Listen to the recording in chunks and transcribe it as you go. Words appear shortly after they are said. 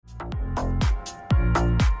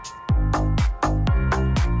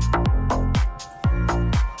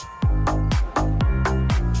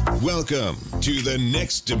Welcome to the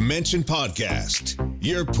Next Dimension Podcast,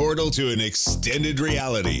 your portal to an extended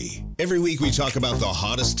reality. Every week we talk about the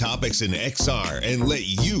hottest topics in XR and let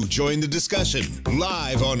you join the discussion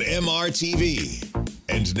live on MRTV.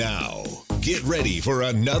 And now, get ready for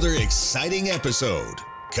another exciting episode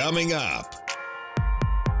coming up.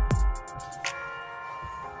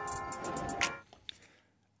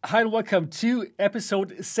 Hi and welcome to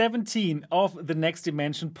episode 17 of the Next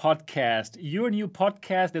Dimension Podcast, your new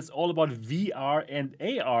podcast that's all about VR and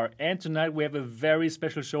AR. And tonight we have a very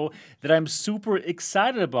special show that I'm super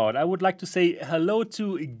excited about. I would like to say hello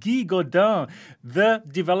to Guy Godin, the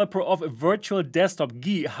developer of Virtual Desktop.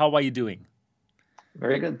 Guy, how are you doing?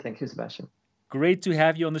 Very good. Thank you, Sebastian. Great to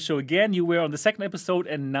have you on the show again. You were on the second episode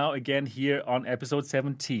and now again here on episode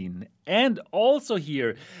 17. And also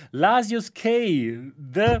here, Lazius K,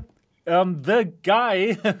 the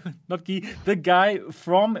guy, not Guy, the guy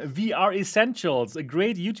from VR Essentials, a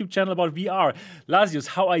great YouTube channel about VR. Lazius,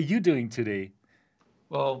 how are you doing today?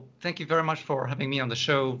 Well, thank you very much for having me on the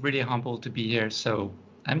show. Really humbled to be here. So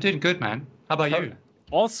I'm doing good, man. How about you?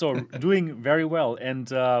 Also doing very well. And,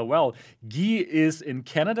 Guy is in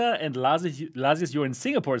Canada and Lazius, you're in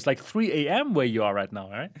Singapore. It's like 3 a.m. where you are right now,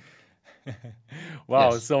 right?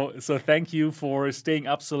 Wow. Yes. So thank you for staying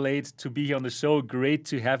up so late to be here on the show. Great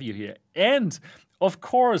to have you here. And, of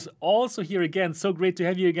course, also here again, so great to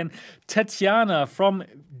have you again, Tatiana from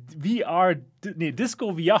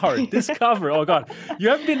Disco VR, Discover. Oh, God. You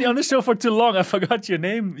haven't been on the show for too long. I forgot your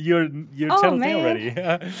name, your channel name already.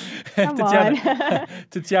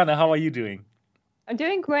 Tatiana, how are you doing? I'm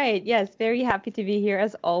doing great. Yes, very happy to be here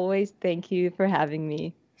as always. Thank you for having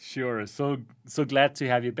me. Sure. So glad to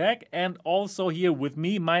have you back. And also here with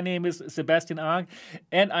me, my name is Sebastian Arg,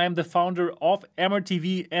 and I'm the founder of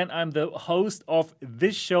MRTV, and I'm the host of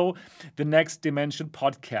this show, the Next Dimension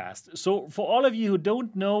Podcast. So for all of you who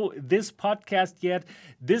don't know this podcast yet,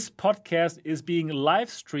 this podcast is being live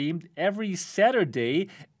streamed every Saturday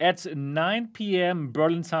at 9 p.m.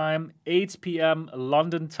 Berlin time, 8 p.m.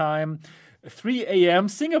 London time, 3 a.m.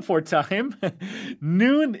 Singapore time,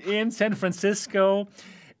 noon in San Francisco,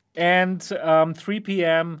 and 3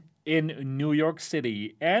 p.m. in New York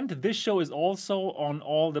City. And this show is also on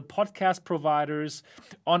all the podcast providers,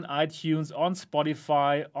 on iTunes, on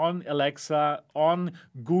Spotify, on Alexa, on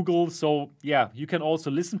Google. So yeah, you can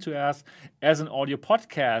also listen to us as an audio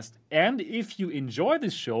podcast. And if you enjoy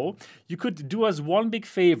this show, you could do us one big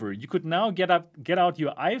favor. You could now get out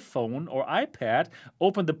your iPhone or iPad,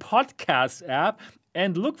 open the podcast app,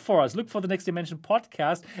 and look for us, look for the Next Dimension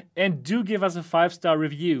Podcast, and do give us a 5-star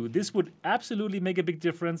review. This would absolutely make a big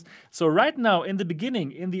difference. So right now, in the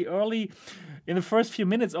beginning, in the first few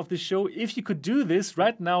minutes of the show, if you could do this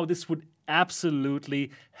right now, this would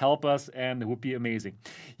absolutely help us and it would be amazing.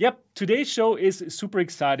 Yep, today's show is super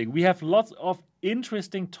exciting. We have lots of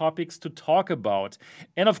interesting topics to talk about.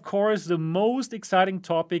 And of course, the most exciting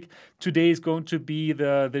topic today is going to be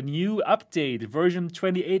the new update, version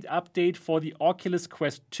 28 update for the Oculus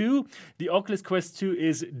Quest 2. The Oculus Quest 2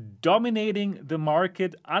 is dominating the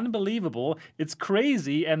market. Unbelievable. It's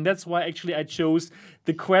crazy. And that's why actually I chose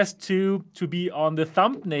the Quest 2 to be on the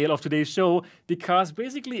thumbnail of today's show, because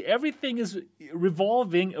basically everything is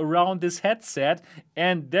revolving around this headset.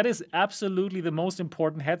 And that is absolutely the most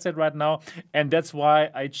important headset right now. And that's why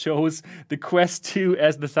I chose the Quest 2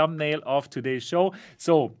 as the thumbnail of today's show.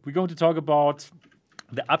 So we're going to talk about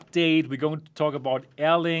the update. We're going to talk about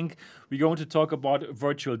Airlink. We're going to talk about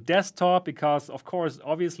Virtual Desktop because, of course,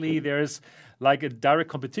 obviously there's like a direct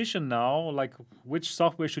competition now. Like, which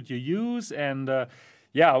software should you use? And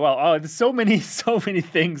there's so many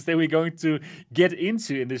things that we're going to get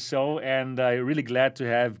into in this show. And I'm really glad to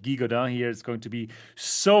have Guy Godin here. It's going to be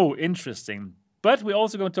so interesting. But we're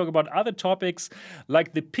also going to talk about other topics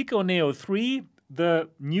like the Pico Neo 3, the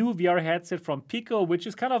new VR headset from Pico, which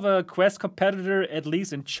is kind of a Quest competitor, at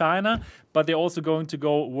least in China, but they're also going to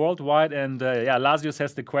go worldwide. And Lazius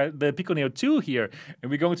has the Pico Neo 2 here, and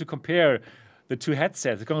we're going to compare the two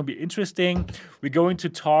headsets. It's going to be interesting. We're going to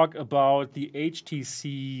talk about the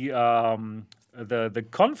HTC the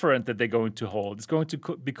conference that they're going to hold. It's going to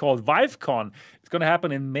be called ViveCon. It's going to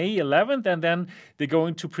happen in May 11th, and then they're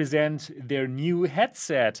going to present their new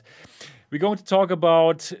headset. We're going to talk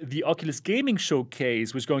about the Oculus Gaming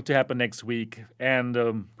Showcase, which is going to happen next week. And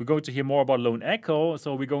we're going to hear more about Lone Echo.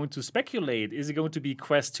 So we're going to speculate. Is it going to be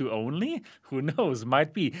Quest 2 only? Who knows?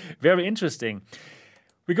 Might be. Very interesting.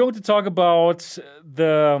 We're going to talk about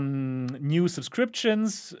the new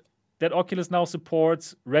subscriptions that Oculus now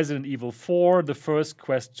supports. Resident Evil 4, the first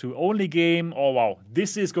Quest 2 only game. Oh, wow.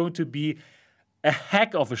 This is going to be a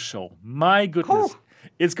heck of a show. My goodness.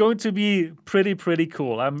 It's going to be pretty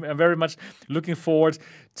cool. I'm very much looking forward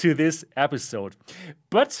to this episode.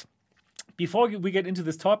 But before we get into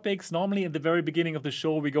these topics, normally at the very beginning of the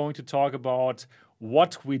show, we're going to talk about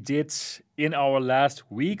what we did in our last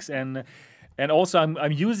weeks. And also,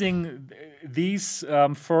 I'm using these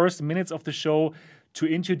first minutes of the show to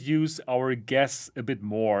introduce our guests a bit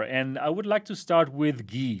more. And I would like to start with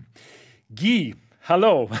Guy. Guy,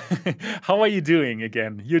 hello. How are you doing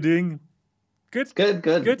again? You're doing good? Good.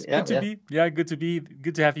 Good Yeah, to be. Yeah, good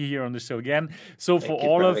to have you here on the show again. So Thank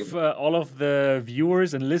for you for all of the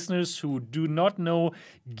viewers and listeners who do not know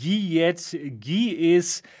Guy yet, Guy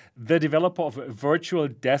is the developer of Virtual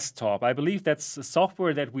Desktop. I believe that's a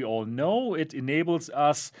software that we all know. It enables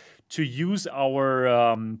us to use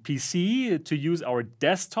our PC, to use our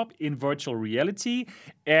desktop in virtual reality.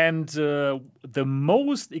 And the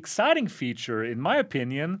most exciting feature, in my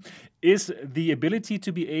opinion, is the ability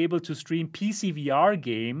to be able to stream PC VR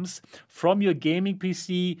games from your gaming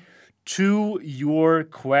PC to your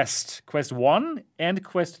Quest 1 and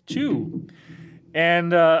Quest 2.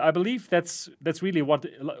 And I believe that's really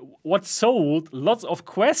what sold lots of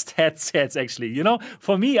Quest headsets, actually. You know,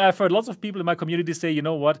 for me, I've heard lots of people in my community say, you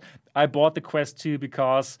know what, I bought the Quest 2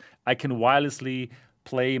 because I can wirelessly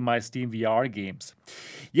play my Steam VR games.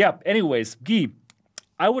 Yeah, anyways, Guy,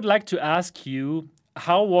 I would like to ask you,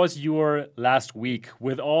 how was your last week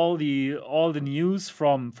with all the news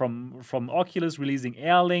from Oculus releasing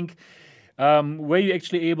Airlink? Were you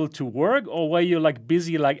actually able to work, or were you like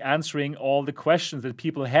busy like answering all the questions that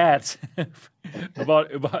people had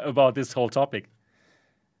about this whole topic?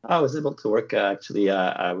 I was able to work. Actually,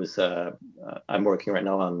 I'm working right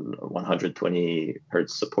now on 120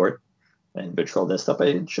 hertz support and Virtual Desktop.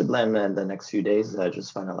 I should land in the next few days,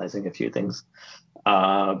 just finalizing a few things.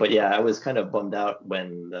 But yeah, I was kind of bummed out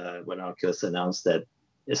when Oculus announced that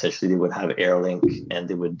essentially they would have Airlink and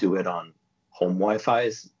they would do it on home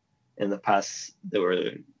Wi-Fis. In the past, there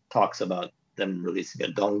were talks about them releasing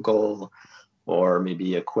a dongle or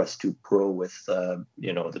maybe a Quest 2 Pro with the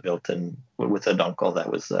built-in with a dongle that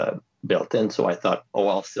was built in. So I thought,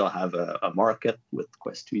 I'll still have a market with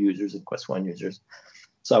Quest 2 users and Quest 1 users.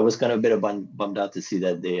 So I was kind of a bit bummed out to see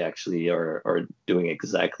that they actually are doing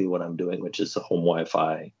exactly what I'm doing, which is a home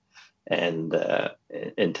Wi-Fi and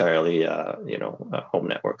entirely home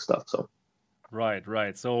network stuff. So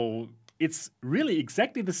right. So it's really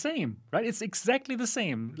exactly the same, right? It's exactly the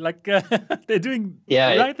same. Like they're doing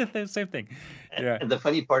the same thing. Yeah. And the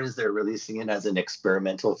funny part is they're releasing it as an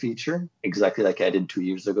experimental feature, exactly like I did 2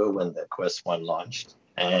 years ago when the Quest 1 launched.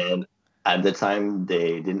 And at the time,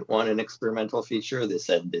 they didn't want an experimental feature. They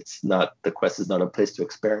said the Quest is not a place to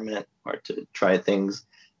experiment or to try things.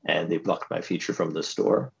 And they blocked my feature from the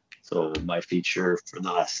store. So my feature for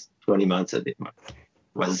the last 20 months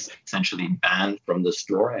was essentially banned from the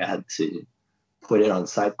store. I had to put it on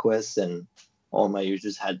SideQuest, and all my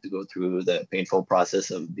users had to go through the painful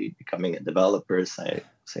process of becoming a developer,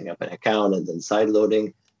 setting up an account, and then side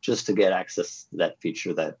loading just to get access to that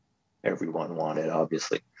feature that everyone wanted,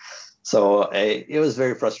 obviously. So it was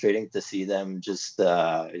very frustrating to see them just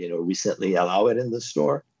recently allow it in the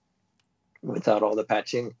store without all the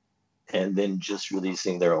patching, and then just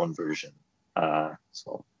releasing their own version.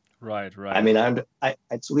 Right. I mean, I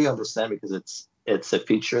totally understand, because it's a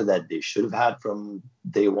feature that they should have had from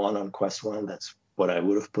day one on Quest 1. That's what I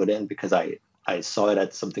would have put in, because I saw it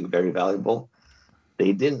as something very valuable.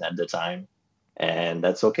 They didn't at the time, and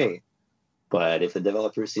that's okay. But if a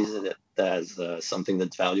developer sees it as something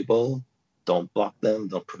that's valuable, don't block them,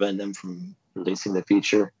 don't prevent them from releasing the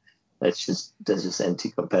feature. That's just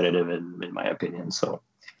anti-competitive in my opinion. So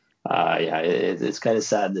it's kind of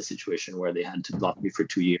sad, the situation where they had to block me for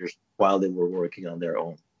 2 years while they were working on their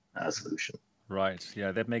own solution. Right.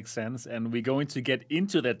 Yeah, that makes sense. And we're going to get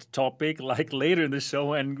into that topic like later in the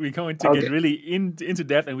show, and we're going to get really into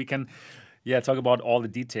depth, and we can talk about all the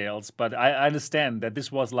details. But I understand that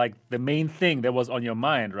this was like the main thing that was on your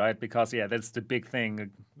mind, right? Because that's the big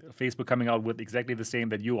thing. Facebook coming out with exactly the same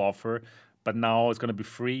that you offer, but now it's going to be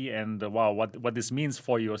free. And wow, what this means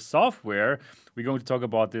for your software, we're going to talk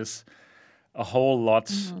about this a whole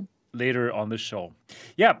lot later on the show.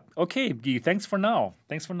 Yeah, okay, Guy, thanks for now.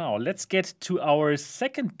 Let's get to our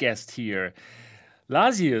second guest here.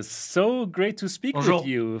 Lazius, so great to speak with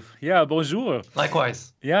you. Yeah, bonjour.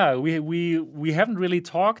 Likewise. Yeah, we haven't really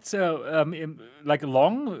talked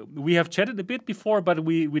long. We have chatted a bit before, but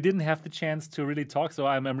we didn't have the chance to really talk. So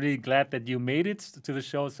I'm really glad that you made it to the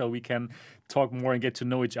show, so we can talk more and get to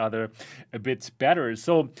know each other a bit better.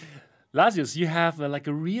 So, Lazius, you have a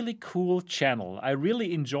really cool channel. I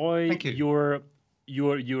really enjoy your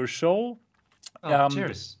show. Oh,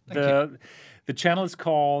 cheers. Thank you. The The channel is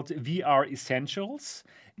called VR Essentials,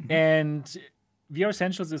 and VR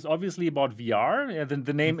Essentials is obviously about VR.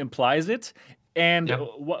 The name implies it. And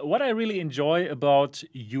what I really enjoy about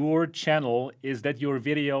your channel is that your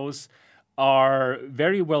videos are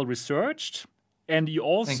very well researched, and you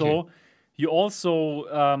also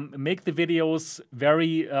make the videos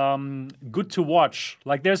very good to watch.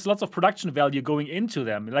 Like there's lots of production value going into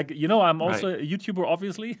them. Like I'm also a YouTuber,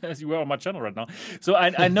 obviously, as you are on my channel right now. So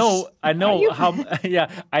I know I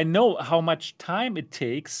know how much time it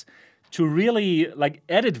takes to really like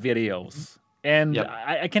edit videos. And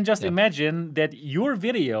I can just imagine that your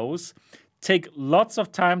videos take lots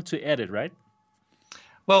of time to edit, right?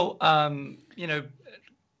 Well,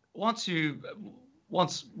 once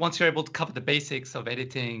you're able to cover the basics of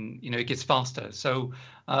editing, it gets faster. So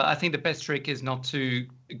I think the best trick is not to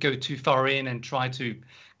go too far in and try to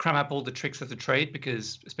cram up all the tricks of the trade,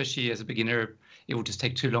 because especially as a beginner, it will just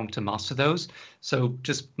take too long to master those. So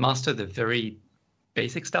just master the very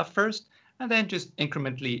basic stuff first, and then just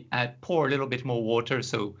incrementally pour a little bit more water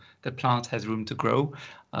so the plant has room to grow.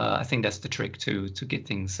 I think that's the trick to get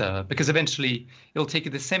things, because eventually it'll take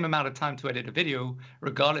you the same amount of time to edit a video,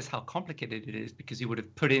 regardless how complicated it is, because you would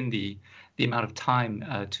have put in the amount of time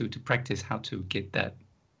to practice how to get that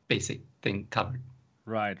basic thing covered.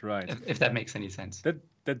 Right. If that makes any sense.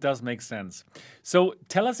 That does make sense. So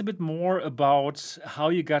tell us a bit more about how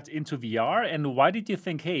you got into VR, and why did you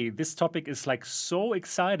think, hey, this topic is like so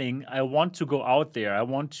exciting, I want to go out there, I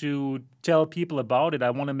want to tell people about it,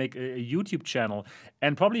 I want to make a YouTube channel.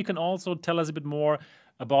 And probably you can also tell us a bit more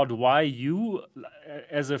about why you,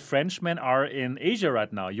 as a Frenchman, are in Asia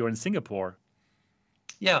right now. You're in Singapore.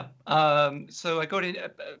 Yeah. So I got in,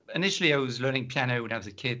 initially I was learning piano when I was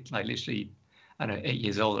a kid, like literally, I don't know, 8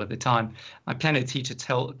 years old at the time. My piano teacher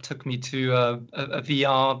took me to a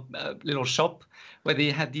VR little shop where they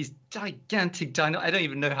had these gigantic I don't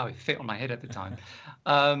even know how it fit on my head at the time.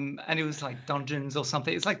 And it was like dungeons or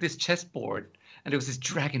something. It's like this chessboard, and there was this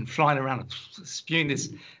dragon flying around spewing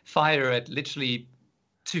this fire at literally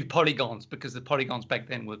 2 polygons, because the polygons back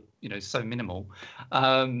then were, so minimal.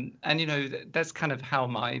 And, that's kind of how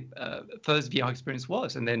my first VR experience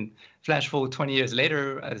was. And then flash forward 20 years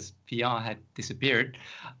later, as VR had disappeared,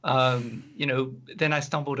 then I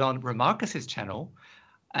stumbled on Remarcus's channel,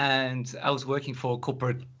 and I was working for a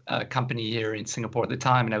corporate company here in Singapore at the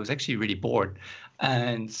time, and I was actually really bored.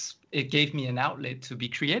 And it gave me an outlet to be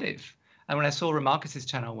creative. And when I saw Remarcus's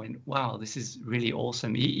channel, I went, wow, this is really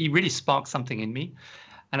awesome. He really sparked something in me.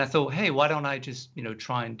 And I thought, hey, why don't I just,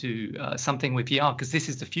 try and do something with VR, because this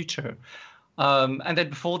is the future. And then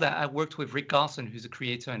before that, I worked with Rick Garson, who's a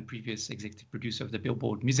creator and previous executive producer of the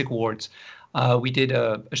Billboard Music Awards. We did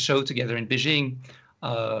a show together in Beijing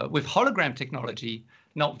with hologram technology,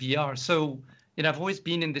 not VR. So, I've always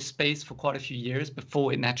been in this space for quite a few years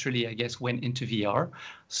before it naturally, I guess, went into VR.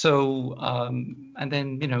 So, and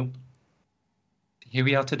then, here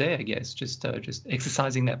we are today, I guess, just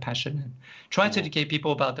exercising that passion and trying to educate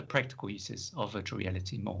people about the practical uses of virtual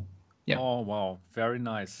reality more. Yeah. Oh, wow. Very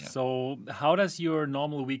nice. Yeah. So how does your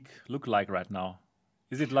normal week look like right now?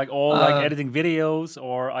 Is it like all like editing videos,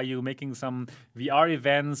 or are you making some VR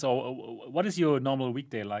events, or what is your normal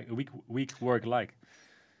weekday like, week work like?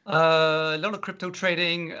 A lot of crypto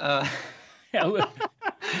trading.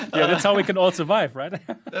 Yeah, that's how we can all survive, right?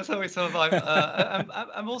 That's how we survive.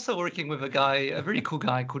 I'm also working with a very cool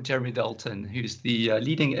guy called Jeremy Dalton, who's the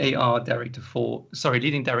leading director for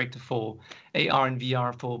AR and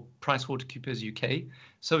VR for PricewaterhouseCoopers UK.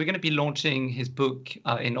 So we're going to be launching his book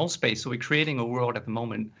in Allspace. So we're creating a world at the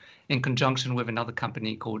moment in conjunction with another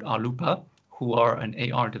company called Arlupa, who are an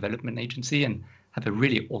AR development agency and have a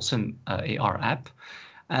really awesome AR app.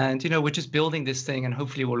 And, we're just building this thing, and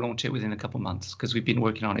hopefully we'll launch it within a couple months, because we've been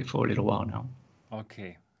working on it for a little while now.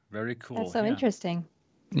 Okay, very cool. That's so interesting.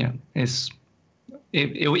 Yeah,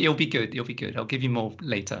 it'll be good. It'll be good. I'll give you more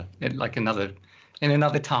later, like another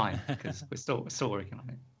time, because we're still working on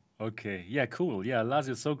it. Okay, yeah, cool. Yeah,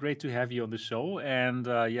 Laszlo, so great to have you on the show. And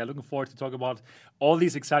looking forward to talk about all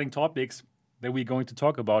these exciting topics that we're going to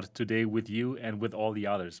talk about today with you and with all the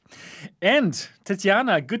others. And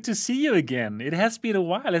Tatiana, good to see you again. It has been a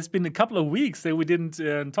while. It's been a couple of weeks that we didn't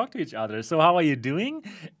talk to each other. So how are you doing?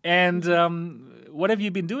 And what have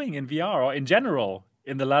you been doing in VR or in general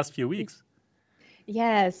in the last few weeks?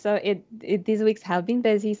 Yeah, so these weeks have been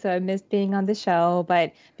busy, so I missed being on the show.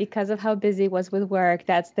 But because of how busy it was with work,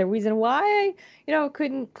 that's the reason why I,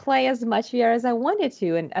 couldn't play as much VR as I wanted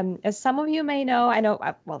to. And as some of you may know, I know,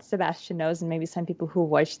 Sebastian knows, and maybe some people who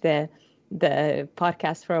watch the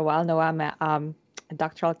podcast for a while know I'm a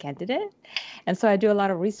doctoral candidate. And so I do a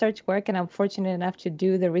lot of research work, and I'm fortunate enough to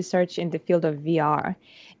do the research in the field of VR.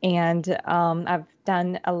 And I've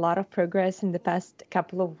done a lot of progress in the past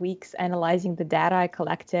couple of weeks analyzing the data I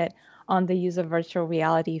collected on the use of virtual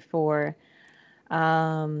reality for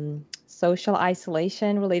social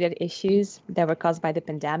isolation related issues that were caused by the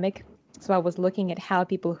pandemic. So I was looking at how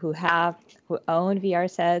people who own VR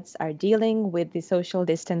sets are dealing with the social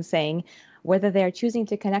distancing, whether they're choosing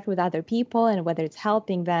to connect with other people and whether it's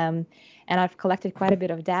helping them. And I've collected quite a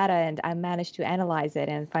bit of data, and I managed to analyze it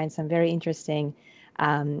and find some very interesting,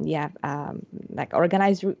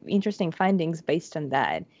 interesting findings based on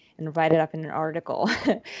that, and write it up in an article.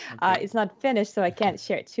 Okay. It's not finished, so I can't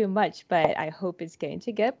share it too much, but I hope it's going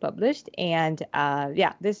to get published. And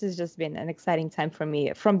this has just been an exciting time for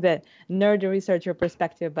me from the nerdy researcher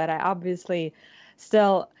perspective, but I obviously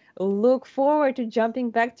still look forward to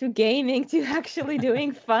jumping back to gaming, to actually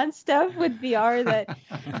doing fun stuff with VR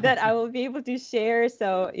that I will be able to share.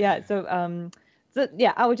 I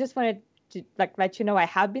would just wanted to let you know I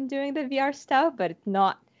have been doing the VR stuff, but it's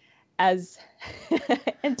not as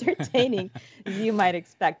entertaining as you might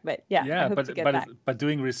expect. But I hope to get back. But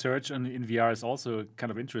doing research in VR is also kind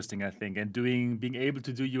of interesting, I think. And being able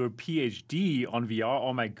to do your PhD on VR,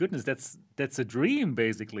 oh my goodness, that's a dream,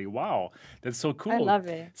 basically. Wow, that's so cool. I love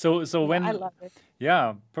it. So when I love it.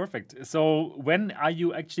 Yeah, perfect. So when are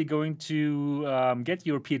you actually going to get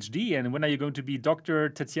your PhD, and when are you going to be Dr.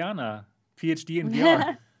 Tatiana, PhD in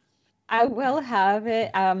VR? I will have it.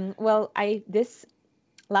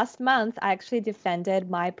 Last month, I actually defended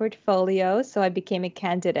my portfolio, so I became a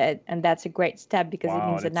candidate, and that's a great step because it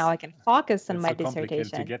means that now I can focus on my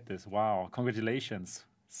dissertation. To get this, wow! Congratulations!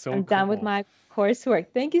 I'm done with my coursework.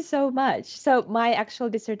 Thank you so much. So my actual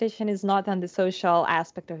dissertation is not on the social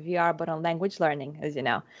aspect of VR, but on language learning, as you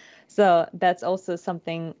know. So that's also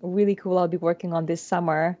something really cool I'll be working on this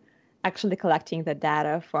summer, actually collecting the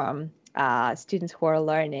data from students who are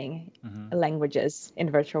learning languages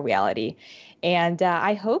in virtual reality. And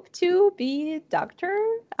I hope to be a doctor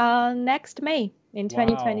next May in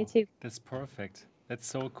 2022. Wow, that's perfect. That's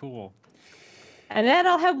so cool. And then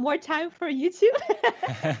I'll have more time for YouTube.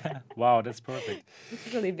 Wow, that's perfect.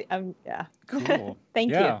 It's really, Cool.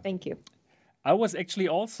 Thank you. I was actually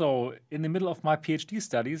also in the middle of my PhD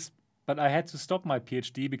studies, but I had to stop my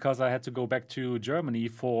PhD because I had to go back to Germany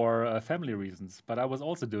for family reasons. But I was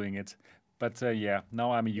also doing it. But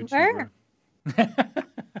now I'm a YouTuber.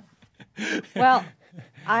 Well,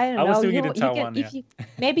 I don't know. I was doing it in Taiwan.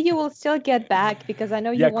 Maybe you will still get back because I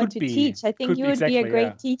know you want to teach. I think you would be a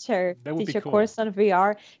great teacher. Teach a course on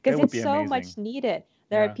VR because it's so much needed.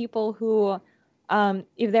 There are people who,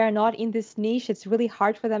 if they're not in this niche, it's really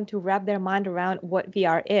hard for them to wrap their mind around what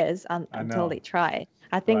VR is until they try.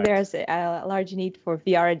 I think there's a large need for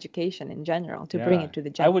VR education in general to bring it to the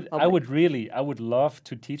general public. I would love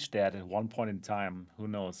to teach that at one point in time. Who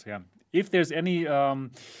knows? Yeah. If there's any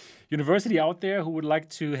university out there who would like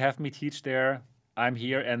to have me teach there, I'm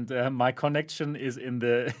here, and my connection is in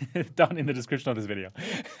the down in the description of this video.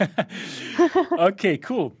 Okay,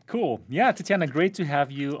 cool. Yeah, Tatiana, great to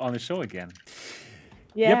have you on the show again.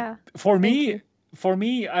 Yeah. Yep. For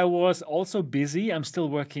me, I was also busy. I'm still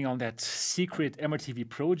working on that secret MRTV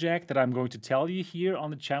project that I'm going to tell you here on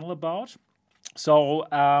the channel about. So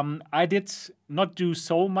I did not do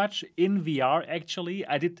so much in VR, actually.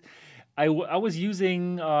 I was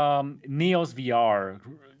using Neos VR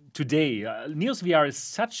today. Neos VR is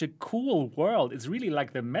such a cool world. It's really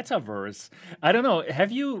like the metaverse. I don't know.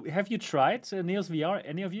 Have you tried Neos VR?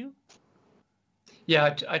 Any of you?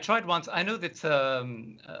 Yeah, I tried once. I know that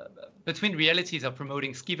Between Realities are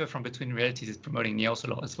promoting, Skiva from Between Realities is promoting Neos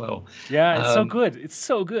a lot as well. Yeah, it's so good. It's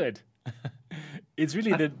so good. It's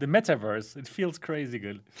really the metaverse. It feels crazy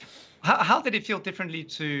good. How did it feel differently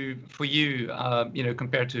for you,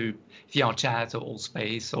 compared to VR Chat or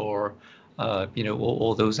Allspace or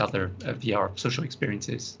all those other VR social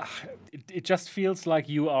experiences? It just feels like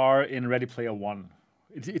you are in Ready Player One.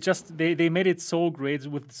 It just they made it so great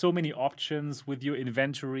with so many options, with your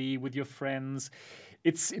inventory, with your friends.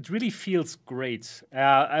 It really feels great.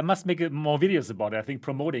 I must make more videos about it, I think,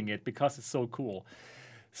 promoting it because it's so cool.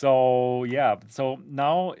 So yeah, so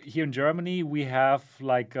now here in Germany we have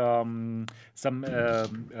like some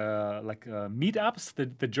meetups,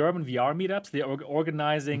 the German VR meetups. They are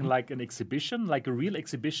organizing like an exhibition, like a real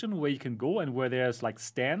exhibition where you can go and where there's like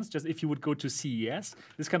stands. Just if you would go to CES,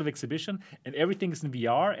 this kind of exhibition, and everything is in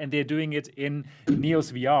VR, and they're doing it in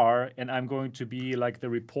Neos VR. And I'm going to be like the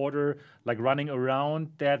reporter, like running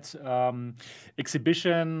around that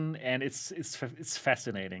exhibition, and it's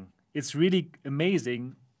fascinating. It's really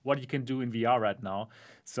amazing what you can do in VR right now.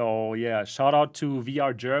 So yeah, shout out to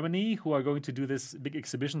VR Germany who are going to do this big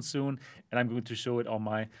exhibition soon, and I'm going to show it on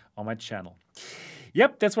my channel.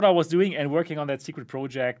 Yep, that's what I was doing and working on that secret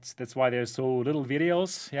project. That's why there's so little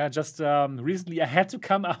videos. Yeah, just recently I had to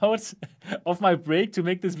come out of my break to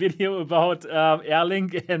make this video about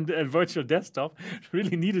Airlink and virtual desktop.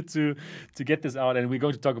 Really needed to get this out, and we're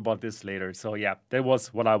going to talk about this later. So yeah, that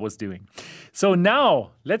was what I was doing. So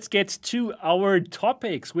now let's get to our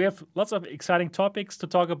topics. We have lots of exciting topics to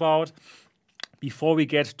talk about before we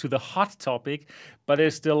get to the hot topic, but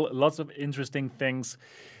there's still lots of interesting things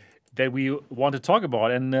that we want to talk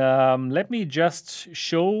about. And let me just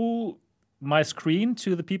show my screen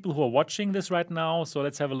to the people who are watching this right now. So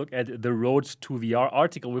let's have a look at the Road to VR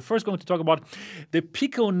article. We're first going to talk about the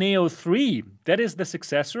Pico Neo 3. That is the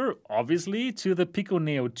successor, obviously, to the Pico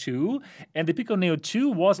Neo 2. And the Pico Neo 2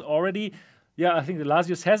 was already, yeah, I think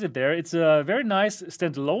Lasius has it there. It's a very nice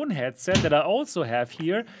standalone headset that I also have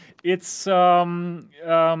here. It's a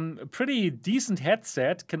pretty decent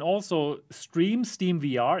headset. Can also stream Steam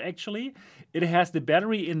VR, actually. It has the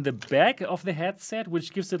battery in the back of the headset,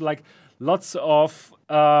 which gives it like lots of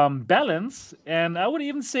balance. And I would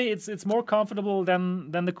even say it's more comfortable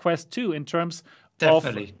than the Quest 2 in terms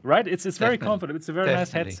Definitely. Right? It's very comfortable. It's a very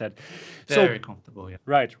nice headset. Very comfortable, yeah.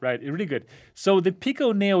 Right. Really good. So the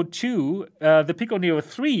Pico Neo 2, the Pico Neo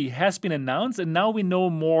 3 has been announced, and now we know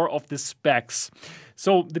more of the specs.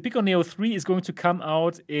 So the Pico Neo 3 is going to come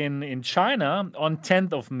out in China on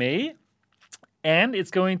 10th of May, and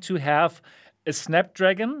it's going to have a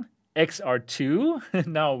Snapdragon XR2.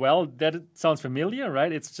 Now, well, that sounds familiar,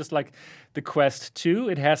 right? It's just like the Quest 2.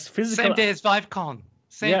 It has physical... Same day as ViveCon.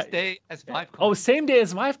 Same day as ViveCon. Oh, same day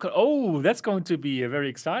as ViveCon. Oh, that's going to be very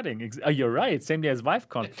exciting. You're right. Same day as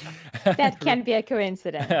ViveCon. That can be a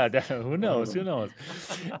coincidence. Who knows? Who knows?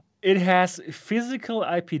 It has physical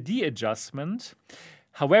IPD adjustment.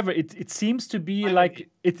 However, it seems to be like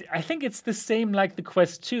it. I think it's the same like the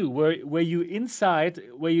Quest 2, where you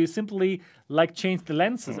simply like change the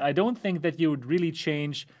lenses. I don't think that you would really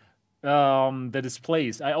change the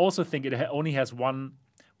displays. I also think it only has one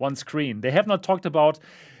screen. They have not talked about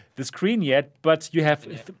the screen yet, but you have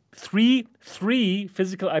three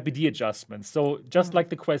physical IPD adjustments. So just like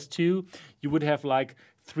the Quest 2, you would have like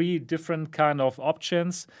 3 different kind of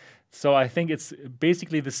options. So I think it's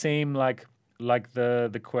basically the same like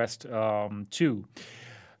the Quest 2.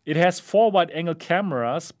 It has 4 wide-angle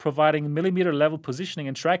cameras providing millimeter-level positioning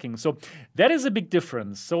and tracking. So that is a big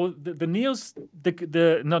difference. So the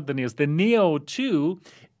Neo 2,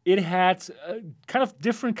 it had a kind of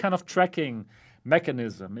different kind of tracking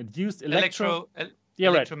mechanism. It used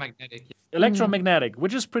electromagnetic,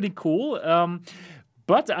 which is pretty cool.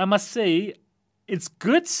 But I must say, it's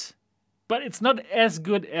good, but it's not as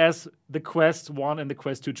good as the Quest 1 and the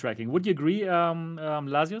Quest 2 tracking. Would you agree,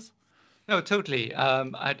 Lasius? No, totally.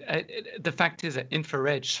 The fact is that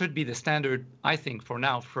infrared should be the standard, I think, for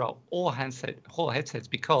now for all headsets,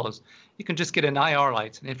 because you can just get an IR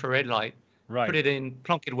light, an infrared light, put it in,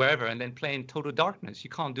 plonk it wherever, and then play in total darkness. You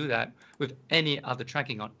can't do that with any other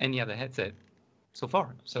tracking on any other headset so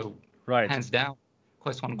far. So hands down,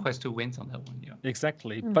 Quest 1, Quest 2 wins on that one. Yeah.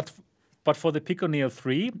 Exactly. But for the Pico Neo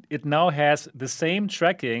 3, it now has the same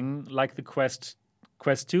tracking like the Quest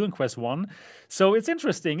 2 and Quest 1. So it's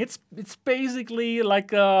interesting. It's basically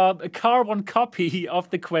like a carbon copy of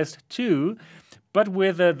the Quest 2, but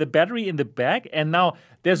with the battery in the back. And now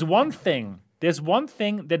there's one thing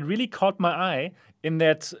that really caught my eye in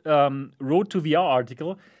that Road to VR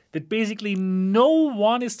article that basically no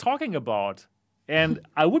one is talking about. And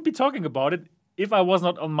I would be talking about it if I was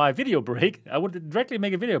not on my video break. I would directly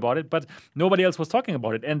make a video about it, but nobody else was talking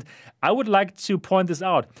about it. And I would like to point this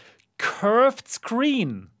out. Curved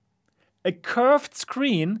screen. A curved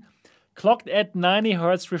screen clocked at 90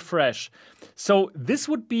 Hertz refresh. So this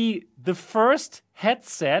would be the first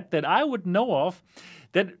headset that I would know of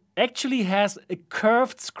that actually has a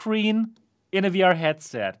curved screen in a VR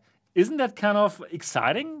headset. Isn't that kind of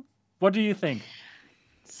exciting? What do you think?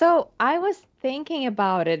 So I was thinking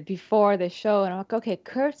about it before the show, and I'm like, okay,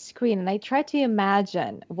 curved screen. And I tried to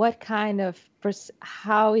imagine what kind of,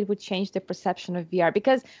 how it would change the perception of VR.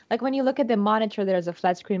 Because like when you look at the monitor, there's a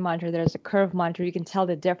flat screen monitor, there's a curved monitor. You can tell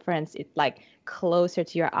the difference. It's like closer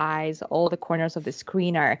to your eyes. All the corners of the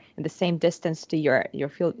screen are in the same distance to your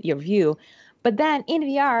view. But then in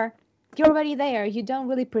VR, you're already there. You don't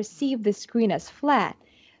really perceive the screen as flat.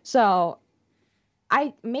 So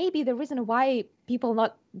maybe the reason why people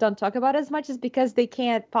don't talk about it as much is because they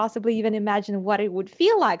can't possibly even imagine what it would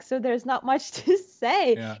feel like. So there's not much to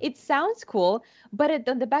say. Yeah. It sounds cool, but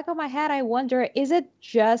on the back of my head, I wonder, is it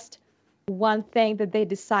just one thing that they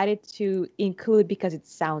decided to include because it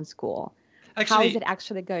sounds cool. Actually, how is it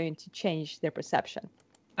actually going to change their perception?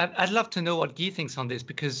 I'd love to know what Guy thinks on this,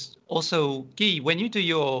 because also, Guy, when you do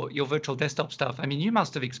your virtual desktop stuff, I mean, you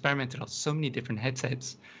must have experimented on so many different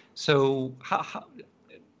headsets. So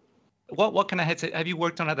what kind of headset have you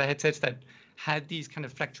worked on? Other headsets that had these kind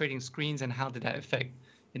of fluctuating screens, and how did that affect,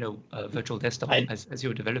 virtual desktop as you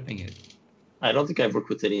were developing it? I don't think I've worked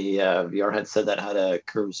with any VR headset that had a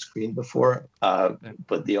curved screen before,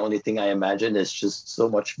 but the only thing I imagine is just so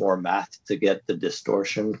much more math to get the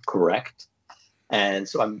distortion correct. And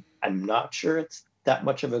so I'm not sure it's that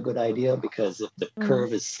much of a good idea, because if the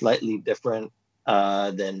curve is slightly different,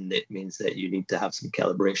 then it means that you need to have some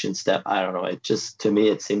calibration step. I don't know. It just, to me,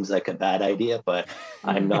 it seems like a bad idea, but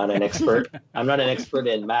I'm not an expert. I'm not an expert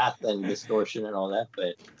in math and distortion and all that,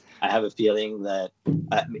 but I have a feeling that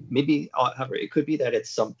maybe, however, it could be that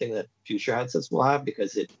it's something that future headsets will have,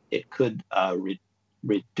 because it could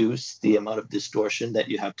reduce the amount of distortion that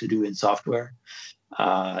you have to do in software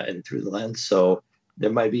and through the lens. So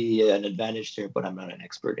there might be an advantage there, but I'm not an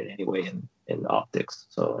expert in any way in optics.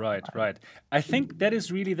 So right. I think that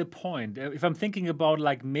is really the point. If I'm thinking about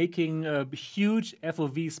like making huge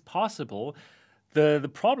FOVs possible, the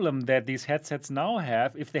problem that these headsets now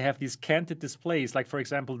have, if they have these canted displays, like for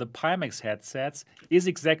example the Pimax headsets, is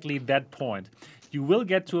exactly that point. You will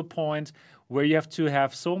get to a point where you have to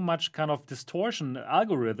have so much kind of distortion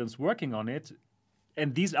algorithms working on it,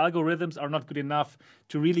 and these algorithms are not good enough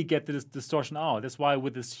to really get this distortion out. That's why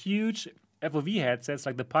with this huge FOV headsets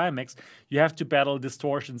like the Pimax, you have to battle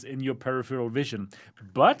distortions in your peripheral vision.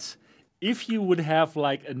 But if you would have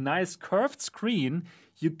like a nice curved screen,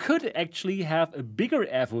 you could actually have a bigger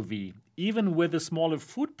FOV, even with a smaller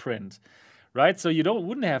footprint, right? So you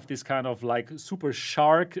wouldn't have this kind of like super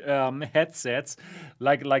sharp headsets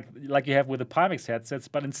like you have with the Pimax headsets,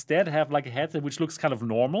 but instead have like a headset which looks kind of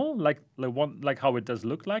normal, like how it does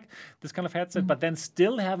look like this kind of headset, but then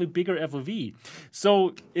still have a bigger FOV.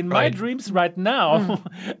 So in my dreams right now,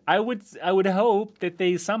 I would hope that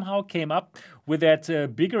they somehow came up with that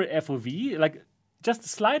bigger FOV, like just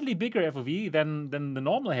slightly bigger FOV than the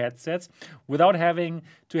normal headsets, without having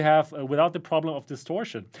to have without the problem of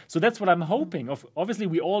distortion. So that's what I'm hoping. Obviously,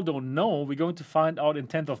 we all don't know. We're going to find out in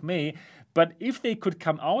 10th of May. But if they could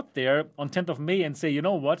come out there on 10th of May and say, you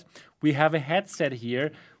know what, we have a headset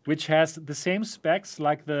here which has the same specs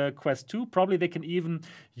like the Quest 2. Probably they can even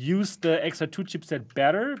use the XR2 chipset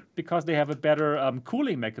better because they have a better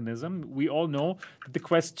cooling mechanism. We all know that the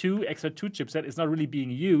Quest 2 XR2 chipset is not really being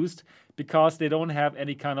used because they don't have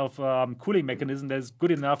any kind of cooling mechanism that is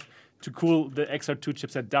good enough to cool the XR2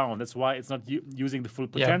 chipset down. That's why it's not using the full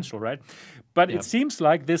potential, right? But it seems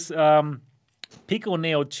like this Pico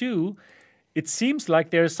Neo 2, it seems like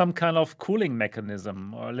there's some kind of cooling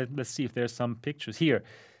mechanism. Or let's see if there's some pictures here.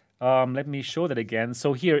 Let me show that again.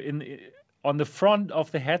 So here on the front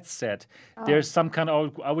of the headset, there's some kind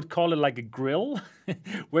of, I would call it like a grill,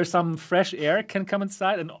 where some fresh air can come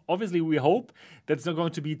inside. And obviously we hope that's not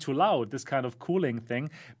going to be too loud, this kind of cooling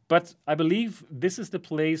thing. But I believe this is the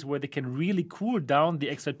place where they can really cool down the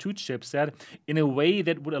XR2 chipset in a way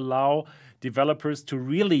that would allow developers to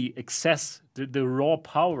really access the raw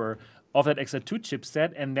power of that XR2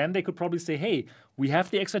 chipset, and then they could probably say, hey, we have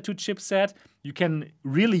the XR2 chipset, you can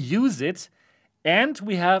really use it, and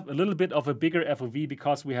we have a little bit of a bigger FOV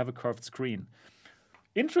because we have a curved screen.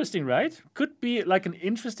 Interesting, right? Could be like an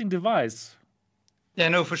interesting device. Yeah,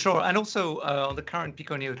 no, for sure. And also on the current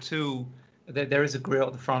Pico Neo 2, there is a grill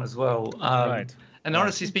at the front as well. Right. And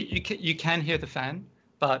honestly speaking, you can hear the fan,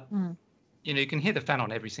 but you can hear the fan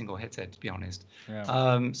on every single headset, to be honest.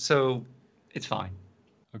 Yeah. So it's fine.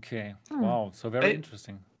 Okay. Wow. So very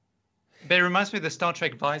interesting. But it reminds me of the Star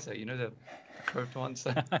Trek visor, the curved ones.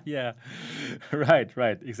 Yeah. Right.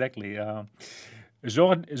 Exactly.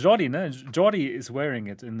 Geordi is wearing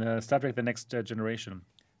it in Star Trek: The Next Generation.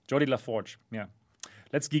 Geordi LaForge. Yeah.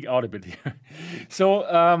 Let's geek out a bit here.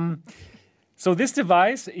 So this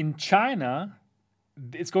device in China,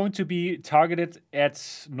 it's going to be targeted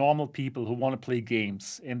at normal people who want to play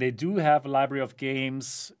games. And they do have a library of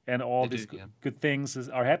games, and all these good things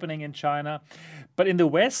are happening in China. But in the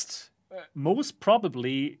West, most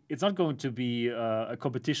probably, it's not going to be a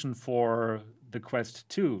competition for the Quest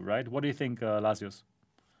 2, right? What do you think, Lasius?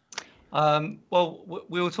 Well,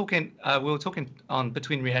 we were talking on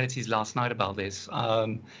Between Realities last night about this.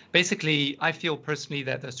 Basically, I feel personally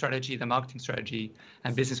that the marketing strategy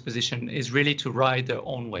and business position is really to ride their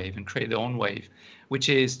own wave and create their own wave, which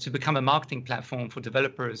is to become a marketing platform for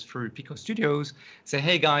developers through Pico Studios. Say,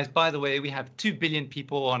 hey guys, by the way, we have 2 billion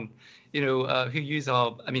people on, who use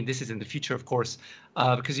our, this is in the future, of course,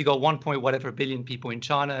 because you got 1 point whatever billion people in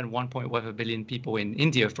China and 1 point whatever billion people in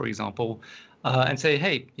India, for example, and say,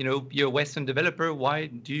 hey, you're a Western developer.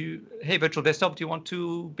 Hey, Virtual Desktop, do you want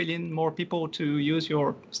 2 billion more people to use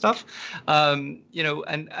your stuff? And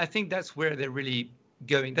I think that's where they're really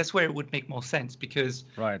going. That's where it would make more sense, because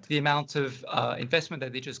the amount of investment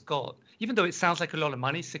that they just got, even though it sounds like a lot of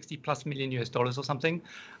money, $60+ million or something,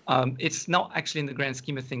 it's not actually in the grand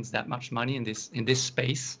scheme of things that much money in this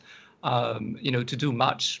space, to do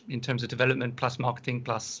much in terms of development plus marketing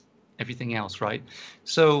plus everything else, right?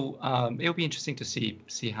 So it'll be interesting to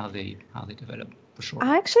see how they develop, for sure.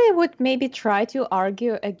 I actually would maybe try to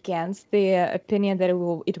argue against the opinion that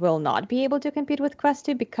it will not be able to compete with Quest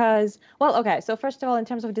 2 because, well, okay, so first of all, in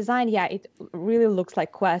terms of design, yeah, it really looks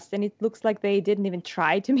like Quest, and it looks like they didn't even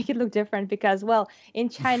try to make it look different because, well, in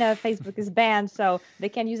China, Facebook is banned, so they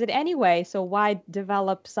can't use it anyway, so why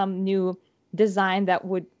develop some new design that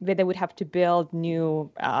they would have to build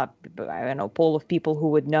new, I don't know, pool of people who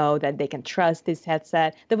would know that they can trust this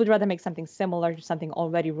headset. They would rather make something similar to something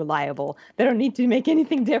already reliable. They don't need to make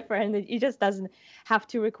anything different. It just doesn't have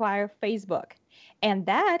to require Facebook. And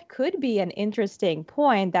that could be an interesting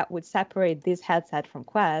point that would separate this headset from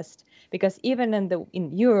Quest, because even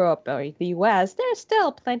in Europe or the US, there's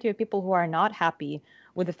still plenty of people who are not happy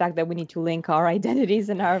with the fact that we need to link our identities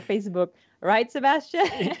and our Facebook. Right, Sebastian?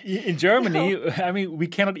 In Germany, I mean, we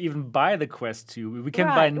cannot even buy the Quest 2. We can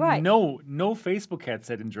buy no Facebook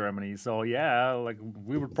headset in Germany. So yeah, like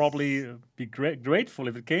we would probably be grateful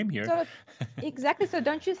if it came here. So, exactly. So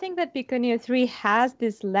don't you think that Pico Neo 3 has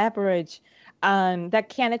this leverage that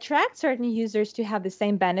can attract certain users to have the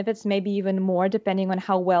same benefits, maybe even more, depending on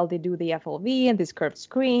how well they do the FLV and these curved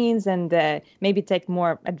screens, and maybe take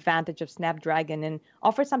more advantage of Snapdragon and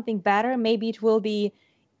offer something better? Maybe it will be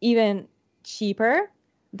even cheaper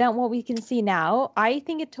than what we can see now. I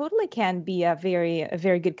think it totally can be a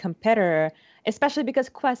very good competitor, especially because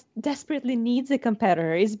Quest desperately needs a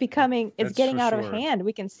competitor. It's getting out of hand.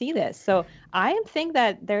 We can see this. So I think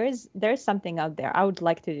that there's something out there. I would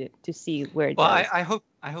like to see where it goes. I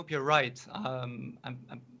hope you're right.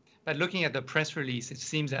 But looking at the press release, it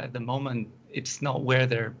seems that at the moment it's not where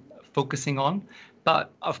they're focusing on. But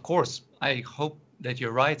of course, I hope that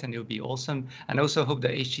you're right, and it would be awesome. And I also hope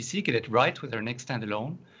that HTC get it right with their next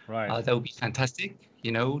standalone. Right. That would be fantastic,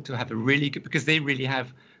 to have a really good, because they really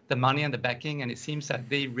have the money and the backing, and it seems that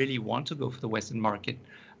they really want to go for the Western market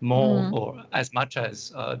more or as much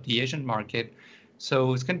as the Asian market.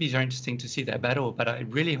 So it's going to be very interesting to see that battle. But I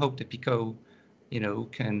really hope that Pico,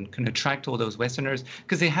 can attract all those Westerners,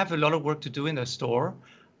 because they have a lot of work to do in their store.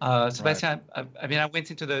 Sebastian, I mean, I went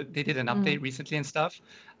into they did an update recently and stuff,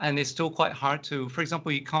 and it's still quite hard to, for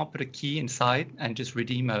example, you can't put a key inside and just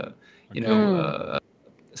redeem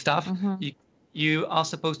stuff. You are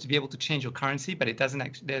supposed to be able to change your currency, but it doesn't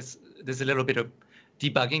actually, there's a little bit of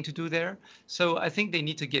debugging to do there. So I think they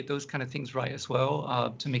need to get those kind of things right as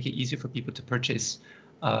well, to make it easier for people to purchase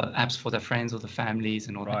apps for their friends or their families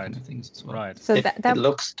and all that kind of things as well. Right. So it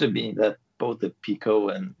looks to me that both the Pico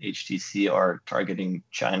and HTC are targeting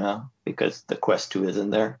China because the Quest 2 isn't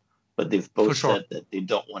there. But they've both said that they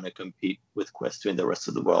don't want to compete with Quest 2 in the rest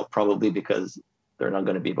of the world, probably because they're not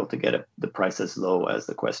going to be able to get the price as low as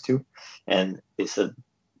the Quest 2. And they said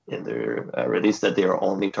in their release that they are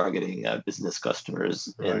only targeting business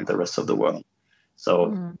customers in the rest of the world.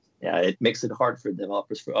 So, yeah, it makes it hard for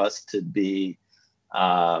developers, for us to be,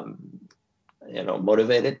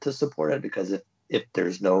 motivated to support it, because if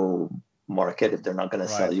there's no market, if they're not going to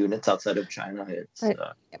sell units outside of China, it's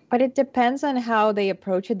but it depends on how they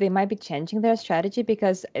approach it. They might be changing their strategy,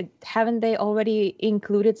 because haven't they already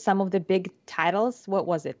included some of the big titles? What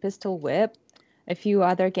was it, Pistol Whip, a few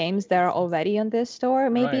other games that are already on this store?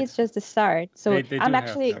 Maybe it's just the start. So I'm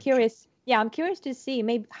actually curious. Yeah, I'm curious to see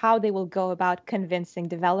maybe how they will go about convincing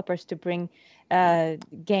developers to bring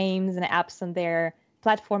games and apps on their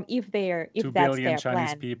platform if that's their 2 billion plan.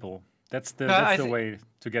 Chinese people. That's the way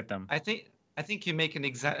to get them. I think you make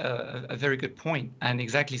a very good point, and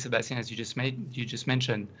exactly, Sebastian, as you just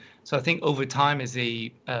mentioned. So I think over time, as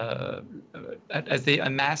they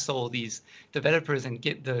amass all these developers and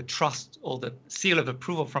get the trust or the seal of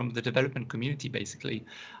approval from the development community, basically,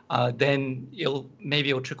 then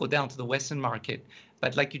it'll trickle down to the Western market.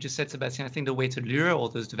 But like you just said, Sebastian, I think the way to lure all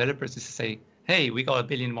those developers is to say, hey, we got 1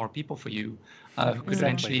 billion more people for you who could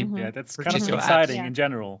eventually that's purchase kind of your exciting apps. in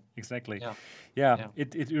general. Exactly. Yeah.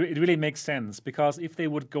 It really makes sense, because if they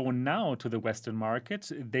would go now to the Western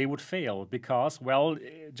market, they would fail, because, well,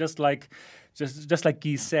 just like just like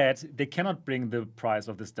Guy said, they cannot bring the price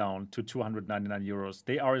of this down to 299 euros.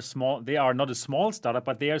 They are not a small startup,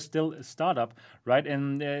 but they are still a startup, right?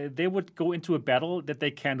 And they would go into a battle that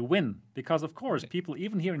they can't win because, of course, people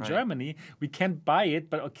even here in Germany, we can't buy it,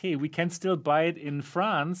 but okay, we can still buy it in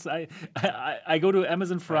France. I go to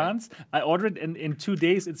Amazon France, I order it, and in 2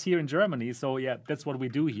 days it's here in Germany. So yeah, that's what we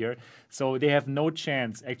do here. So they have no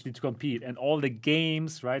chance actually to compete, and all the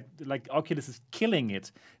games, right? Like Oculus is killing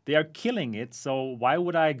it. They are killing it. So why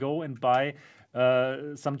would I go and buy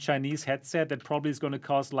some Chinese headset that probably is going to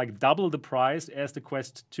cost like double the price as the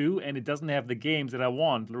Quest 2, and it doesn't have the games that I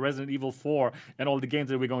want, Resident Evil 4 and all the games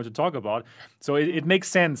that we're going to talk about. So it makes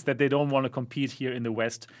sense that they don't want to compete here in the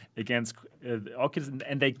West against Oculus,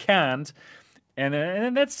 and they can't.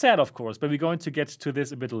 And that's sad, of course, but we're going to get to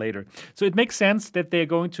this a bit later. So it makes sense that they're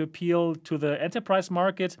going to appeal to the enterprise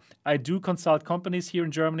market. I do consult companies here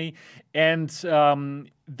in Germany, and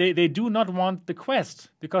they do not want the Quest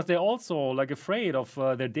because they're also like afraid of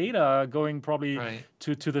their data going probably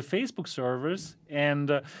to the Facebook servers.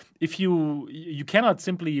 And if you cannot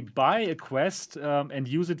simply buy a Quest and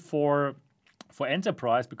use it for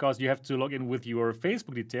enterprise because you have to log in with your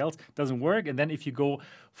Facebook details, doesn't work. And then if you go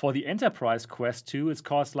for the enterprise Quest 2, it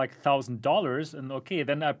costs like $1,000. And okay,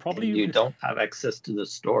 then I probably... And you don't have access to the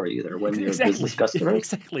store either when you're business customers.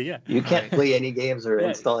 Exactly, yeah. You can't play any games or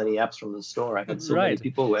install any apps from the store. I had so many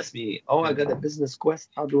people who ask me, I got a business Quest.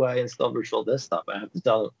 How do I install Virtual Desktop? I have to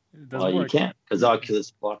tell them, you can't because Oculus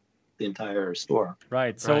blocked the entire store.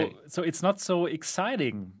 Right. So it's not so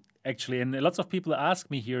exciting, actually, and lots of people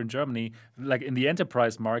ask me here in Germany, like in the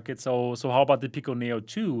enterprise market, so how about the Pico Neo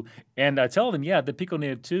 2? And I tell them, the Pico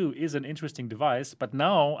Neo 2 is an interesting device, but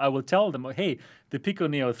now I will tell them, hey, the Pico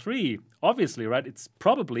Neo 3, obviously, right? It's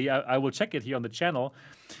probably, I will check it here on the channel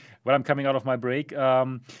when I'm coming out of my break.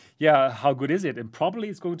 How good is it? And probably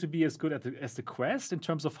it's going to be as good as the Quest in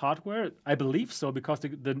terms of hardware. I believe so because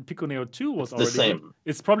the Pico Neo 2 was already the same. Good.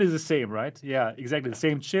 It's probably the same, right? Yeah, exactly. The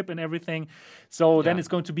same chip and everything. So then it's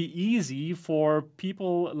going to be easy for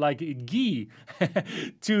people like Guy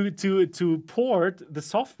to port the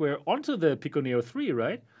software onto the Pico Neo 3,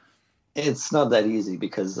 right? It's not that easy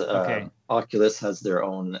because Oculus has their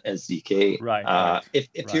own SDK. Right.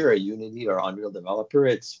 If you're a Unity or Unreal developer,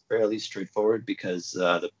 it's fairly straightforward because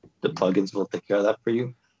the plugins will take care of that for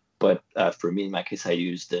you. But for me, in my case, I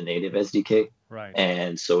use the native SDK. Right.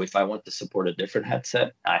 And so if I want to support a different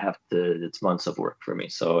headset, it's months of work for me.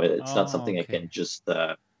 So it's not something I can just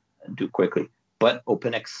do quickly. But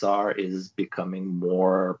OpenXR is becoming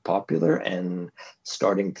more popular and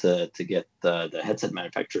starting to get the headset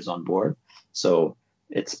manufacturers on board. So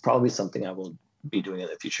it's probably something I will be doing in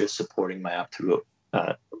the future, supporting my app through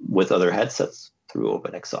with other headsets through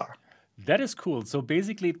OpenXR. That is cool. So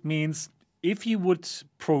basically it means if you would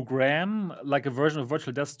program like a version of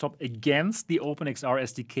Virtual Desktop against the OpenXR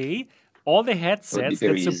SDK, all the headsets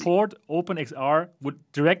that support OpenXR would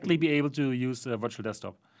directly be able to use Virtual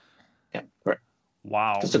Desktop. Yeah, correct.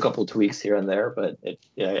 Wow. Just a couple of tweaks here and there, but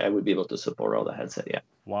I would be able to support all the headset,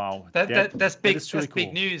 Wow. That's big. That is really that's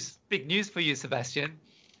big news. Big news for you, Sebastian.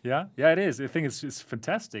 Yeah, it is. I think it's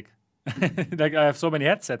fantastic. Like I have so many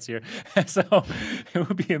headsets here, so it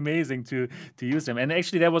would be amazing to use them. And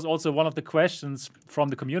actually, that was also one of the questions from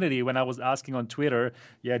the community when I was asking on Twitter.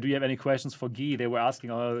 Do you have any questions for Guy? They were asking,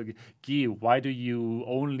 Guy, why do you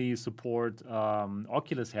only support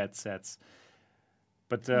Oculus headsets?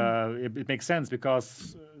 But it makes sense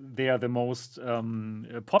because they are the most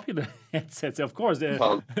popular headsets, of course,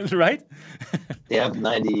 right? They have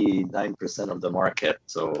 99% of the market,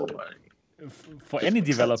 so for any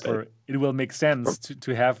developer, it will make sense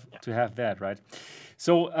to have that, right?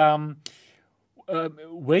 So,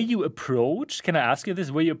 were you approached? Can I ask you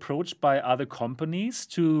this? Were you approached by other companies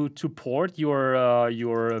to port your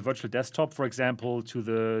virtual desktop, for example, to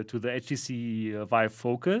the HTC Vive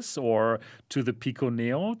Focus or to the Pico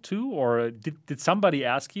Neo 2? Or did somebody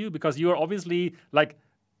ask you? Because you are obviously like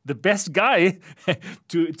the best guy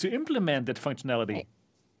to implement that functionality.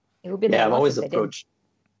 It would be I'm always approached.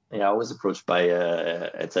 I was approached by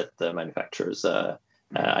headset manufacturers.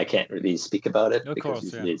 I can't really speak about it because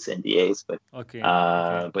usually it's NDAs. But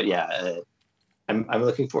I'm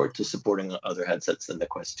looking forward to supporting other headsets than the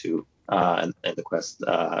Quest 2 and the Quest.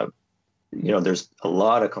 There's a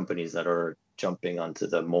lot of companies that are jumping onto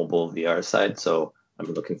the mobile VR side, so I'm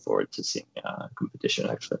looking forward to seeing competition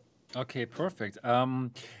actually. Okay, perfect.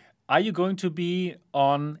 Are you going to be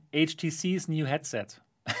on HTC's new headset?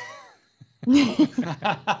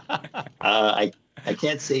 I I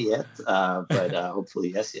can't say yet, but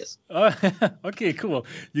hopefully yes. Okay, cool.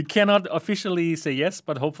 You cannot officially say yes,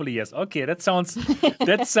 but hopefully yes. Okay, that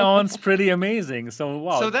sounds pretty amazing. So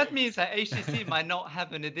wow. So that means that HTC might not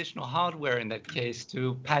have an additional hardware in that case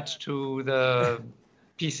to patch to the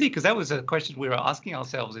PC, because that was a question we were asking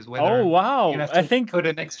ourselves, is whether Oh wow. you have to I think put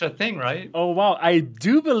an extra thing, right? Oh wow, I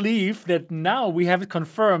do believe that now we have it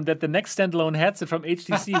confirmed that the next standalone headset from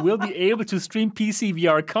HTC will be able to stream PC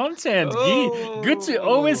VR content. Guy,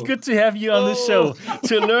 always good to have you on the show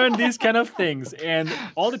to learn these kind of things. And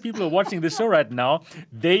all the people who are watching the show right now,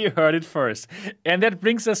 they heard it first. And that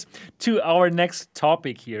brings us to our next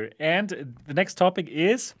topic here. And the next topic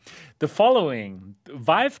is the following.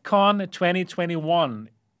 ViveCon 2021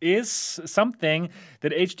 is something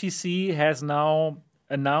that HTC has now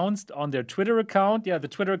announced on their Twitter account. Yeah, the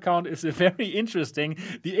Twitter account is very interesting.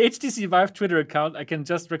 The HTC Vive Twitter account, I can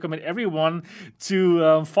just recommend everyone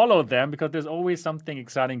to follow them because there's always something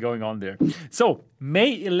exciting going on there. So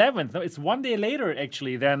May 11th, it's one day later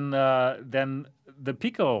actually than the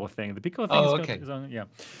Pico thing. The Pico thing is on, yeah.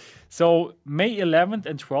 So May 11th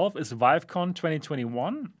and 12th is ViveCon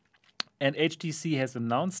 2021. And HTC has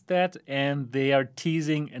announced that, and they are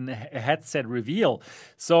teasing a headset reveal.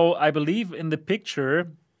 So I believe in the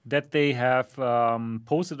picture that they have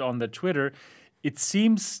posted on the Twitter, it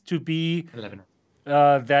seems to be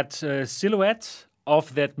that silhouette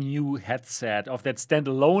of that new headset, of that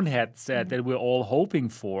standalone headset that we're all hoping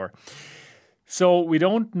for. So we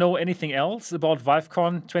don't know anything else about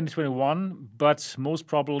ViveCon 2021, but most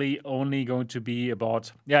probably only going to be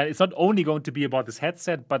about, it's not only going to be about this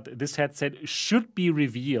headset, but this headset should be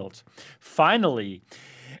revealed finally.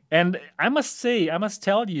 And I must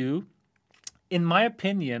tell you, in my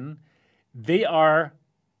opinion, they are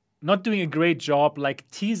not doing a great job like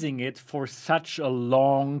teasing it for such a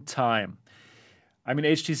long time. I mean,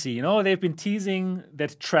 HTC, they've been teasing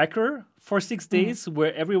that tracker for 6 days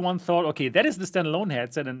where everyone thought, okay, that is the standalone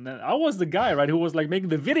headset. And I was the guy, right, who was like making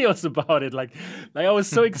the videos about it. Like I was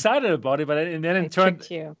so excited about it, but and then it turned.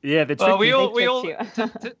 You. Yeah, they tricked we all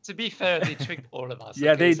to be fair, they tricked all of us.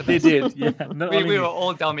 Yeah, they did. Yeah, we were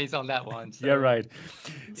all dummies on that one. So. Yeah, right.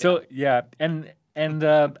 So yeah, and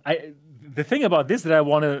the thing about this that I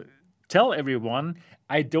want to tell everyone,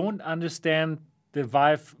 I don't understand the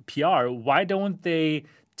Vive PR. Why don't they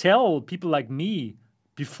tell people like me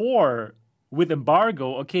before with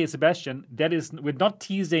embargo, okay, Sebastian, we're not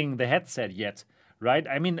teasing the headset yet, right?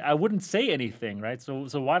 I mean, I wouldn't say anything, right? So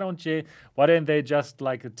why didn't they just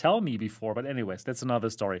like tell me before? But anyways, that's another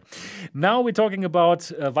story. Now we're talking about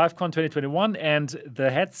ViveCon 2021 and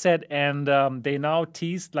the headset, and they now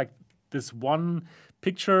teased like this one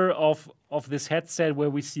picture of this headset where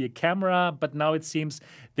we see a camera, but now it seems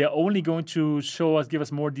they're only going to give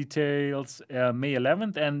us more details May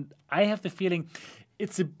 11th, and I have the feeling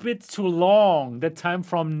it's a bit too long, that time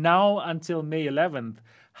from now until May 11th.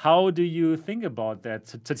 How do you think about that,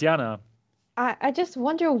 Tatiana? I just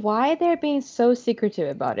wonder why they're being so secretive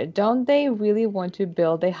about it. Don't they really want to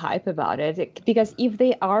build a hype about it? Because if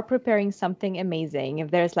they are preparing something amazing,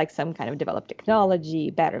 if there's like some kind of developed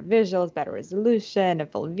technology, better visuals, better resolution,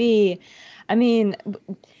 FLV, I mean,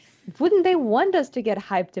 wouldn't they want us to get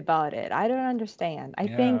hyped about it? I don't understand. I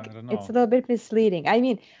think it's a little bit misleading. I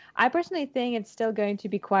mean, I personally think it's still going to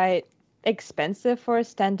be quite expensive for a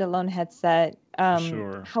standalone headset.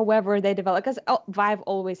 Sure. However, they develop, because Vive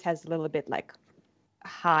always has a little bit like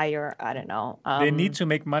higher, I don't know. They need to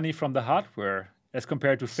make money from the hardware as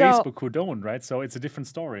compared to Facebook, who don't, right? So it's a different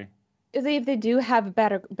story. If they do have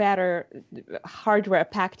better hardware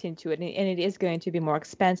packed into it, and it is going to be more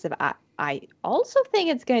expensive, I also think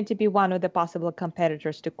it's going to be one of the possible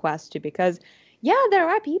competitors to Quest 2, because there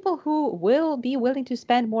are people who will be willing to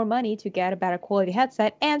spend more money to get a better quality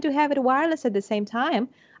headset and to have it wireless at the same time.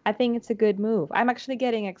 I think it's a good move. I'm actually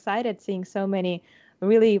getting excited seeing so many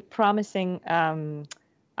really promising wireless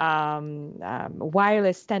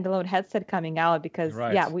standalone headset coming out, because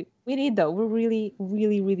we need those. We really,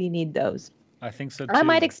 really, really need those. I think so too. I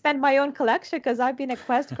might expand my own collection because I've been a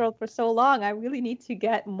Quest girl for so long. I really need to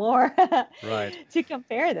get more to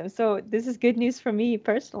compare them. So this is good news for me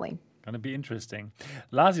personally. Gonna be interesting.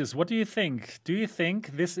 Lazius, what do you think? Do you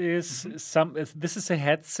think this is this is a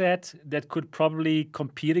headset that could probably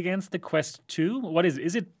compete against the Quest 2? What is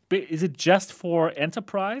it? Is it just for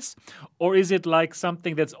enterprise, or is it like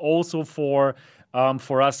something that's also for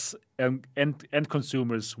us and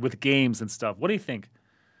consumers with games and stuff? What do you think?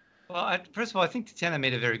 Well, first of all, I think Tatiana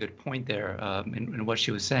made a very good point there in what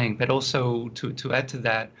she was saying. But also to add to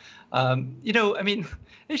that, I mean,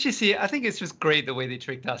 HTC, I think it's just great the way they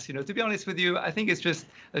tricked us. To be honest with you, I think it's just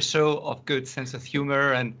a show of good sense of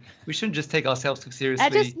humor, and we shouldn't just take ourselves too seriously. I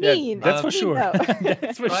just mean that's for sure.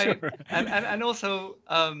 That's for right? sure. And also,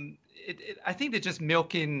 I think they're just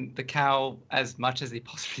milking the cow as much as they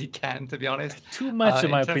possibly can, to be honest. Too much, in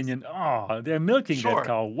my opinion. Oh, they're milking that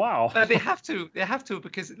cow. Wow. But they have to,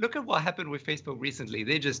 because look at what happened with Facebook recently.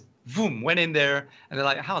 They just, boom, went in there and they're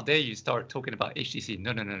like, how dare you start talking about HTC?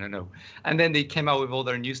 No. And then they came out with all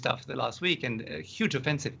their new stuff the last week, and a huge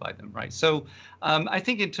offensive by them, right? So I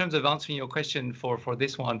think in terms of answering your question for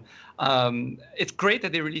this one, it's great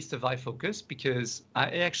that they released the Vive Focus, because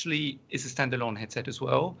it actually is a standalone headset as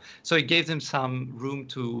well. So it gave them some room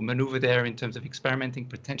to maneuver there in terms of experimenting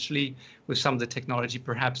potentially with some of the technology,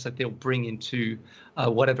 perhaps, that they'll bring into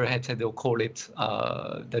whatever headset they'll call it,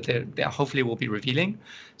 that they hopefully will be revealing.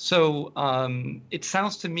 So it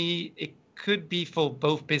sounds to me it could be for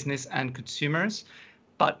both business and consumers.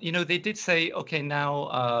 But they did say, okay,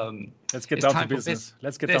 now let's get down to business.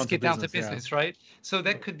 Let's get down to business, right? So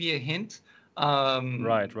that could be a hint.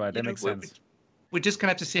 Right. That makes sense. We're just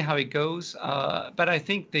gonna have to see how it goes. But I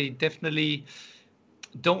think they definitely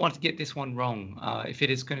don't want to get this one wrong if it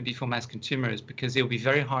is going to be for mass consumers, because it'll be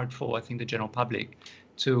very hard for, I think, the general public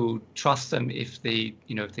to trust them if they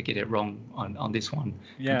get it wrong on this one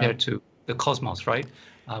compared to the Cosmos, right?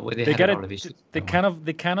 Where they had a lot of issues. They kind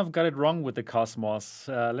of got it wrong with the Cosmos.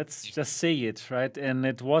 Let's just say it, right? And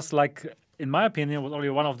it was like, in my opinion, it was only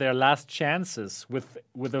one of their last chances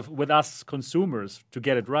with us consumers to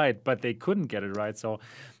get it right, but they couldn't get it right. So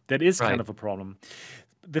that is kind of a problem.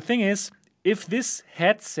 The thing is, if this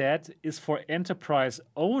headset is for enterprise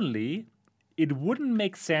only, it wouldn't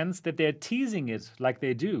make sense that they're teasing it like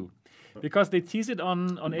they do. Because they tease it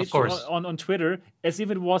on Twitter as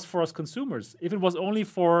if it was for us consumers. If it was only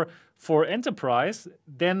for enterprise,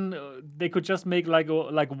 then they could just make like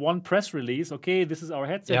one press release. Okay, this is our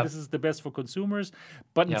headset. This is the best for consumers.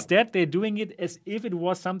 But instead, they're doing it as if it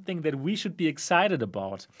was something that we should be excited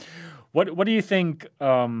about. What do you think,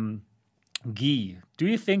 Guy? Do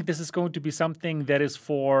you think this is going to be something that is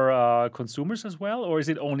for consumers as well, or is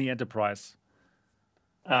it only enterprise?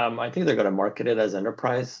 I think they're going to market it as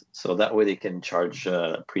enterprise, so that way they can charge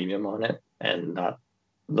a premium on it and not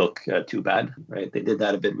look too bad, right? They did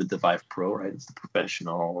that a bit with the Vive Pro, right? It's the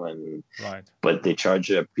professional, but they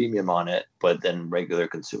charge a premium on it, but then regular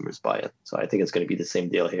consumers buy it. So I think it's going to be the same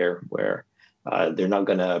deal here, where they're not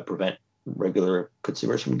going to prevent regular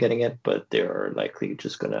consumers from getting it, but they're likely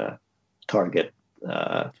just going to target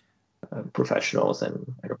professionals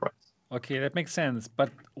and enterprise. Okay, that makes sense. But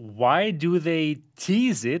why do they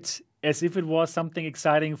tease it as if it was something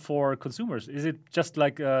exciting for consumers? Is it just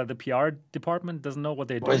like the PR department doesn't know what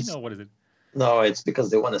they're doing, or what is it? No, it's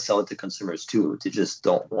because they want to sell it to consumers too. They just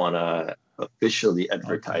don't want to officially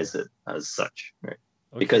advertise it as such, right?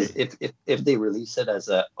 Okay. Because if they release it as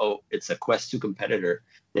it's a Quest 2 competitor,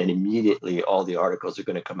 then immediately all the articles are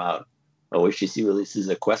going to come out. HTC releases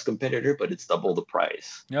a Quest competitor, but it's double the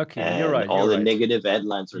price. Okay, and you're right. All the negative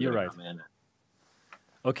headlines are going to come in.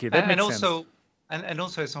 Okay, that makes sense. And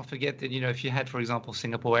also, let's not forget that if you had, for example,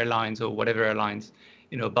 Singapore Airlines or whatever airlines,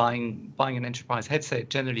 buying an enterprise headset,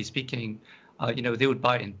 generally speaking, they would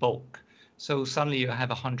buy it in bulk. So suddenly you have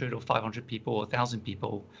 100 or 500 people or 1,000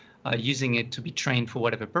 people using it to be trained for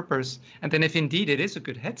whatever purpose. And then if indeed it is a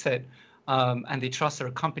good headset, and they trust their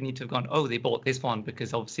company to have gone, they bought this one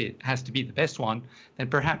because obviously it has to be the best one, then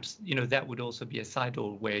perhaps, that would also be a side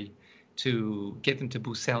door way to get them to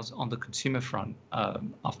boost sales on the consumer front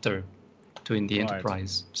after doing the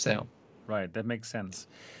enterprise sale. Right, that makes sense.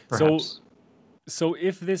 Perhaps. So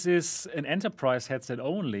if this is an enterprise headset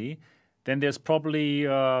only, then there's probably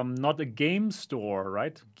not a game store,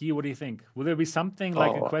 right? Guy, what do you think? Will there be something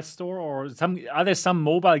like a Quest store, or are there some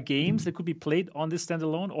mobile games that could be played on this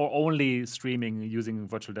standalone, or only streaming using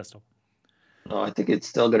virtual desktop? No, I think it's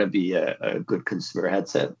still going to be a good consumer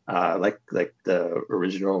headset, like the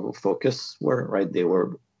original Focus were, right? They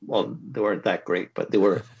weren't that great, but they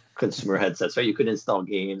were consumer headsets, right? You could install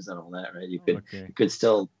games and all that, right? You could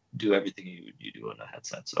still do everything you do on a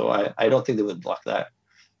headset. So I don't think they would block that.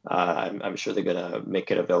 I'm sure they're going to make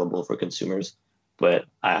it available for consumers, but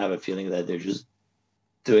I have a feeling that they're just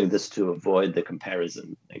doing this to avoid the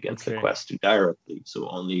comparison against the Quest 2 directly. So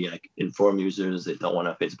only informed users that don't want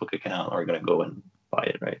a Facebook account are going to go and buy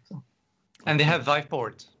it, right? So. And they have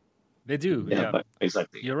Viveport. They do, yeah. But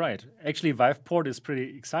exactly. You're right. Actually, Viveport is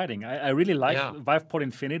pretty exciting. I really like Yeah. Viveport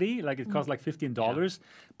Infinity. Like it costs like $15,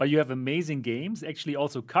 but you have amazing games. Actually,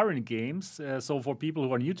 also current games. So for people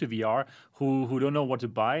who are new to VR, who don't know what to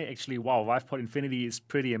buy, actually, wow, Viveport Infinity is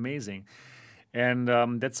pretty amazing, and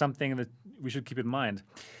that's something that we should keep in mind.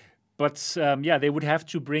 But yeah, they would have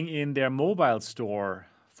to bring in their mobile store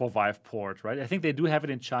for Viveport, right? I think they do have it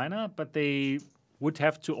in China, but they would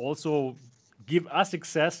have to also give us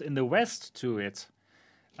access in the West to it.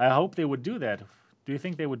 I hope they would do that. Do you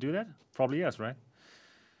think they would do that? Probably yes, right?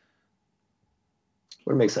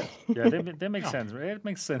 Would make sense. Yeah, that makes sense, right? It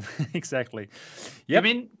makes sense. Exactly. You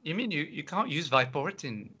mean you can't use Viveport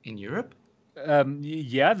in Europe?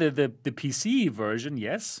 Yeah, the PC version,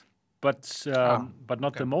 yes, but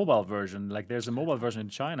not the mobile version. Like there's a mobile version in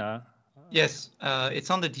China. Yes,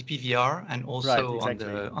 it's on the DPVR and also Right,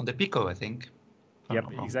 exactly. on the Pico, I think. if I'm Yep,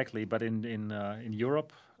 not wrong. exactly. But in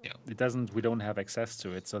Europe, Yeah. it doesn't. We don't have access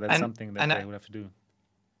to it, so that's something that they would have to do.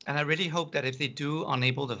 And I really hope that if they do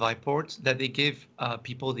enable the Viveport, that they give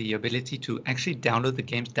people the ability to actually download the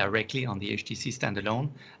games directly on the HTC standalone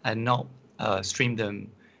and not stream them,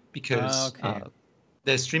 because okay.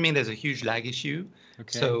 the streaming, there's a huge lag issue.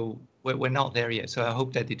 Okay. So we're not there yet. So I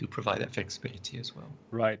hope that they do provide that flexibility as well.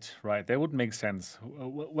 Right. That would make sense.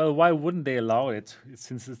 Well, why wouldn't they allow it,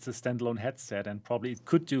 since it's a standalone headset and probably it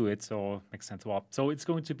could do it, so it makes sense. Well, so it's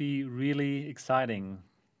going to be really exciting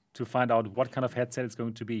to find out what kind of headset it's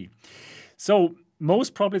going to be. So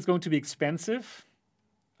most probably it's going to be expensive.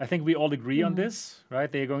 I think we all agree on this,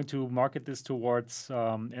 right? They're going to market this towards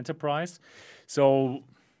enterprise. So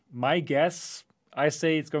my guess, I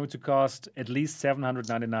say it's going to cost at least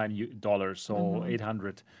 $799, so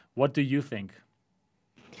 $800. What do you think?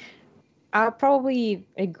 I'll probably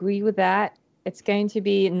agree with that. It's going to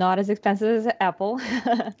be not as expensive as Apple,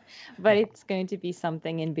 but it's going to be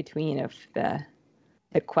something in between of the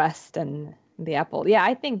Quest and the Apple. Yeah,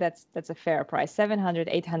 I think that's a fair price,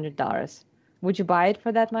 $700, $800. Would you buy it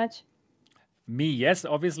for that much? Me, yes,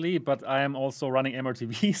 obviously, but I am also running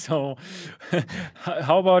MRTV, so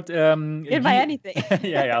how about... You'd buy anything.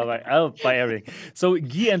 yeah, I'll buy everything. So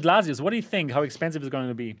Guy and Lasius, what do you think? How expensive is it going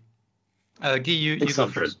to be? Guy, you go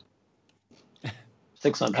 600. first.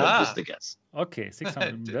 600, just a guess. Okay,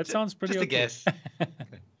 600. That sounds pretty Just a okay. guess.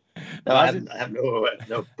 No, I have no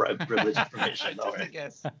privileged information. Just a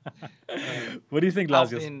guess. What do you think,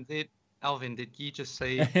 Lasius? Alvin, did Guy just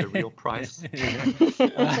say the real price?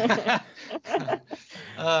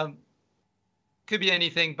 Could be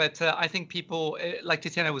anything, but I think people, like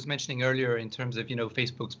Tatiana was mentioning earlier, in terms of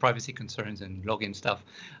Facebook's privacy concerns and login stuff.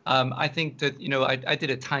 I think that I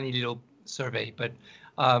did a tiny little survey, but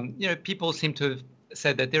people seem to have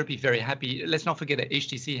said that they'll be very happy. Let's not forget that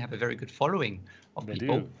HTC have a very good following of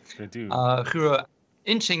people. They do. Who are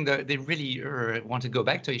inching they really want to go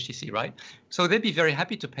back to HTC, right? So they'd be very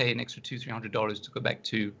happy to pay an extra $200-300 to go back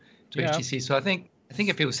to HTC. So I think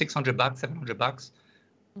if it was $600, $700,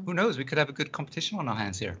 who knows? We could have a good competition on our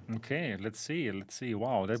hands here. Okay, let's see.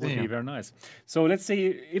 Wow, that would be very nice. So let's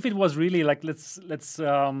say if it was really like let's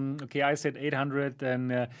okay, I said 800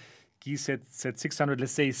 and Guy said 600.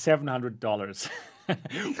 Let's say $700.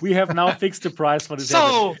 We have now fixed the price for this.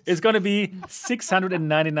 So it's going to be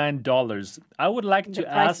 $699. I would like to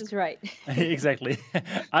ask. The price is right. Exactly.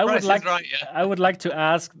 I would like to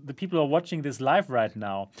ask the people who are watching this live right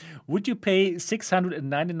now. Would you pay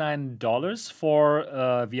 $699 for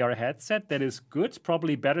a VR headset that is good,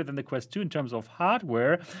 probably better than the Quest 2 in terms of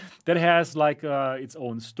hardware, that has like its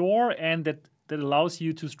own store and that allows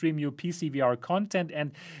you to stream your PC VR content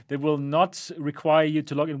and that will not require you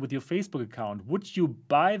to log in with your Facebook account? Would you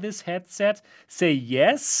buy this headset? Say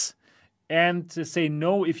yes, and say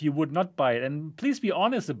no if you would not buy it. And please be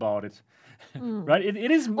honest about it. Right?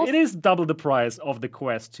 It is double the price of the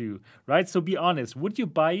Quest 2, right? So be honest. Would you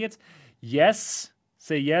buy it? Yes,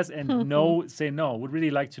 say yes, and no, say no. Would really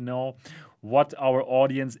like to know what our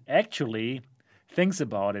audience actually thinks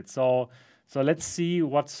about it. So let's see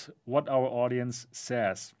what our audience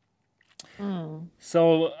says.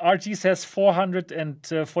 So RG says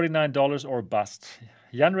 $449 or bust.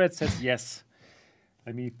 Janred says yes.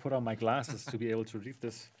 Let me put on my glasses to be able to read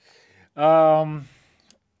this. Jarut,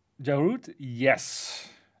 yes.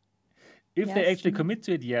 If they actually commit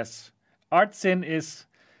to it, yes. Artsin is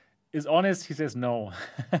honest. He says no.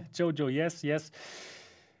 Jojo, yes.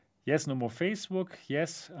 Yes, no more Facebook.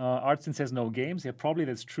 Yes. Artsin says no games. Yeah, probably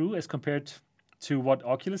that's true as compared to what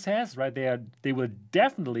Oculus has, right? They will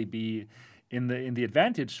definitely be in the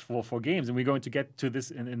advantage for games, and we're going to get to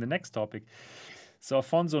this in the next topic. So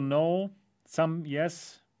Afonso, no. Some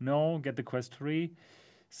yes, no. Get the Quest 3.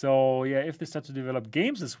 So yeah, if they start to develop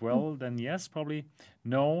games as well, then yes, probably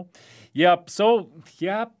no. Yep. So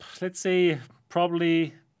yep, let's say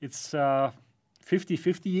probably it's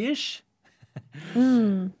 50-50-ish.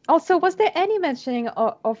 Also, was there any mentioning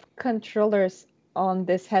of controllers on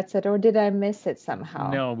this headset, or did I miss it somehow?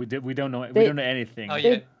 No, we don't know. We They- don't know anything. Oh,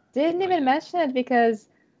 yeah. They didn't even mention it because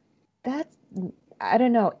that's, I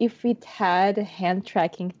don't know, if it had a hand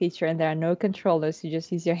tracking feature and there are no controllers, you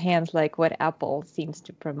just use your hands like what Apple seems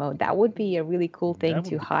to promote. That would be a really cool thing That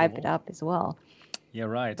to would be hype it cool. up as well. Yeah,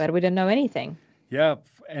 right. But we don't know anything. Yeah,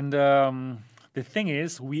 and the thing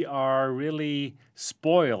is, we are really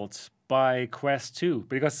spoiled by Quest 2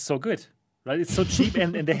 because it's so good, right? It's so cheap,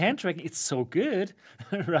 and the hand tracking, it's so good,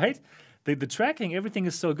 right? The tracking, everything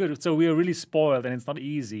is so good. So we are really spoiled, and it's not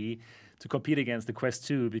easy to compete against the Quest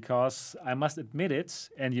 2 because I must admit it,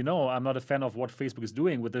 and you know, I'm not a fan of what Facebook is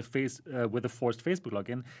doing with the forced Facebook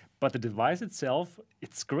login, but the device itself,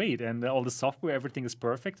 it's great, and all the software, everything is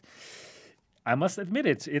perfect. I must admit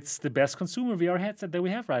it, it's the best consumer VR headset that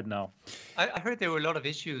we have right now. I heard there were a lot of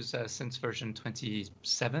issues since version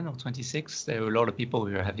 27 or 26. There were a lot of people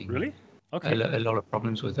who were having Really? a, Okay. a lot of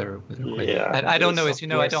problems with their Quest. Yeah, I don't the know, as you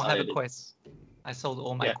know, I don't have a software Quest. I sold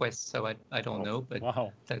all my Yeah. Quests, so I don't know, but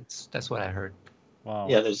Wow. that's what I heard. Wow.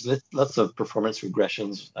 Yeah, there's lots of performance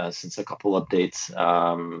regressions since a couple updates.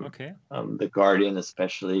 Okay. The Guardian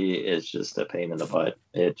especially is just a pain in the butt.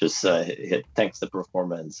 It just it tanks the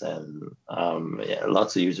performance, and yeah,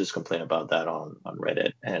 lots of users complain about that on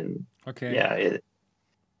Reddit. And Okay. yeah,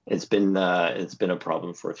 it's been a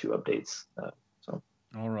problem for a few updates.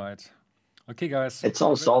 All right. Okay, guys. It's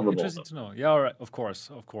all solvable, Interesting to know. Yeah, all right. Of course.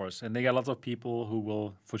 And they got lots of people who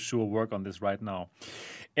will for sure work on this right now.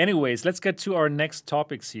 Anyways, let's get to our next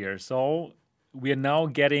topics here. So we are now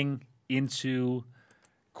getting into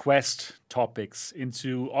Quest topics,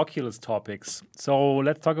 into Oculus topics. So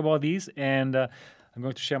let's talk about these, and I'm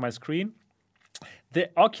going to share my screen. The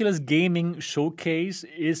Oculus Gaming Showcase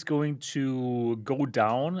is going to go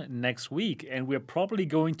down next week, and we're probably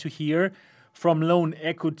going to hear from Lone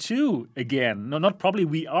Echo 2 again. No, not probably.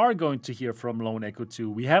 We are going to hear from Lone Echo 2.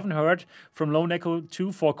 We haven't heard from Lone Echo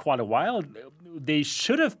 2 for quite a while. They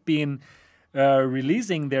should have been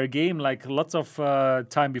releasing their game like lots of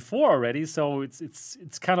time before already. So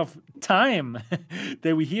it's kind of time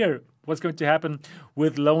that we hear what's going to happen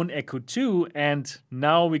with Lone Echo 2. And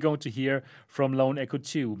now we're going to hear from Lone Echo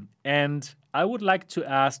 2. And I would like to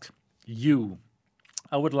ask you,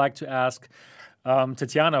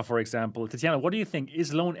 Tatiana, for example. Tatiana, what do you think?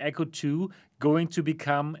 Is Lone Echo 2 going to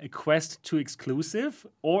become a Quest 2 exclusive,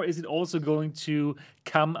 or is it also going to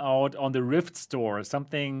come out on the Rift store?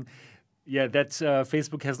 Something, that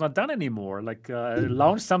Facebook has not done anymore, like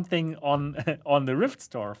launch something on on the Rift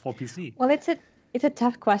store for PC. Well, it's a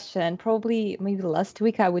tough question. Probably maybe last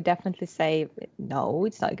week I would definitely say no,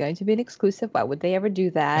 it's not going to be an exclusive. Why would they ever do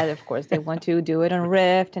that? Of course, they want to do it on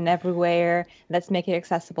Rift and everywhere. Let's make it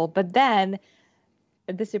accessible. But then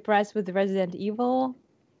the surprise with Resident Evil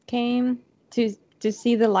came to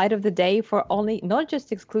see the light of the day for only not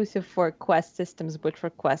just exclusive for Quest systems, but for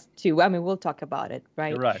Quest 2. I mean, we'll talk about it,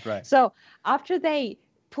 right? Right. So after they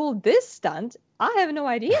pulled this stunt, I have no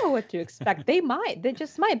idea what to expect. They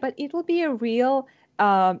just might, but it will be a real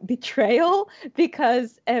betrayal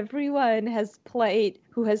because everyone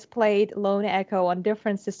who has played Lone Echo on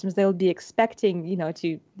different systems, they'll be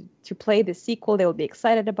expecting, to play the sequel. They'll be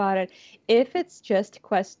excited about it. If it's just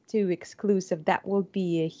Quest 2 exclusive, that will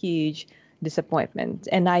be a huge disappointment.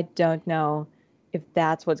 And I don't know if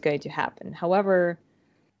that's what's going to happen. However,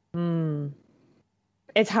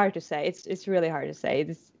 it's hard to say. It's really hard to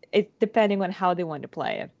say. It's depending on how they want to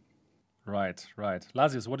play it. Right.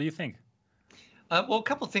 Lazius, what do you think? Well, a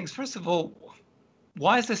couple of things. First of all,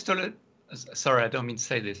 why is there still sorry, I don't mean to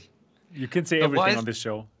say this. You can say everything on this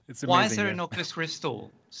show. It's amazing. Why is there an Oculus Rift store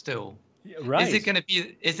still? Yeah, right. Is it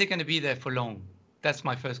going to be there for long? That's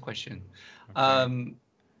my first question. Okay.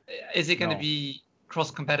 Is it going to No. be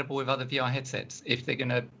cross-compatible with other VR headsets if they're going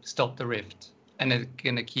to stop the Rift and they're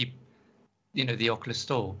going to keep, the Oculus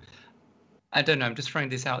store? I don't know. I'm just throwing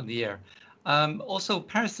this out in the air. Also,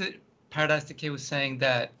 Paradise Decay was saying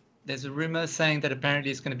that there's a rumor saying that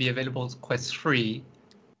apparently it's going to be available as Quest 3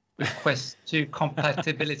 with Quest 2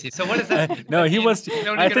 compatibility. So what does that mean? No, That he means was. you're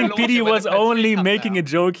only I gonna think launch it PD when the was Quest 3 only comes making a out.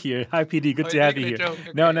 joke here. Hi, PD. Good Oh, to you're have you making here. a joke.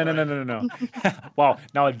 Okay, No. all right. Wow.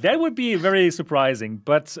 Now that would be very surprising.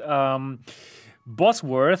 But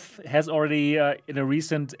Bosworth has already, in a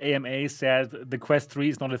recent AMA, said the Quest 3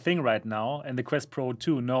 is not a thing right now, and the Quest Pro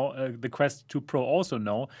 2, no. The Quest 2 Pro also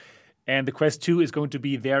no. And the Quest 2 is going to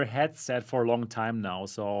be their headset for a long time now.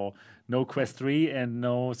 So no Quest 3 and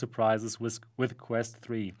no surprises with Quest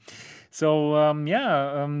 3. So,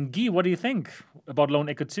 Guy, what do you think about Lone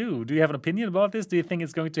Echo 2? Do you have an opinion about this? Do you think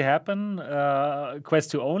it's going to happen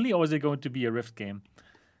Quest 2 only, or is it going to be a Rift game?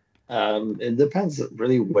 It depends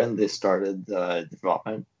really when they started the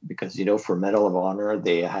development, because, for Medal of Honor,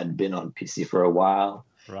 they had been on PC for a while.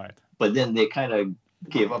 Right. But then they kind of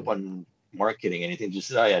gave up on marketing anything, just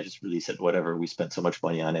said, oh yeah, just release it, whatever, we spent so much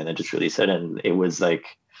money on it, and just release it. And it was like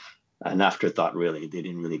an afterthought, really. They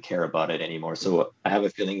didn't really care about it anymore. So I have a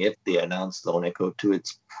feeling if they announce Lone Echo 2,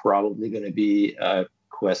 it's probably going to be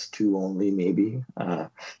Quest 2 only, maybe,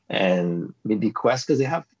 and maybe Quest, because they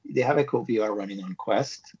have Echo VR running on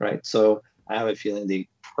Quest, right? So I have a feeling they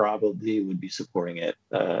probably would be supporting it,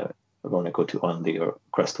 Lone Echo 2 only or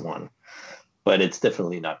Quest 1. But it's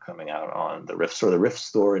definitely not coming out on the Rift Store. The Rift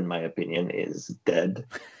Store, in my opinion, is dead,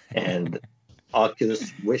 and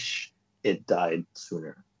Oculus wish it died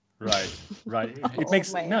sooner. Right. It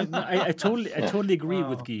makes I totally agree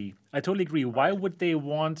with Guy. I totally agree. Why would they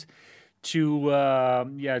want to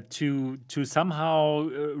somehow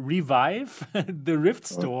revive the Rift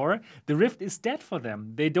Store? The Rift is dead for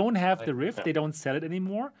them. They don't have the Rift. They don't sell it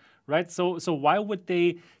anymore. Right, so why would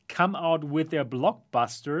they come out with their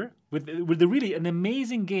blockbuster with really an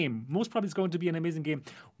amazing game? Most probably it's going to be an amazing game.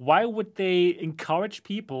 Why would they encourage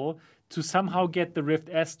people to somehow get the Rift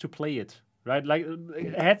S to play it? Right, like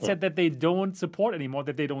a headset that they don't support anymore,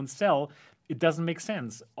 that they don't sell. It doesn't make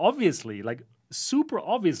sense. Obviously, super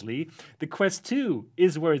obviously, the Quest 2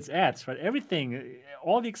 is where it's at, right? Everything,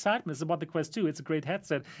 all the excitement is about the Quest 2. It's a great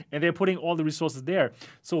headset, and they're putting all the resources there.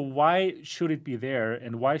 So why should it be there,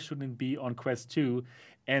 and why shouldn't it be on Quest 2?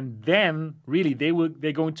 And then, really,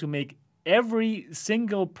 they're going to make every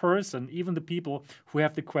single person, even the people who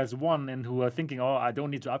have the Quest 1 and who are thinking, oh, I don't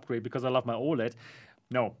need to upgrade because I love my OLED.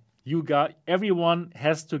 No. Everyone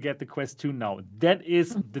has to get the Quest 2 now. That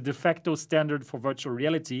is the de facto standard for virtual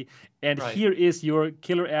reality. And here is your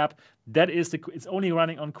killer app. That is it's only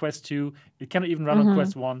running on Quest 2. It cannot even run on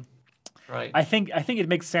Quest 1. Right. I think it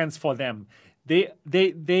makes sense for them. I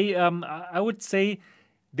would say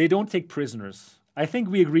they don't take prisoners. I think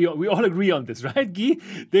we all agree on this, right, Guy?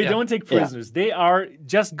 They don't take prisoners. Yeah. They are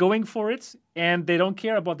just going for it, and they don't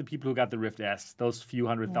care about the people who got the Rift S, those few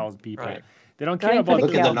 100,000 people. Right. They don't care about.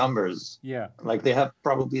 Look at the numbers. Yeah. Like they have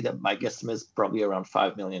probably my guesstimate is probably around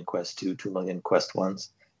 5 million Quest 2, 2 million Quest 1s,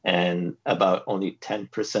 and about only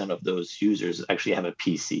 10% of those users actually have a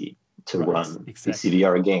PC to run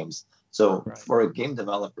PCVR games. So for a game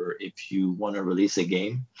developer, if you want to release a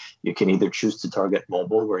game, you can either choose to target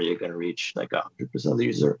mobile, where you're going to reach like 100% of the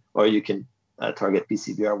user, or you can target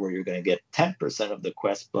PCVR, where you're going to get 10% of the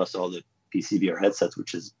Quest plus all the PCVR headsets,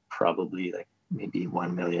 which is probably like maybe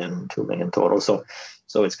 1 million, 2 million total. So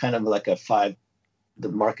it's kind of like the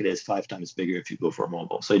market is 5 times bigger if you go for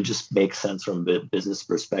mobile. So it just makes sense from a business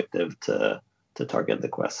perspective to target the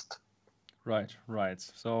Quest. Right.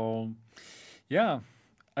 So, yeah.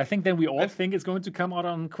 I think then we all think it's going to come out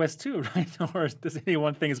on Quest 2, right? Or does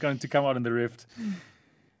anyone think it's going to come out on the Rift?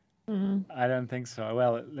 I don't think so.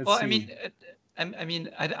 Well, let's see. I mean,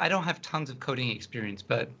 I don't have tons of coding experience,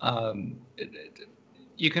 but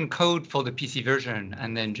you can code for the PC version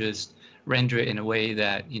and then just render it in a way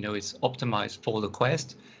that is optimized for the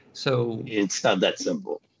Quest. So it's not that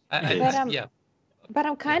simple. But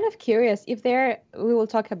I'm kind of curious if we will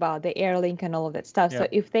talk about the AirLink and all of that stuff. Yeah. So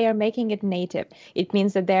if they are making it native, it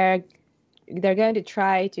means that they're going to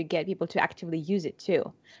try to get people to actively use it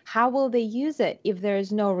too. How will they use it if there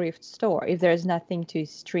is no Rift Store, if there's nothing to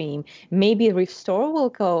stream? Maybe Rift Store will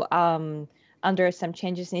go under some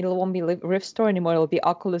changes, and it won't be Rift Store anymore. It will be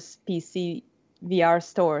Oculus PC VR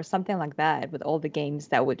Store, something like that, with all the games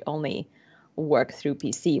that would only work through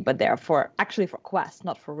PC, but they're actually for Quest,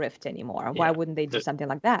 not for Rift anymore. Yeah. Why wouldn't they do something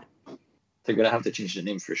like that? They're going to have to change the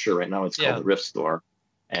name for sure. Right now it's called the Rift Store,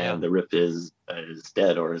 and the Rift is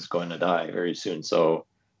dead or is going to die very soon. So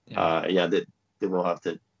they will have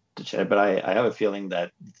to check. But I have a feeling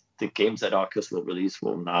that the games that Oculus will release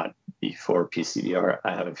will not be for PCVR.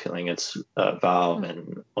 I have a feeling it's Valve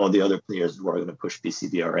and all the other players who are going to push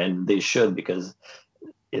PCVR, and they should, because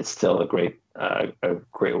it's still a great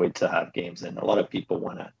way to have games, and a lot of people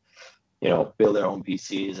want to, build their own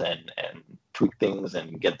PCs and tweak things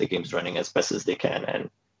and get the games running as best as they can. And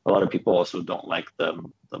a lot of people also don't like the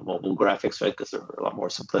mobile graphics, right? Because they're a lot more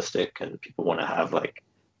simplistic, and people want to have like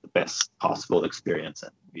the best possible experience,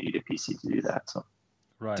 and you need a PC to do that. So,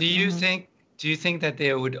 right. Do you think that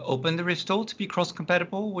they would open the Rift Store to be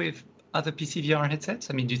cross-compatible with other PC VR headsets?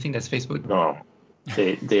 I mean, do you think that's Facebook?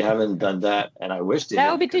 They haven't done that, and I wish they That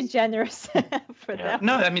did, would be too because- generous for Yeah. them.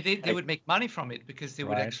 No, I mean they would make money from it because they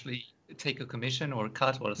would Right. actually take a commission or a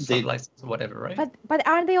cut or a They- sub-license or whatever, right? But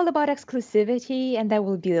aren't they all about exclusivity? And that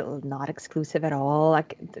will be not exclusive at all.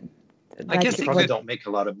 Like, I guess They they probably could- don't make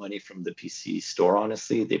a lot of money from the PC store,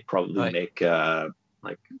 honestly. They probably Right. make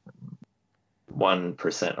like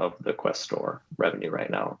 1% of the Quest store revenue right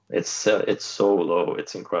now. It's so low.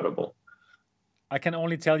 It's incredible. I can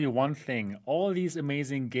only tell you one thing. All these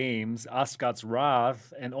amazing games, Asgard's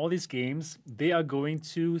Wrath, and all these games, they are going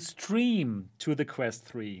to stream to the Quest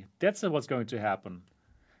 3. That's what's going to happen.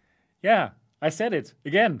 Yeah, I said it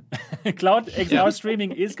again. Cloud XR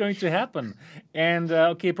streaming is going to happen, and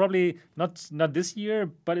okay, probably not this year,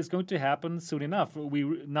 but it's going to happen soon enough. We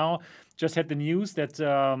now just had the news that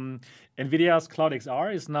NVIDIA's Cloud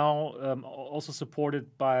XR is now also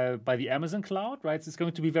supported by the Amazon Cloud, right? So it's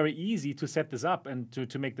going to be very easy to set this up and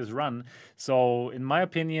to make this run. So, in my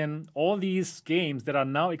opinion, all these games that are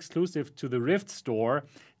now exclusive to the Rift store,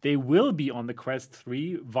 they will be on the Quest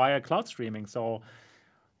 3 via cloud streaming. So.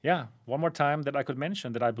 Yeah, one more time that I could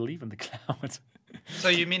mention that I believe in the cloud. So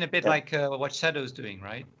you mean a bit like what Shadow's doing,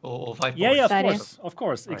 right? Or Vipor? Yeah, Exciting. of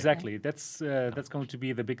course, Right. exactly. That's going to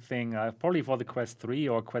be the big thing, probably for the Quest 3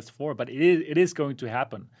 or Quest 4, but it is going to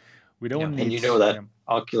happen. We don't Yeah. need. And you know that yeah.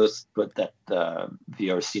 Oculus put that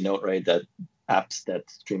VRC note, right? That apps that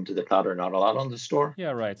stream to the cloud are not allowed on the store.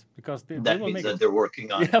 Yeah, right. Because they That will means make that it. they're working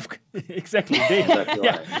on. Yeah, exactly. Exactly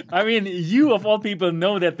Yeah. right. I mean, you of all people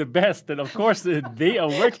know that the best, and of course they are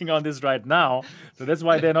working on this right now. So that's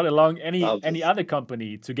why they're not allowing any Obviously. other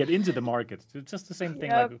company to get into the market. It's just the same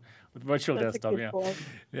thing Yep. like with virtual That's a desktop. good Yeah. point.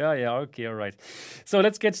 Yeah, okay, all right. So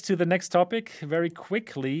let's get to the next topic very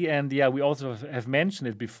quickly. And yeah, we also have mentioned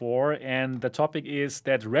it before. And the topic is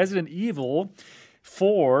that Resident Evil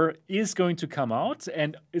 4 is going to come out,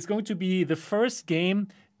 and it's going to be the first game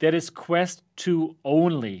that is Quest 2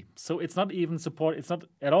 only. So it's not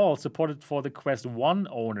at all supported for the Quest 1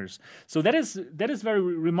 owners. So that is very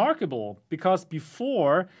remarkable, because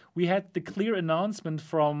before we had the clear announcement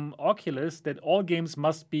from Oculus that all games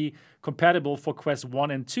must be compatible for Quest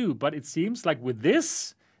 1 and 2. But it seems like with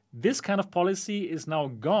this kind of policy is now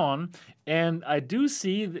gone, and I do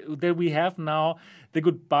see that we have now the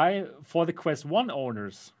goodbye for the Quest 1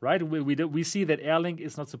 owners, right? We see that Airlink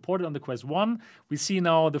is not supported on the Quest 1. We see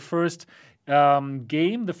now the first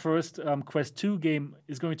game, the first Quest 2 game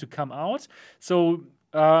is going to come out. So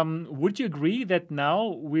would you agree that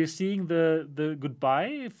now we're seeing the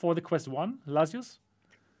goodbye for the Quest 1, Lazius?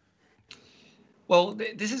 Well,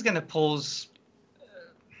 this is going to pose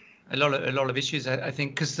a lot of issues, I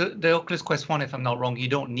think, because the Oculus Quest 1, if I'm not wrong, you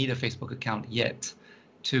don't need a Facebook account yet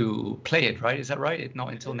to play it, right? Is that right? It's not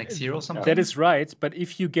until next year or something? That is right, but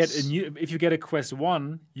if you get a Quest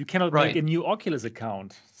 1, you cannot make Right. a new Oculus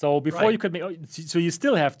account. So before Right. you could so you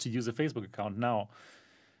still have to use a Facebook account now.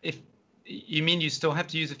 If you mean you still have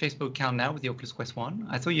to use a Facebook account now with the Oculus Quest 1?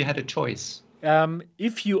 I thought you had a choice.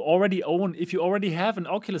 If you already have an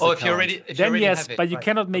Oculus Oh, account, if you already then yes, have it, but you right.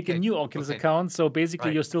 cannot make a Okay, new Oculus okay. account. So basically,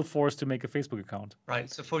 Right. you're still forced to make a Facebook account. Right.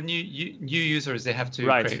 So for new users, they have to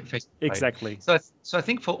Right. create a Facebook. Right? Exactly. So I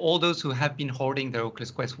think for all those who have been hoarding their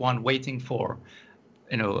Oculus Quest 1, waiting for,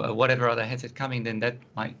 whatever other headset coming, then that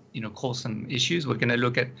might, cause some issues. We're going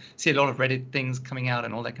to see a lot of Reddit things coming out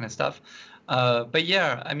and all that kind of stuff. But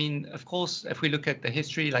yeah, I mean, of course, if we look at the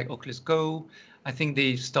history, like Oculus Go, I think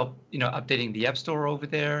they stopped, updating the App Store over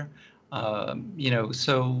there.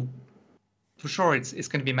 So for sure, it's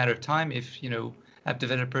going to be a matter of time if, app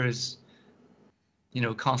developers,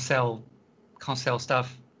 can't sell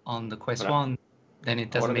stuff on the Quest But 1, then it I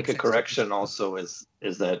want doesn't to make make a sense. correction also is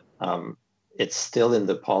that it's still in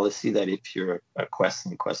the policy that if you're a Quest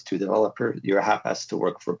and Quest 2 developer, your app has to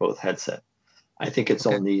work for both headsets. I think it's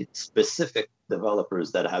Okay. only specific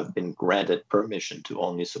developers that have been granted permission to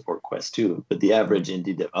only support Quest 2, but the average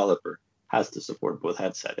indie developer has to support both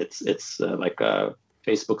headsets. It's like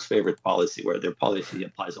Facebook's favorite policy, where their policy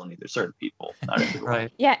applies only to certain people, not everyone.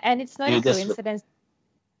 Right. Yeah, and it's not You a just- coincidence.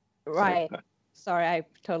 Sorry, Right. go ahead. Sorry, I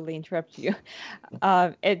totally interrupt you.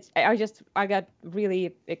 I got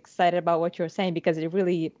really excited about what you're saying, because it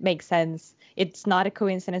really makes sense. It's not a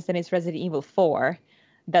coincidence that it's Resident Evil 4.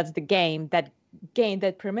 That's the game that gained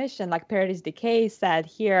that permission. Like Paradise Decay said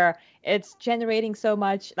here, it's generating so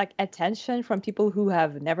much like attention from people who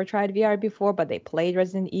have never tried VR before, but they played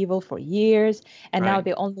Resident Evil for years. And now Right.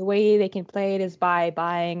 the only way they can play it is by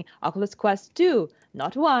buying Oculus Quest 2,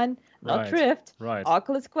 not 1, not Right. Rift, Right.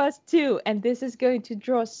 Oculus Quest 2, and this is going to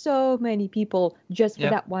draw so many people just for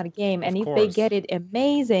Yeah. that one game. And Of if course. they get it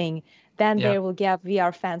amazing, then Yeah. they will get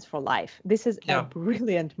VR fans for life. This is Yeah. a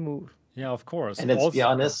brilliant move. Yeah, of course. And it's, to be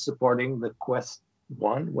Also, honest, supporting the Quest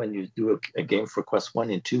 1, when you do a game for Quest 1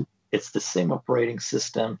 and 2, it's the same operating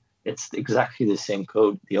system. It's exactly the same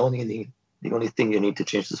code. The only thing you need to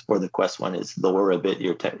change to support the Quest 1 is lower a bit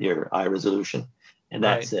your eye resolution, and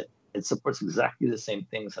that's it. It supports exactly the same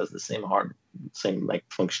things, has the same same like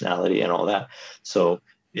functionality and all that. So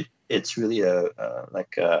it's really a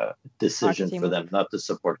decision for them not to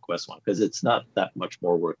support Quest 1, because it's not that much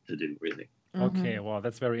more work to do, really. okay, well,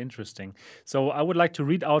 that's very interesting. So I would like to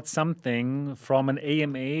read out something from an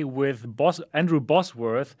AMA with Andrew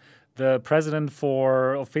Bosworth, the president of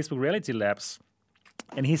Facebook Reality Labs.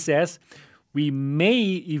 And he says, we may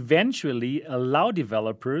eventually allow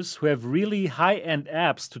developers who have really high-end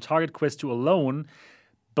apps to target Quest 2 alone,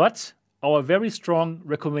 but our very strong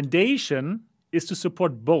recommendation is to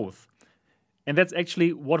support both. And that's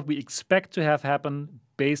actually what we expect to have happen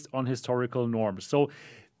based on historical norms. So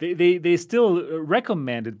they still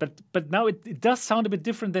recommend it, but now it does sound a bit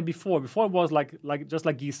different than before. Before it was like just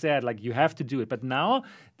like Guy said, like you have to do it. But now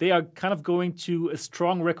they are kind of going to a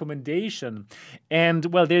strong recommendation. And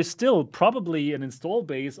well, there's still probably an install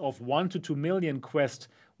base of 1 to 2 million Quest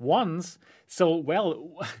 1s. So,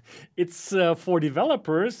 well, it's for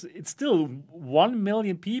developers, it's still 1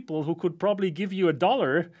 million people who could probably give you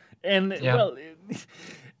 $1. And well,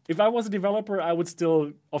 if I was a developer, I would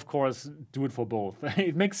still, of course, do it for both.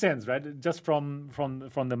 It makes sense, right? Just from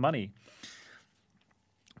the money.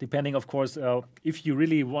 Depending, of course, if you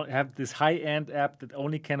really have this high-end app that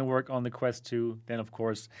only can work on the Quest 2, then of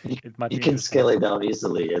course it might be. You can scale it down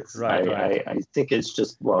easily. It's right. I think it's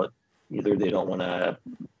just, well, either they don't want to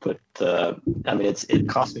put. I mean, it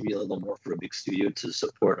costs maybe a little more for a big studio to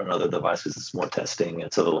support on other devices. It's more testing.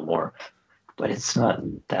 It's a little more, but it's not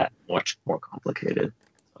that much more complicated.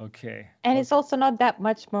 Okay. And it's also not that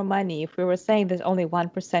much more money. If we were saying that only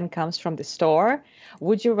 1% comes from the store,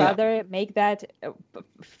 would you rather make that a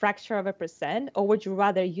fraction of a percent, or would you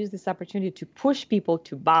rather use this opportunity to push people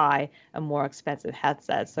to buy a more expensive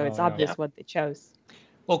headset? So it's obvious what they chose.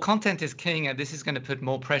 Well, content is king, and this is going to put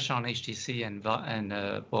more pressure on HTC and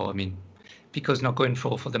well, I mean, because not going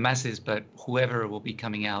for the masses, but whoever will be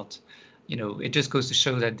coming out. You know, it just goes to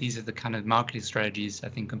show that these are the kind of marketing strategies I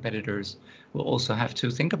think competitors will also have to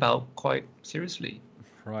think about quite seriously.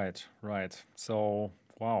 Right. So,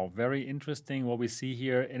 wow, very interesting what we see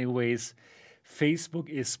here. Anyways, Facebook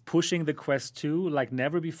is pushing the Quest 2 like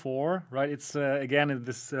never before, right? It's, again,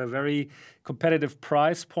 this very competitive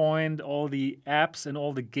price point. All the apps and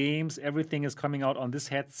all the games, everything is coming out on this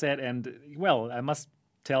headset. And, well, I must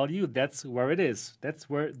tell you, that's where it is. That's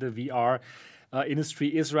where the VR industry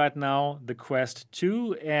is right now, the Quest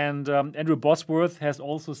 2. And Andrew Bosworth has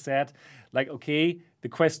also said, like, okay, the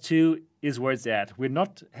Quest 2 is where it's at. We're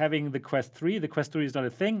not having the Quest 3. The Quest 3 is not a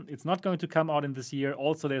thing. It's not going to come out in this year.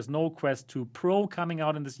 Also, there's no Quest 2 Pro coming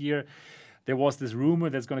out in this year. There was this rumor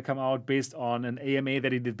that's going to come out based on an AMA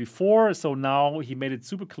that he did before. So now he made it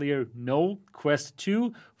super clear, no Quest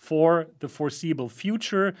 2 for the foreseeable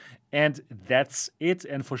future. And that's it.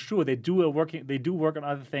 And for sure, they do work on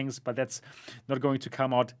other things, but that's not going to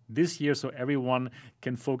come out this year. So everyone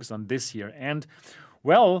can focus on this year. And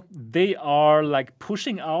well, they are like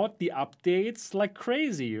pushing out the updates like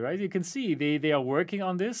crazy, right? You can see they are working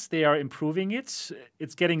on this. They are improving it.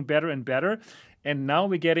 It's getting better and better. And now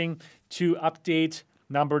we're getting to update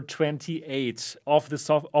number 28 of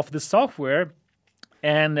the software.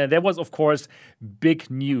 And that was, of course, big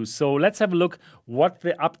news. So let's have a look what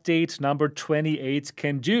the update number 28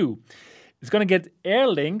 can do. It's going to get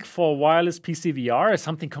AirLink for wireless PC VR,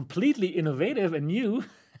 something completely innovative and new.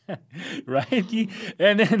 Right,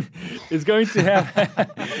 and then it's going to have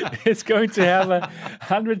a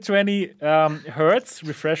 120 hertz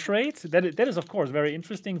refresh rate. That is of course very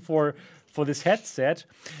interesting for this headset,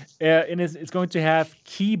 and it's going to have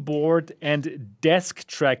keyboard and desk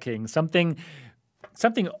tracking.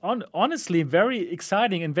 Something honestly very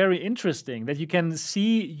exciting and very interesting, that you can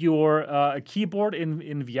see your keyboard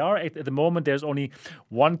in VR. At the moment, there's only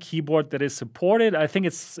one keyboard that is supported. I think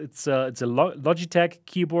it's a Logitech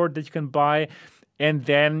keyboard that you can buy, and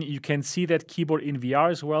then you can see that keyboard in VR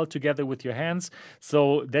as well, together with your hands.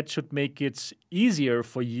 So that should make it easier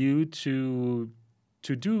for you to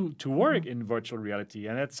work in virtual reality,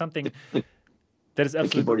 and that's something that is absolutely.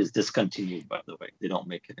 The keyboard is discontinued, by the way. They don't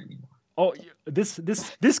make it anymore. Oh, this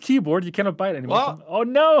keyboard, you cannot buy it anymore. Oh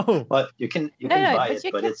no! But you can buy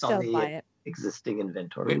it, but it's on the buy it. existing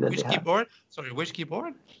inventory. Which keyboard? Sorry, which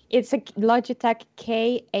keyboard? It's a Logitech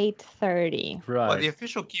K830. Right. Well, the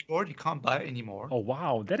official keyboard, you can't buy it anymore. Oh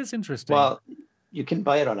wow, that is interesting. Well, You can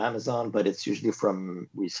buy it on Amazon, but it's usually from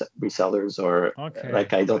resellers or Okay.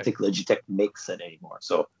 like I don't think Logitech makes it anymore.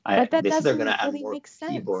 So But that they said they're going doesn't to add really more make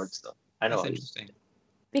sense. keyboards though. I know. That's interesting.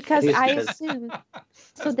 Because think it's I because- assume,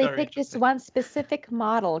 so That's they very picked this interesting. one specific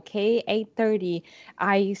model, K830.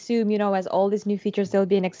 I assume, as all these new features, there'll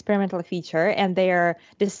be an experimental feature, and they're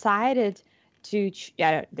decided to,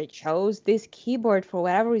 they chose this keyboard for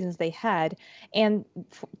whatever reasons they had, and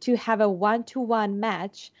to have a one-to-one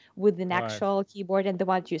match with an Right. actual keyboard and the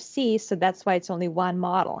one you see. So that's why it's only one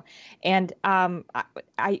model. And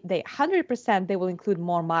they 100% they will include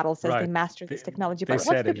more models as they Right. master this technology. they But what's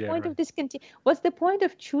said the it, yeah, point right. of What's the point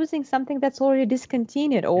of choosing something that's already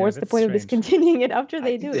discontinued, or Yeah, what's the that's point of strange. discontinuing it after I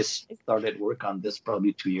they think do they it? started work on this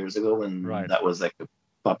probably 2 years ago when Right. that was like a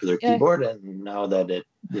popular Yeah. keyboard, and now that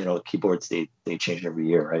keyboards they change every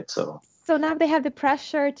year, right? So now they have the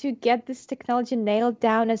pressure to get this technology nailed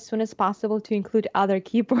down as soon as possible to include other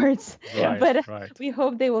keyboards. Yeah. But Right. we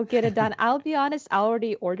hope they will get it done. I'll be honest, I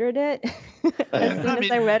already ordered it as soon I as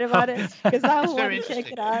mean- I read about it because I It's want very to check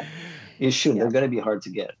interesting. it out. You should. Yeah. They're going to be hard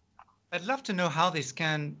to get. I'd love to know how they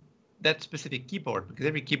scan that specific keyboard, because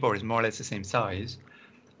every keyboard is more or less the same size.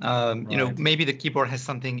 Right. Maybe the keyboard has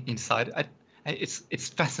something inside. It's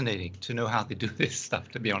fascinating to know how they do this stuff,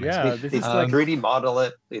 to be honest. Yeah, They, this they is like 3D model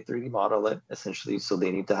it. They 3D model it essentially. So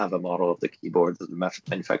they need to have a model of the keyboard. The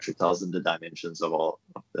manufacturer tells them the dimensions of all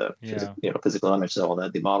of the physical dimensions of all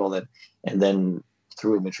that. They model it, and then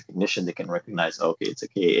through image recognition, they can recognize, okay, it's a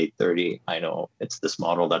K830. I know it's this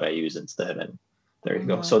model that I use instead, and there you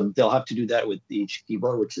go. Mhm. So they'll have to do that with each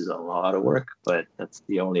keyboard, which is a lot of work, but that's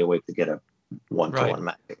the only way to get a one-to-one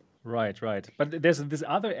mapping. Right. But there's this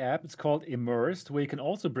other app, it's called Immersed, where you can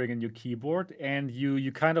also bring in your keyboard and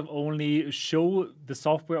you kind of only show the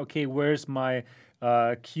software, okay, where's my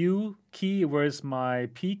Q key, where's my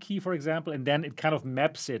P key, for example, and then it kind of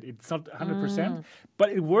maps it. It's not 100%,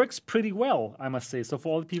 but it works pretty well, I must say. So for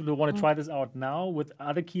all the people who want to try this out now with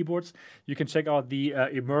other keyboards, you can check out the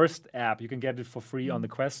Immersed app. You can get it for free on the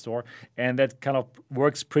Quest store, and that kind of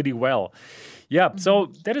works pretty well. Yeah,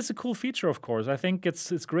 so that is a cool feature, of course. I think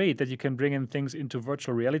it's great that you can bring in things into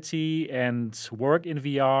virtual reality and work in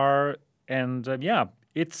VR, and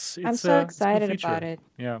it's I'm it's so a cool excited feature. about it.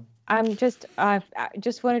 Yeah. I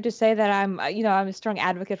just wanted to say that I'm a strong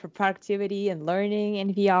advocate for productivity and learning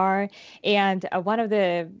in VR. And one of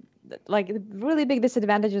the really big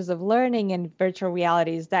disadvantages of learning in virtual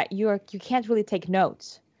reality is that you can't really take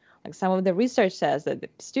notes. Like some of the research says that the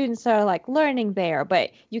students are like learning there,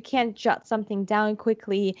 but you can't jot something down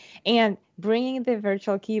quickly. And bringing the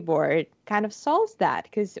virtual keyboard kind of solves that,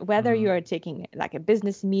 because whether you are taking like a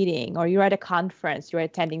business meeting or you're at a conference, you're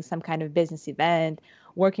attending some kind of business event,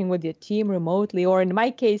 working with your team remotely, or in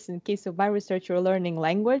my case, in case of my research, you're learning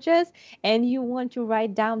languages and you want to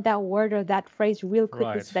write down that word or that phrase real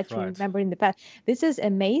quickly so that you remember in the past. This is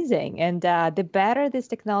amazing. And the better this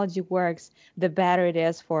technology works, the better it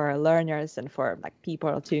is for learners and for like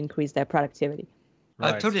people to increase their productivity.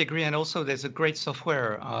 I totally agree. And also there's a great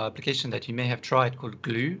software application that you may have tried called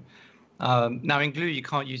Glue. Now in Glue, you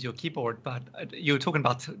can't use your keyboard, but you're talking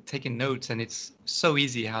about taking notes, and it's so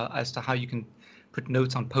easy as to how you can put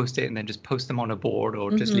notes on Post-it and then just post them on a board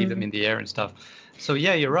or just leave them in the air and stuff. So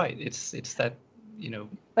yeah, you're right. It's that,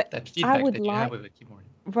 that feedback that you have with a keyboard.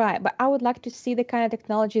 Right, but I would like to see the kind of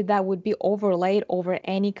technology that would be overlaid over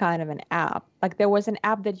any kind of an app. Like there was an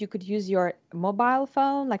app that you could use your mobile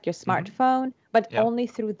phone, like your smartphone, but only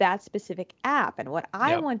through that specific app. And what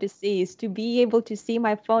I want to see is to be able to see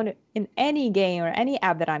my phone in any game or any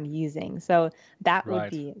app that I'm using. So that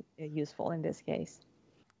would be useful in this case.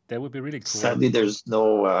 That would be really cool. Sadly, there's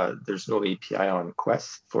no API on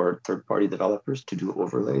Quest for third-party developers to do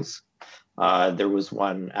overlays. There was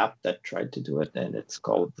one app that tried to do it, and it's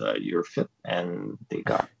called YourFit, and they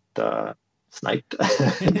got sniped.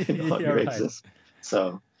 Exists.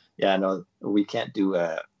 So yeah, no, we can't do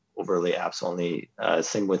overlay apps. Only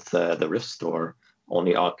same with the Rift Store.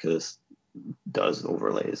 Only Oculus does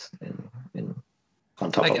overlays in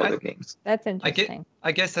on top of other games. That's interesting.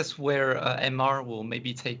 I guess that's where MR will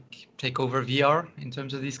maybe take over VR in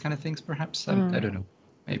terms of these kind of things, perhaps. I don't know.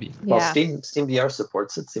 Maybe. Well, Steam VR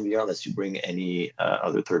supports it. Steam VR lets you bring any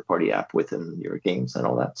other third-party app within your games and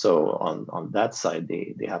all that. So on that side,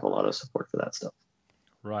 they have a lot of support for that stuff.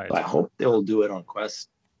 Right. But I hope they will do it on Quest.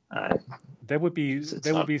 That would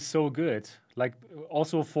be so good. Like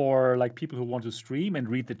also for like people who want to stream and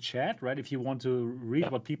read the chat, right? If you want to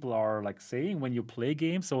read what people are like saying when you play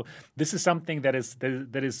games. So this is something that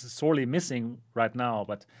is sorely missing right now,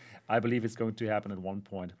 but I believe it's going to happen at one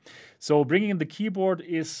point. So bringing in the keyboard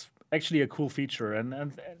is actually a cool feature, and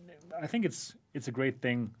I think it's it's a great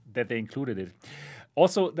thing that they included it.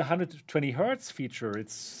 Also, the 120 hertz feature,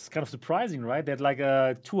 it's kind of surprising, right? That like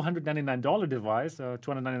a $299 device,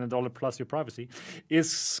 $299 plus your privacy,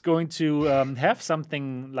 is going to have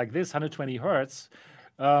something like this, 120 hertz.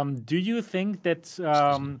 Do you think that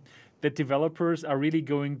that developers are really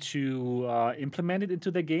going to implement it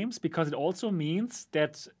into their games? Because it also means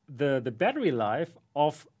that the battery life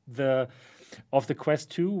of the Quest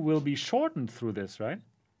 2 will be shortened through this, right?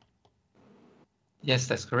 Yes,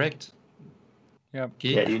 that's correct. Yeah.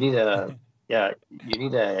 Yeah, you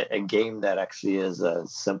need a game that actually is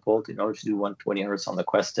simple. In order to do 120 hertz on the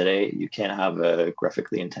Quest today, you can't have a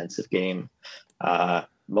graphically intensive game.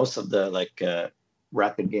 Most of the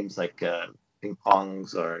rapid games like ping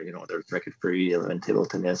pongs or there's Record Free, Element Table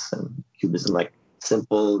Tennis, and Cubism, like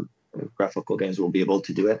simple graphical games will be able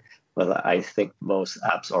to do it. But I think most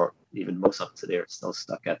apps, or even most apps today, are still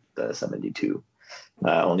stuck at 72.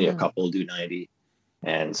 Only a couple do 90.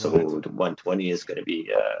 And so the 120 is going to be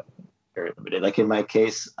very limited. Like in my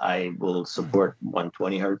case, I will support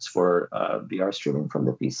 120 hertz for VR streaming from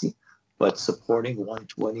the PC, but supporting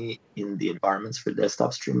 120 in the environments for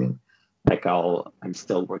desktop streaming, I'm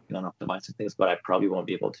still working on optimizing things, but I probably won't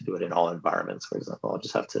be able to do it in all environments. For example, I'll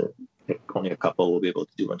just have to pick only a couple will be able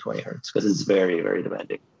to do 120 hertz because it's very, very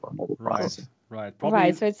demanding for mobile processing. Right.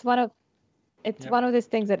 Right. So it's one of these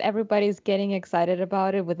things that everybody's getting excited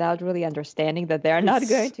about it without really understanding that they're not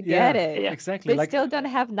going to get it. Yeah, exactly. They still don't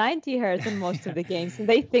have 90 hertz in most of the games, and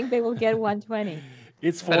they think they will get 120.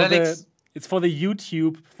 It's for the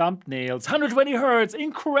YouTube thumbnails. 120 hertz,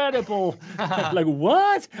 incredible! Like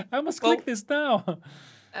what? I must click this now.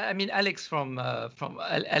 I mean, Alex from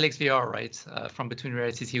Alex VR, right? From Between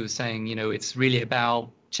Realities, he was saying, it's really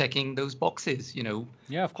about checking those boxes,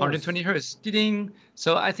 Yeah, of course. 120 hertz, ding.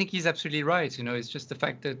 So I think he's absolutely right. It's just the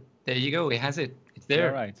fact that there you go, he has it, it's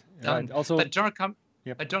there. Yeah, right. Done. Right. Also, but John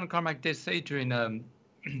Carmack did say during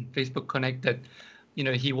Facebook Connect that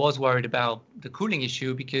he was worried about the cooling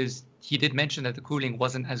issue because he did mention that the cooling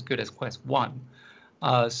wasn't as good as Quest 1.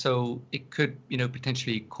 So it could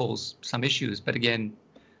potentially cause some issues. But again,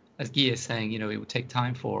 as Guy is saying, it would take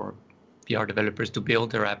time for VR developers to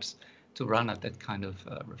build their apps to run at that kind of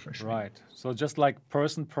refresh rate. Right. So just like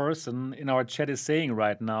person in our chat is saying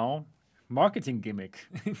right now, marketing gimmick.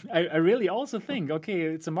 I really also think, okay,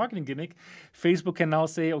 it's a marketing gimmick. Facebook can now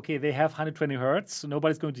say, okay, they have 120 hertz, so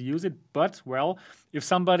nobody's going to use it. But, well, if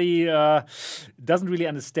somebody doesn't really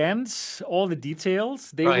understand all the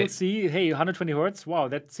details, they will see, hey, 120 hertz, wow,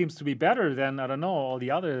 that seems to be better than, I don't know, all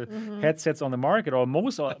the other headsets on the market or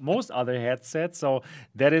most other headsets. So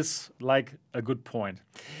that is like a good point.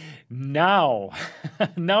 Now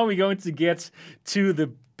we're going to get to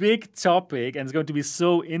the big topic, and it's going to be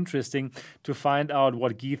so interesting to find out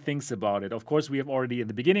what Guy thinks about it. Of course, we have already in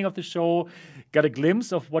the beginning of the show got a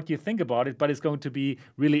glimpse of what you think about it, but it's going to be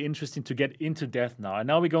really interesting to get into depth now. And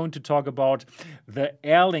now we're going to talk about the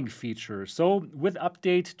AirLink feature. So with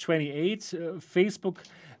update 28, Facebook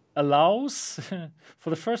allows, for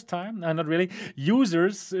the first time, not really,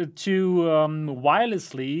 users to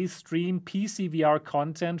wirelessly stream PC VR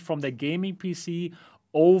content from their gaming PC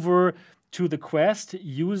over to the Quest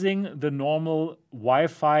using the normal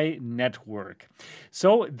Wi-Fi network.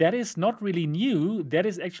 So that is not really new. That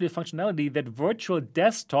is actually a functionality that Virtual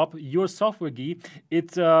Desktop, your software, Guy,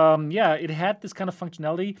 it had this kind of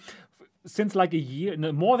functionality since like a year,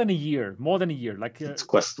 no, more than a year. Like it's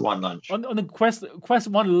Quest 1 launch. On the Quest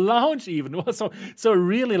 1 launch even. So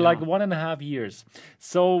really like 1.5 years.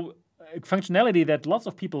 So functionality that lots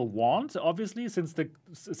of people want, obviously, since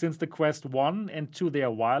the Quest 1 and 2 they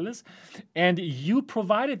are wireless, and you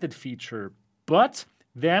provided that feature. But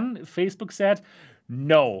then Facebook said,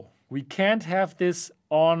 no, we can't have this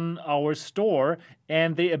on our store,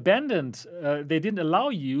 and they abandoned. They didn't allow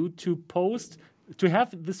you to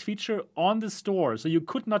have this feature on the store, so you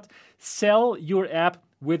could not sell your app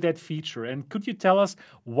with that feature. And could you tell us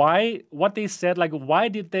what they said, like why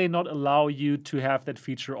did they not allow you to have that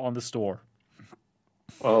feature on the store?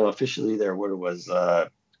 Well, officially their word was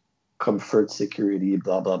comfort, security,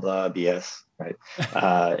 blah, blah, blah, BS, right?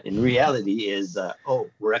 In reality is,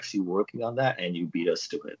 we're actually working on that and you beat us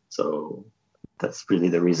to it. So that's really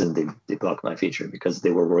the reason they blocked my feature, because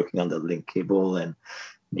they were working on the link cable and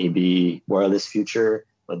maybe wireless future,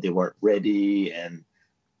 but they weren't ready, and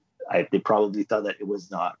they probably thought that it was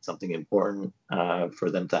not something important for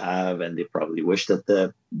them to have, and they probably wished that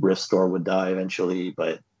the Rift store would die eventually,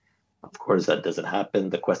 but of course that doesn't happen.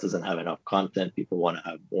 The Quest doesn't have enough content. People want to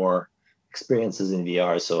have more experiences in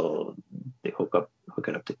VR, so they hook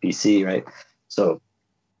it up to PC, right? So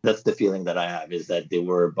that's the feeling that I have, is that they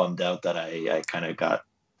were bummed out that I kind of got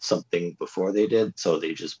something before they did, so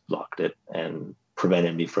they just blocked it and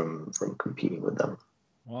prevented me from competing with them.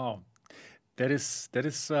 Wow. That is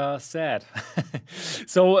sad.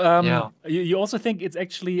 So you also think it's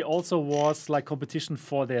actually also was like competition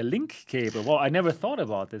for their link cable. Well, I never thought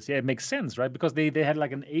about this. Yeah, it makes sense, right? Because they had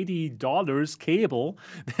like an $80 cable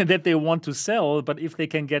that they want to sell, but if they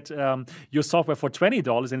can get your software for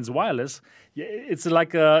 $20 and it's wireless, it's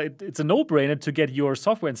like it's a no-brainer to get your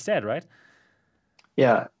software instead, right?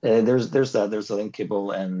 Yeah, there's a link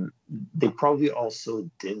cable, and they probably also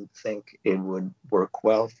didn't think it would work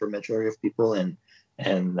well for majority of people, and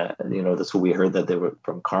that's what we heard, that they were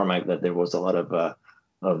from Carmack, that there was a lot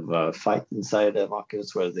of fight inside of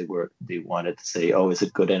Oculus where they wanted to say, oh, is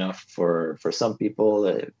it good enough for some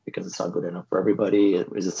people because it's not good enough for everybody?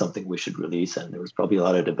 Is it something we should release? And there was probably a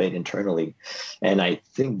lot of debate internally, and I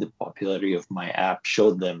think the popularity of my app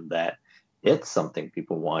showed them that it's something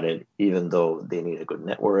people wanted, even though they need a good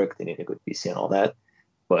network, they need a good PC and all that.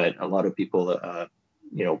 But a lot of people,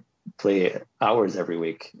 play hours every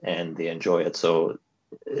week and they enjoy it. So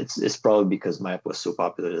it's probably because my app was so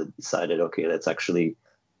popular, they decided, okay, let's actually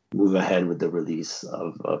move ahead with the release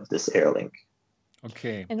of this AirLink.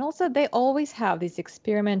 Okay. And also, they always have these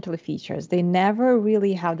experimental features. They never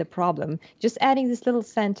really have the problem. Just adding this little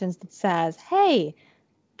sentence that says, hey,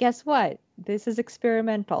 guess what? This is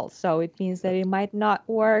experimental. So it means that it might not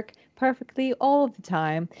work perfectly all of the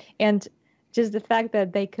time. And just the fact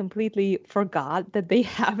that they completely forgot that they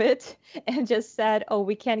have it and just said, oh,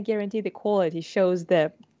 we can't guarantee the quality, shows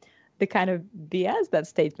the kind of BS that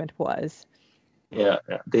statement was. Yeah,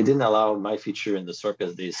 they didn't allow my feature in the store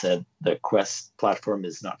because they said the Quest platform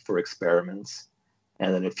is not for experiments.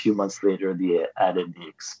 And then a few months later, they added the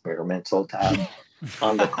experimental tab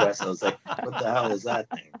on the Quest. I was like, what the hell is that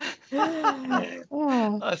thing?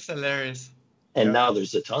 That's hilarious. And now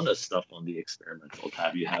there's a ton of stuff on the experimental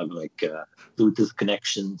tab. You have like Bluetooth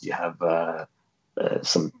connections. You have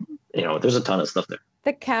some, there's a ton of stuff there.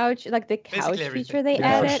 The couch, like the couch feature they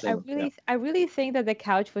added, I really think that the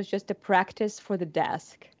couch was just a practice for the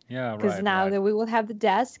desk. Yeah, right. Because now that we will have the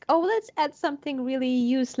desk, let's add something really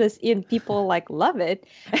useless in. People love it.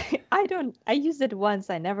 I used it once.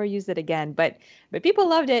 I never used it again, but people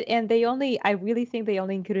loved it. And I really think they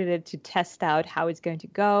only included it to test out how it's going to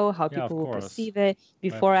go, how people will perceive it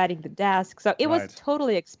before adding the desk. So it was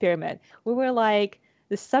totally experiment. We were like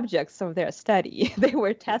the subjects of their study. They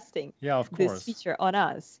were testing this feature on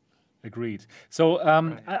us. Agreed. So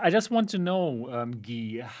I just want to know,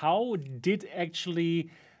 Guy, how did actually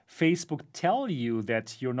Facebook tell you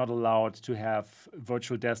that you're not allowed to have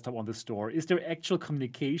virtual desktop on the store? Is there actual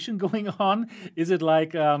communication going on? Is it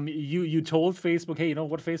like you told Facebook, hey, you know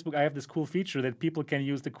what, Facebook, I have this cool feature that people can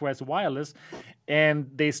use the Quest wireless,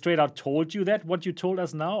 and they straight out told you that, what you told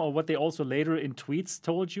us now, or what they also later in tweets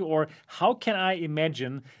told you? Or how can I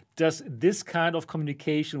imagine does this kind of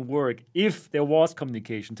communication work, if there was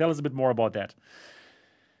communication? Tell us a bit more about that.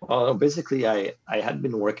 Well, basically, I had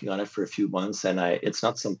been working on it for a few months, and it's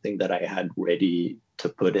not something that I had ready to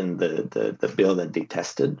put in the bill that they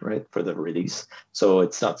tested, right, for the release. So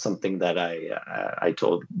it's not something that I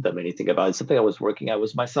told them anything about. It's something I was working. I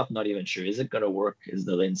was myself not even sure. Is it going to work? Is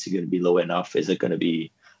the latency going to be low enough? Is it going to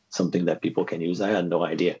be something that people can use? I had no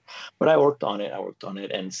idea, but I worked on it,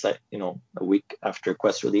 and a week after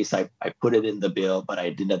Quest release, I put it in the bill, but I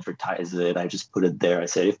didn't advertise it. I just put it there. I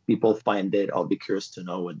said, if people find it, I'll be curious to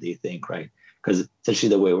know what they think, right? Because essentially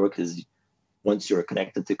the way it works is once you're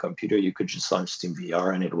connected to a computer, you could just launch Steam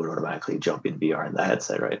VR and it would automatically jump in VR in the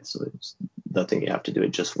headset, right? So it's nothing you have to do.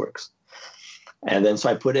 It just works. And then so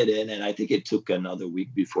I put it in, and I think it took another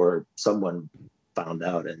week before someone found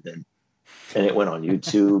out, and it went on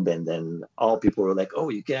YouTube, and then all people were like, oh,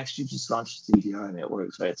 you can actually just launch CVR and it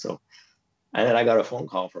works, right? So, and then I got a phone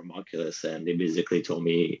call from Oculus, and they basically told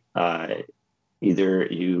me, either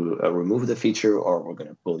you remove the feature or we're going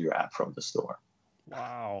to pull your app from the store.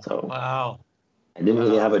 Wow. So, wow. I didn't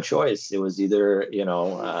really have a choice. It was either,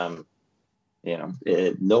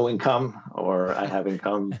 no income or I have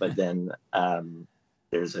income, but then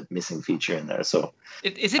there's a missing feature in there. So,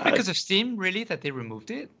 is it because of Steam, really, that they removed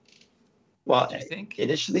it? Well,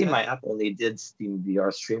 initially my app only did Steam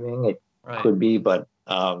VR streaming. It could be, but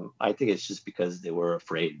I think it's just because they were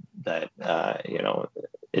afraid that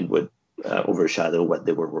it would overshadow what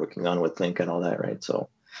they were working on with Link and all that, right? So,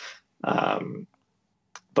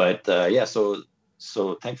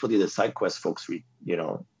 so thankfully the SideQuest folks,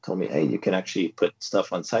 told me, hey, you can actually put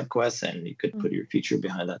stuff on SideQuest and you could put your feature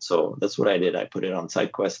behind that. So that's what I did. I put it on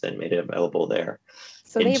SideQuest and made it available there.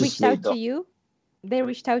 So they reached out to you? They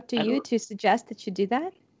reached out to you to suggest that you do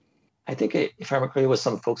that? I think if I remember correctly, it was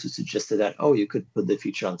some folks who suggested that, oh, you could put the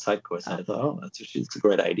feature on SideQuest. And I thought, oh, it's a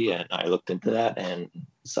great idea. And I looked into that and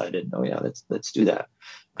decided, oh yeah, let's do that.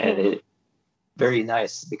 Cool. And it very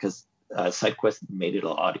nice because SideQuest made it a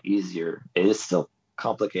lot easier. It is still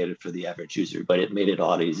complicated for the average user, but it made it a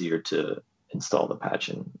lot easier to install the patch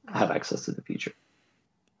and have access to the feature.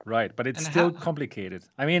 Right, but it's still complicated.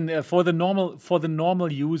 I mean, for the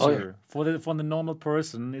normal user, for the normal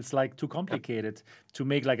person, it's like too complicated to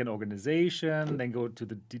make like an organization, then go to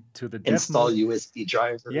the dev install mode. USB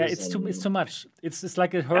drivers. Yeah, it's too much. It's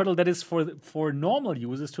like a hurdle that is for normal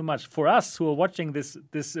users too much. For us who are watching this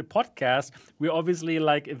podcast, we're obviously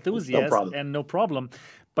like enthusiasts and no problem.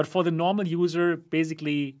 But for the normal user,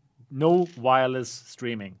 basically no wireless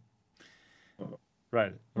streaming.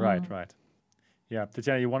 Right. Yeah,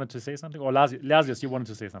 Tatiana, you wanted to say something? Or Lazius, you wanted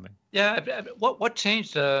to say something? Yeah, what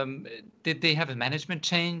changed? Did they have a management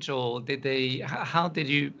change, or did they? How did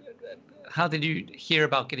you hear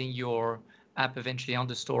about getting your app eventually on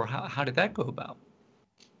the store? How did that go about?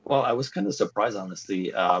 Well, I was kind of surprised,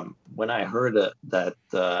 honestly, when I heard that,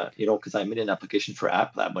 because I made an application for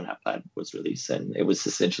AppLab when AppLab was released, and it was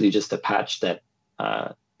essentially just a patch that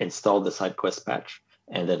installed the SideQuest patch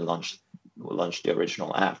and then launched the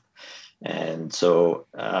original app. And so,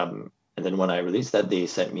 and then when I released that, they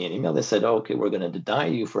sent me an email. They said, oh, okay, we're going to deny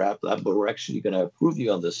you for AppLab, but we're actually going to approve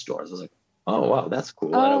you on the stores. I was like, oh, wow, that's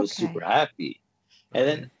cool. And I was super happy.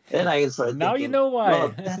 And then I started now thinking, you know why.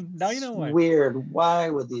 Well, now you know why. Weird.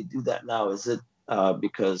 Why would they do that now? Is it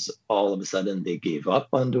because all of a sudden they gave up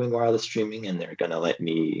on doing wireless streaming and they're going to let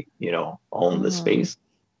me, own the space?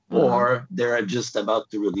 Or they're just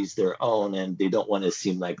about to release their own and they don't want to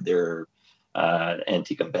seem like they're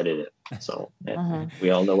anti-competitive. So we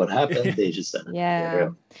all know what happened. They just said, yeah.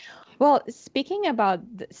 Well, speaking about,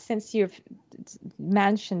 since you've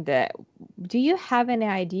mentioned that, do you have any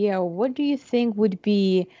idea, what do you think would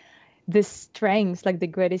be the strengths, like the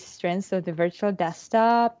greatest strengths of the virtual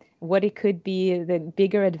desktop? What it could be, the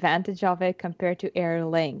bigger advantage of it compared to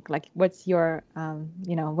AirLink? Like, what's your,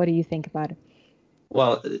 what do you think about it?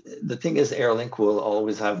 Well, the thing is, AirLink will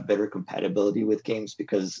always have better compatibility with games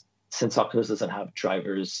because since Oculus doesn't have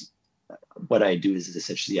drivers, what I do is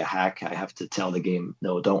essentially a hack. I have to tell the game,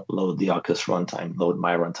 no, don't load the Oculus runtime, load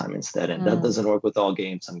my runtime instead. And that doesn't work with all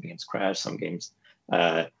games. Some games crash, some games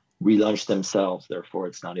relaunch themselves. Therefore,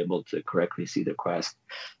 it's not able to correctly see the quest.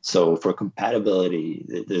 So for compatibility,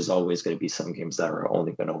 there's always going to be some games that are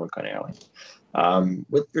only going to work on AirLink.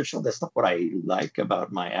 With virtual desktop, what I like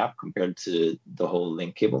about my app compared to the whole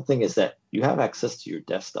link cable thing is that you have access to your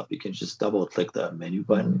desktop. You can just double click the menu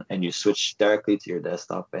button and you switch directly to your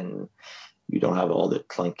desktop and you don't have all the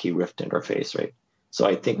clunky Rift interface, right? So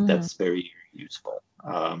I think that's very useful.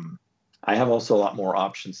 I have also a lot more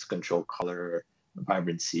options to control color,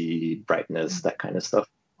 vibrancy, brightness, that kind of stuff.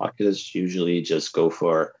 Oculus usually just go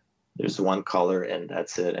for, there's one color and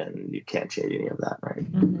that's it, and you can't change any of that, right?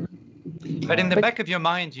 But in the back of your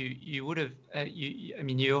mind, you would have,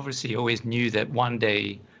 you obviously always knew that one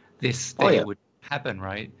day this day would happen,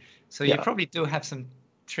 right? So you probably do have some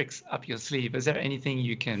tricks up your sleeve. Is there anything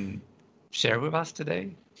you can share with us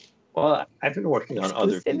today? Well, I've been working on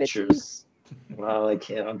other features. Well, I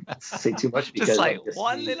can't say too much because just like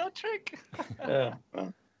one little trick. Well,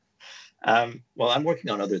 I'm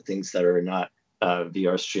working on other things that are not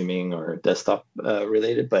VR streaming or desktop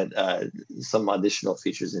related, but some additional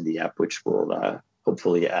features in the app which will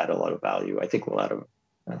hopefully add a lot of value. I think will add a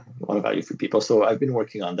lot of value for people. So I've been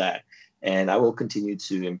working on that, and I will continue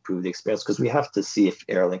to improve the experience because we have to see if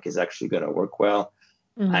AirLink is actually going to work well.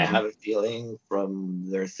 I have a feeling from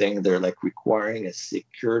their thing, they're like requiring a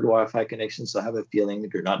secured Wi-Fi connection. So I have a feeling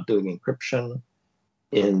they're not doing encryption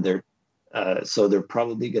in their, so they're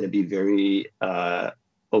probably going to be very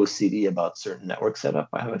OCD about certain network setup,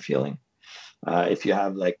 I have a feeling. If you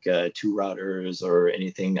have like 2 routers or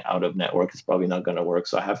anything out of network, it's probably not going to work.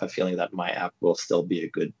 So I have a feeling that my app will still be a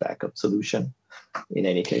good backup solution in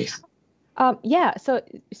any case. So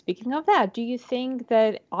speaking of that, do you think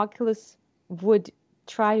that Oculus would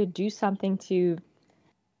try to do something to,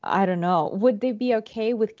 I don't know, would they be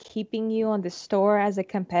okay with keeping you on the store as a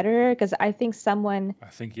competitor? Because I think someone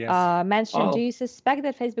mentioned, do you suspect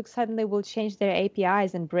that Facebook suddenly will change their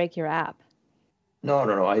APIs and break your app? No.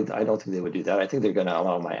 I don't think they would do that. I think they're going to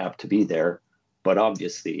allow my app to be there. But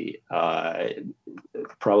obviously,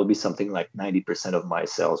 probably something like 90% of my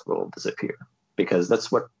sales will disappear because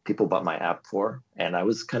that's what people bought my app for. And I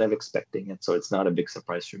was kind of expecting it. So it's not a big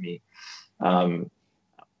surprise for me.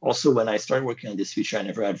 Also, when I started working on this feature, I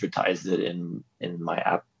never advertised it in my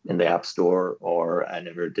app in the App Store, or I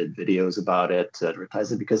never did videos about it to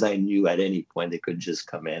advertise it, because I knew at any point they could just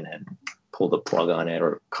come in and pull the plug on it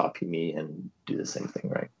or copy me and do the same thing,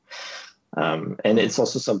 right? And it's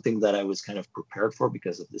also something that I was kind of prepared for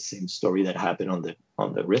because of the same story that happened on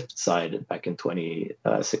the Rift side back in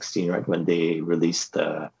 2016, right, when they released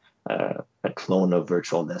a clone of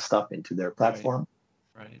Virtual Desktop into their platform.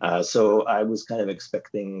 Right. So I was kind of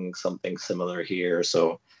expecting something similar here.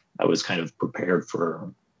 So I was kind of prepared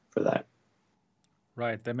for that.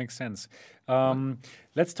 Right, that makes sense.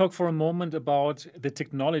 Let's talk for a moment about the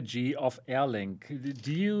technology of Airlink.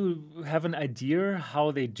 Do you have an idea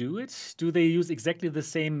how they do it? Do they use exactly the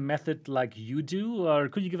same method like you do, or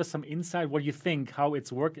could you give us some insight? What you think how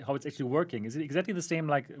it's actually working? Is it exactly the same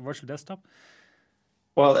like Virtual Desktop?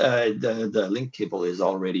 Well, the link cable is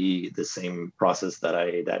already the same process that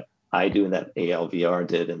I do and that ALVR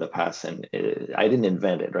did in the past, and I didn't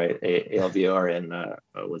invent it, right? ALVR and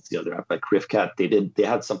what's the other app, like Riftcat, they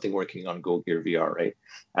had something working on Go Gear VR, right?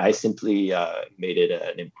 I simply made it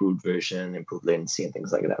an improved version, improved latency and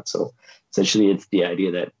things like that. So essentially, it's the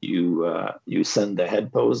idea that you send the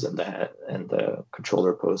head pose and the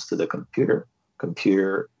controller pose to the computer.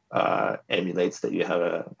 Computer emulates that you have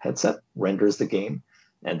a headset, renders the game,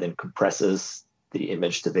 and then compresses the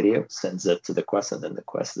image to video, sends it to the Quest, and then the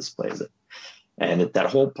Quest displays it. And that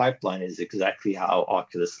whole pipeline is exactly how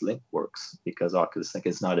Oculus Link works, because Oculus Link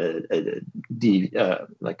is not like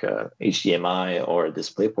a HDMI or a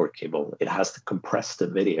DisplayPort cable. It has to compress the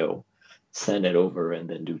video, send it over, and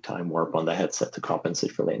then do time warp on the headset to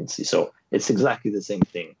compensate for latency. So it's exactly the same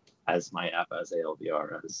thing as my app, as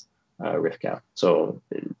ALVR, as Riftcat. So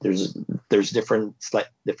there's slight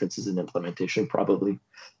differences in implementation probably,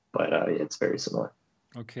 but it's very similar.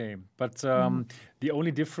 Okay, but the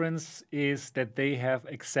only difference is that they have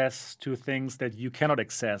access to things that you cannot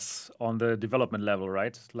access on the development level,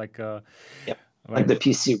 right? Like yep. Right. Like the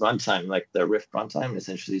PC runtime, like the Rift runtime,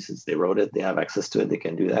 essentially, since they wrote it, they have access to it, they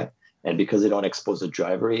can do that. And because they don't expose a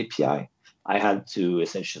driver API, I had to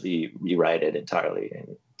essentially rewrite it entirely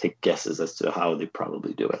and take guesses as to how they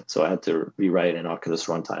probably do it. So I had to rewrite an Oculus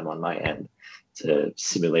runtime on my end to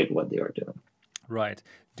simulate what they are doing. Right.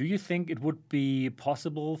 Do you think it would be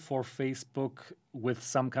possible for Facebook with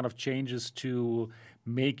some kind of changes to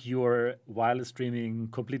make your wireless streaming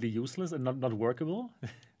completely useless and not workable?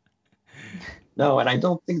 No, and I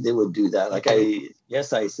don't think they would do that. Like I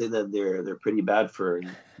say that they're pretty bad for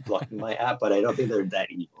blocking my app, but I don't think they're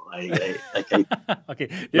that evil. Okay,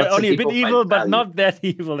 they're only a bit evil, but not that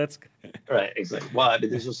evil. That's right, exactly. Well, I mean,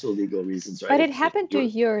 there's also legal reasons, right? But it happened to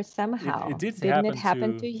yours somehow. It did Didn't it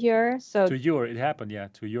happen to yours? So it happened, yeah,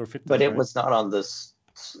 to your fitness. But it was not on this.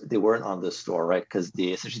 They weren't on the store, right? Because they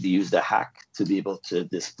essentially used a hack to be able to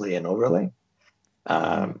display an overlay.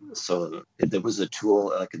 So there was a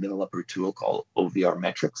tool, like a developer tool called OVR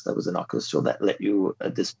Metrics, that was an Oculus tool that let you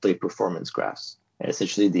display performance graphs. And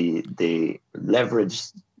essentially, they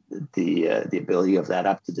leveraged the ability of that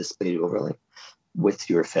app to display the overlay with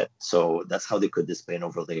your Fit. So that's how they could display an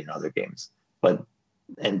overlay in other games.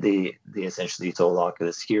 And they essentially told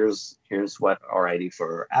Oculus, here's what our ID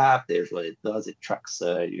for our app. There's what it does. It tracks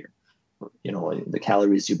the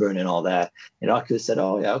calories you burn and all that. And Oculus said,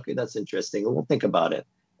 oh yeah, okay, that's interesting. We'll think about it.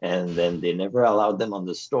 And then they never allowed them on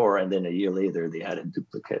the store. And then a year later, they had a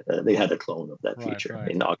duplicate. They had a clone of that feature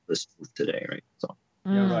in Oculus today, right? So.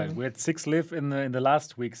 Yeah, right. We had Six Live in the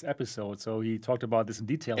last week's episode, so he talked about this in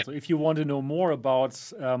detail. So if you want to know more about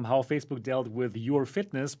how Facebook dealt with your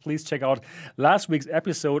fitness, please check out last week's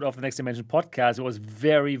episode of the Next Dimension podcast. It was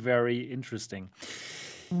very, very interesting.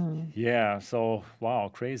 Yeah, so wow,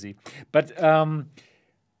 crazy. But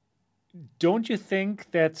don't you think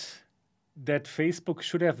that Facebook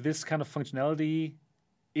should have this kind of functionality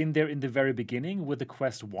in there in the very beginning with the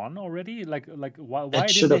Quest 1 already? Like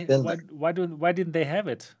why didn't they have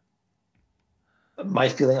it? My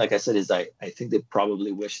feeling, like I said, is I think they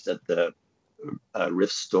probably wish that the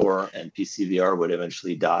Rift Store and PCVR would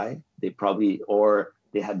eventually die. They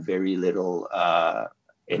had very little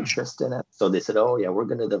interest in it. So they said, oh yeah, we're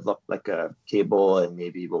going to develop like a cable and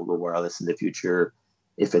maybe we'll go wireless in the future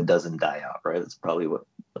if it doesn't die out, right? That's probably what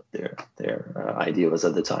their idea was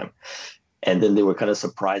at the time. And then they were kind of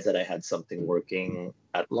surprised that I had something working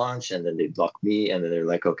at launch, and then they blocked me, and then they're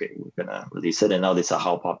like, okay, we're going to release it. And now they saw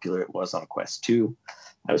how popular it was on Quest 2.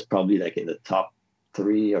 I was probably like in the top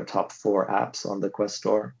 3 or top 4 apps on the Quest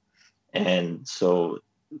Store. And so,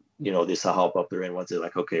 they saw how popular it was. They're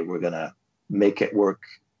like, okay, we're going to make it work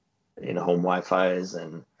in home Wi-Fi's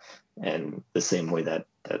and the same way that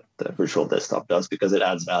the Virtual Desktop does, because it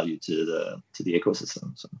adds value to the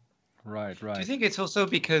ecosystem. So. Right. Do you think it's also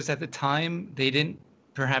because at the time they didn't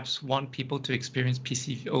perhaps want people to experience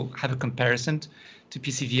PC or have a comparison to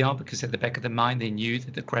PC VR, because at the back of their mind, they knew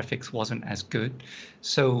that the graphics wasn't as good.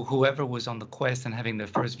 So whoever was on the Quest and having their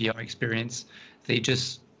first VR experience,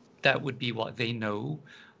 that would be what they know.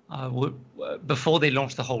 Before they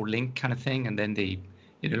launched the whole Link kind of thing, and then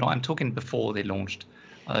I'm talking before they launched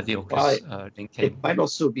the Oculus Link cable. It might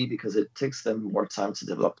also be because it takes them more time to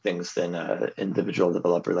develop things than an individual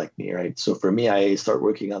developer like me, right? So for me, I start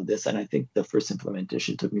working on this, and I think the first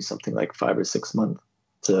implementation took me something like 5 or 6 months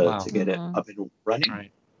to get it up and running.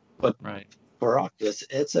 Right. But right. For Oculus,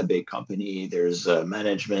 it's a big company. There's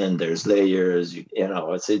management, there's layers.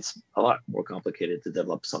 It's a lot more complicated to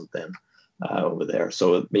develop something over there.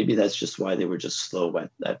 So maybe that's just why they were just slow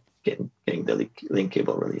at getting the Link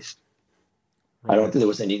cable released. Right. I don't think there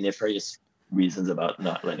was any nefarious reasons about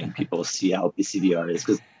not letting people see how PCVR is,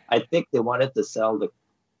 because I think they wanted to sell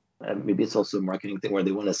maybe it's also a marketing thing where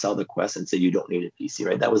they want to sell the Quest and say you don't need a PC,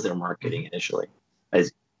 right? That was their marketing initially,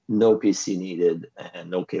 as no PC needed and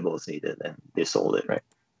no cables needed, and they sold it, right?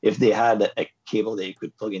 If they had a cable that you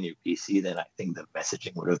could plug in your PC, then I think the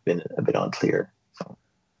messaging would have been a bit unclear. So.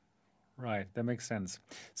 Right, that makes sense.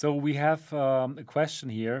 So we have a question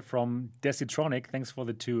here from Desitronic. Thanks for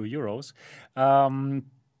the €2.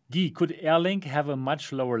 Guy, could Airlink have a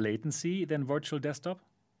much lower latency than virtual desktop?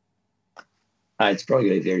 It's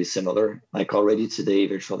probably very similar. Like already today,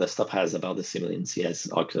 virtual desktop has about the same latency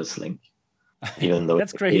as Oculus Link, even though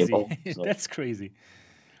that's crazy. Cable, so. That's crazy.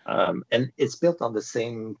 And it's built on the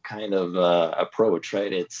same kind of approach,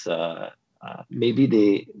 right? It's maybe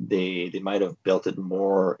they might have built it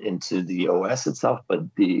more into the OS itself, but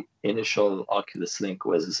the initial Oculus Link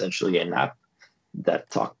was essentially an app that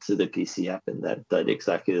talked to the PC app, and that did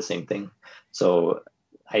exactly the same thing. So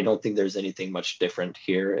I don't think there's anything much different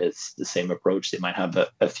here. It's the same approach. They might have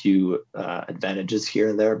a few advantages here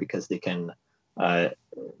and there because they can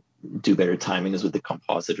do better timings with the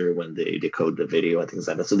compositor when they decode the video and things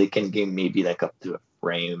like that. So they can gain maybe like up to a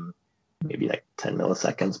frame, maybe like 10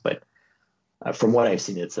 milliseconds. But from what I've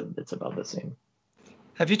seen, it's about the same.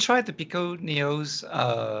 Have you tried the Pico Neo's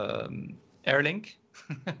Airlink?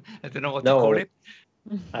 I don't know what to call it.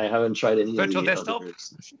 I haven't tried any virtual desktop.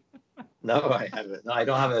 No, I haven't. No, I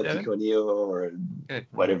don't have a Pico Neo or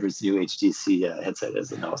whatever's new HTC headset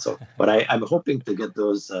is. No, but I'm hoping to get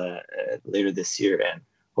those later this year and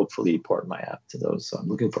hopefully port my app to those. So I'm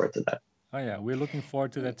looking forward to that. Oh yeah, we're looking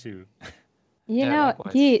forward to that too.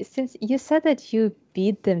 Guy, since you said that you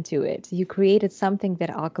beat them to it, you created something that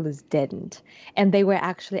Oculus didn't, and they were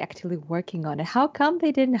actually actively working on it. How come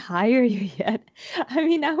they didn't hire you yet? I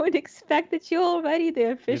mean, I would expect that you're already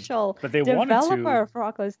the official developer for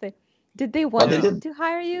Oculus. Did they want to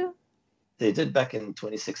hire you? They did back in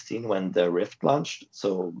 2016 when the Rift launched.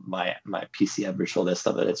 So my PC app virtual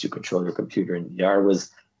desktop that lets you control your computer in VR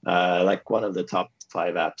was like one of the top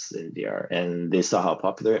 5 apps in VR, and they saw how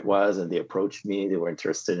popular it was, and they approached me. They were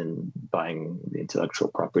interested in buying the intellectual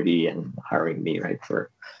property and hiring me, right, for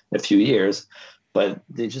a few years. But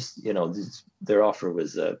they just, their offer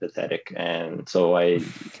was pathetic, and so I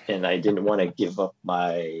didn't want to give up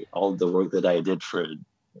all the work that I did for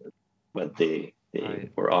what they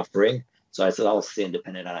were offering. So I said I'll stay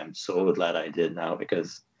independent, and I'm so glad I did now,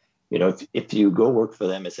 because if you go work for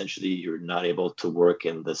them, essentially you're not able to work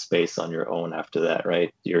in the space on your own after that,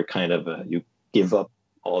 right? You're kind of you give up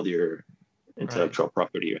all your intellectual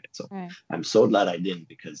property, right? So I'm so glad I didn't,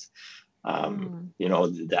 because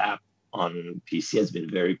the app on PC has been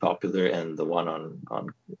very popular, and the one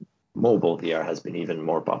on mobile VR has been even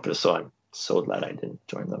more popular. So I'm so glad I didn't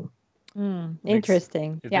join them.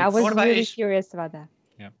 Interesting. I was really curious about that.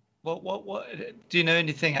 What do you know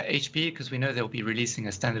anything at HP? Because we know they'll be releasing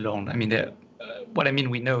a standalone. I mean,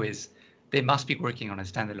 we know is they must be working on a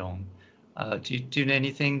standalone. Do you know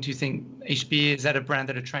anything? Do you think HP, is that a brand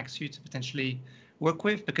that attracts you to potentially work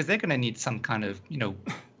with? Because they're going to need some kind of,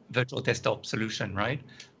 virtual desktop solution, right?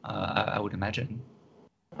 I would imagine.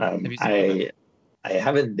 I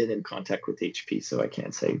haven't been in contact with HP, so I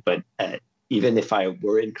can't say. But even if I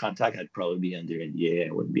were in contact, I'd probably be under NDA.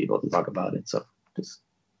 I wouldn't be able to talk about it. So just.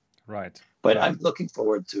 Right. But I'm looking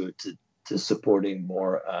forward to supporting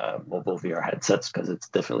more mobile VR headsets, because it's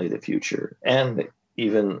definitely the future. And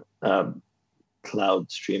even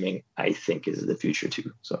cloud streaming, I think, is the future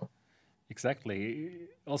too. So exactly.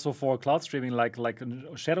 Also for cloud streaming, like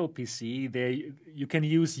Shadow PC, you can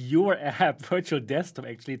use your app, Virtual Desktop,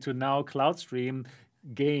 actually, to now cloud stream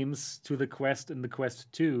games to the Quest and the Quest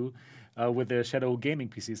 2 with the Shadow Gaming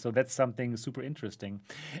PC. So that's something super interesting.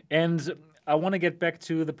 And I want to get back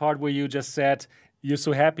to the part where you just said you're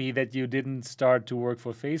so happy that you didn't start to work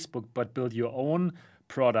for Facebook, but build your own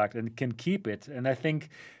product and can keep it. And I think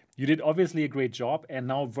you did obviously a great job. And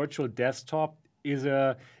now virtual desktop is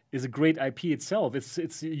a great IP itself.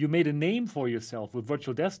 It's you made a name for yourself with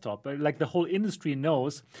virtual desktop. Like the whole industry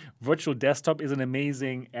knows, virtual desktop is an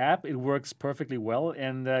amazing app. It works perfectly well,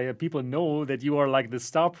 and people know that you are like the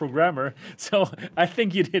star programmer. So I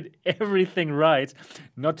think you did everything right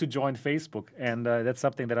not to join Facebook, and that's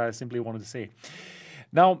something that I simply wanted to say.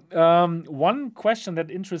 Now, one question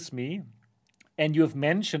that interests me, and you have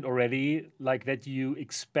mentioned already, like that you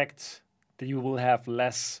expect that you will have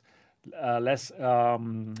less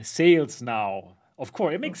sales now. Of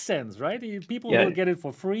course, it makes sense, right? People will get it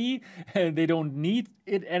for free, and they don't need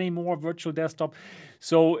it anymore, virtual desktop.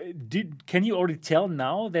 So can you already tell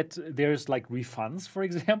now that there's like refunds, for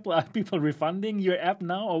example? Are people refunding your app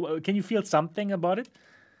now? Or can you feel something about it?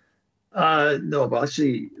 No, but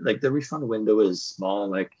actually, like the refund window is small.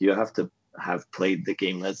 Like you have to have played the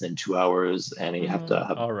game less than 2 hours, and you have to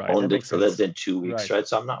have owned it for less than 2 weeks, right?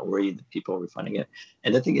 So I'm not worried that people are refunding it.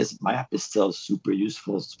 And the thing is, my app is still super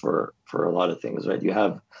useful for a lot of things, right? You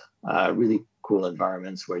have really cool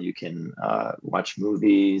environments where you can watch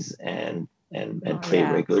movies and play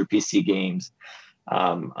regular PC games.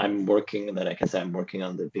 I'm working on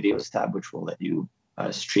the videos tab, which will let you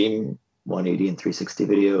stream 180 and 360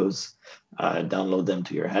 videos, download them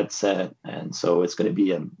to your headset, and so it's going to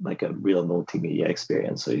be a real multimedia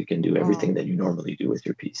experience. So you can do everything that you normally do with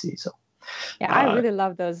your PC. So yeah, I really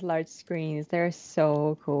love those large screens. They're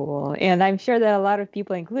so cool, and I'm sure that a lot of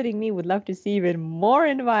people, including me, would love to see even more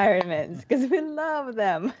environments because we love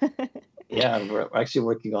them. Yeah, we're actually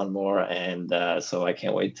working on more, and so I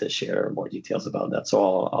can't wait to share more details about that.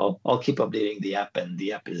 So I'll keep updating the app, and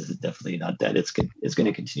the app is definitely not dead. It's going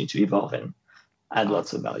to continue to evolve and add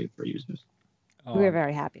lots of value for users. We're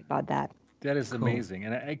very happy about that. That is amazing,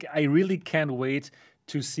 and I really can't wait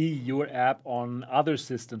to see your app on other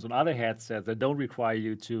systems, on other headsets that don't require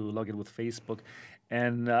you to log in with Facebook.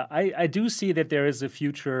 And I do see that there is a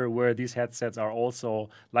future where these headsets are also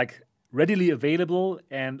like readily available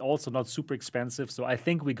and also not super expensive. So I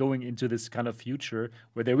think we're going into this kind of future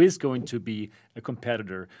where there is going to be a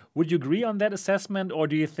competitor. Would you agree on that assessment, or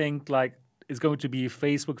do you think like it's going to be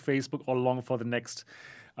Facebook all along for the next,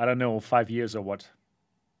 I don't know, 5 years or what?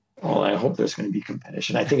 Well, I hope there's going to be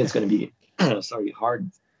competition. I think it's going to be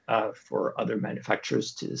hard for other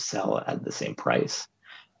manufacturers to sell at the same price.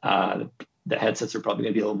 The headsets are probably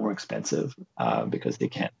going to be a little more expensive because they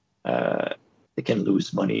can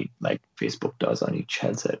lose money like Facebook does on each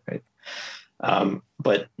headset, right?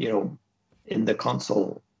 But in the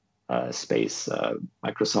console space,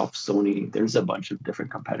 Microsoft, Sony, there's a bunch of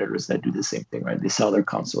different competitors that do the same thing, right? They sell their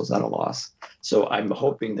consoles at a loss. So I'm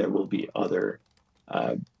hoping there will be other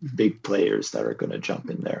big players that are going to jump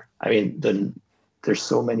in there. I mean, there's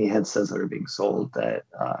so many headsets that are being sold that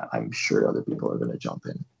I'm sure other people are going to jump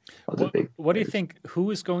in. What do you think? Who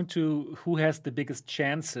has the biggest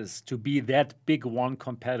chances to be that big one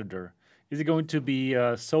competitor? Is it going to be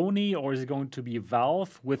Sony, or is it going to be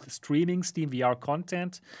Valve with streaming Steam VR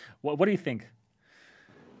content? What do you think?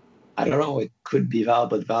 I don't know. It could be Valve,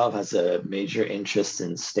 but Valve has a major interest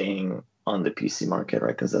in staying on the PC market,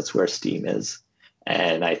 right? Because that's where Steam is.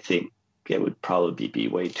 And I think it would probably be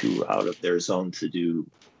way too out of their zone to do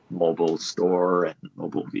mobile store and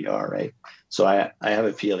mobile VR, right? So I have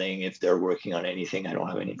a feeling if they're working on anything, I don't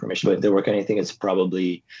have any information, but if they're working on anything, it's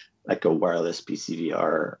probably like a wireless PC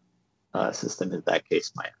VR system. In that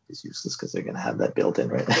case, my app is useless because they're going to have that built in,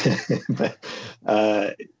 right? But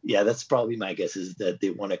yeah, that's probably my guess, is that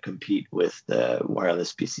they want to compete with the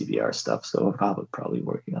wireless PC VR stuff. So Valve is probably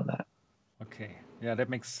working on that. Okay, yeah, that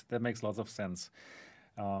makes lots of sense.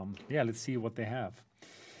 Yeah, let's see what they have.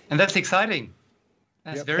 And that's exciting.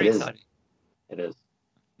 That's very exciting. It is.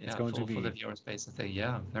 Yeah, it's going to be for the VR space, I think.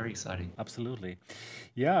 Yeah, very exciting. Absolutely.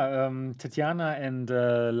 Yeah, Tatiana and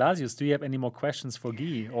Lazius, do you have any more questions for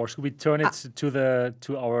Guy, or should we turn it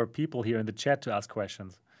to our people here in the chat to ask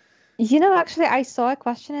questions? Actually, I saw a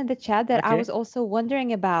question in the chat that I was also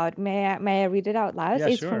wondering about. May I read it out loud? Yeah,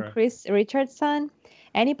 it's from Chris Richardson.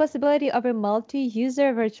 Any possibility of a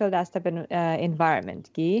multi-user virtual desktop environment,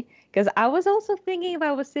 Guy? Because I was also thinking, if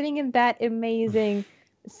I was sitting in that amazing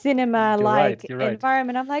cinema-like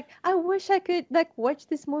environment, I'm like, I wish I could watch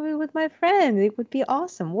this movie with my friends. It would be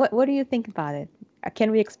awesome. What do you think about it?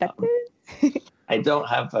 Can we expect it? I don't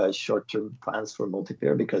have short-term plans for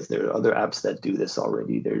multiplayer because there are other apps that do this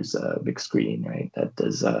already. There's a Big Screen, right, that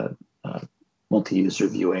does multi-user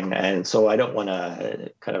viewing, and so I don't want to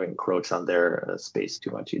kind of encroach on their space too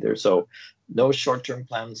much either. So no short-term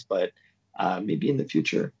plans, but maybe in the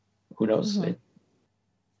future, who knows? Mm-hmm.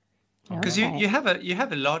 Because you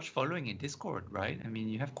have a large following in Discord, right? I mean,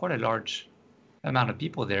 you have quite a large amount of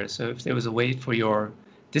people there. So if there was a way for your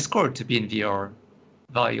Discord to be in VR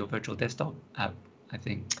via your virtual desktop app, I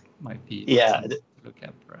think might be something to look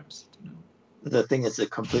at, perhaps. I don't know. The thing is a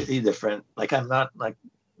completely different. Like, I'm not like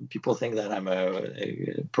people think that I'm a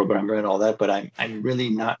programmer and all that, but I'm really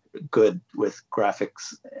not good with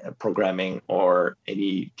graphics programming or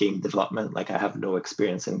any game development. Like, I have no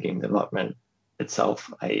experience in game development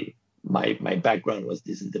itself. My background was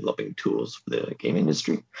this in developing tools for the game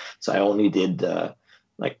industry, so I only did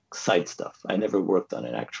like side stuff. I never worked on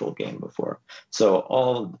an actual game before, so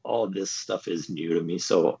all of this stuff is new to me.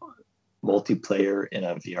 So multiplayer in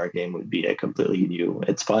a VR game would be a completely new.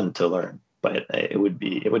 It's fun to learn, but it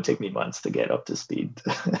would take me months to get up to speed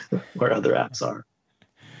where other apps are.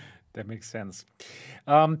 That makes sense.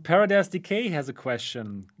 Paradise Decay has a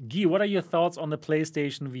question. Guy, what are your thoughts on the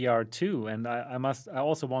PlayStation VR 2? And I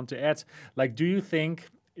also want to add, like, do you think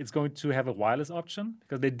it's going to have a wireless option?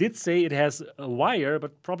 Because they did say it has a wire,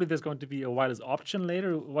 but probably there's going to be a wireless option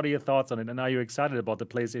later. What are your thoughts on it? And are you excited about the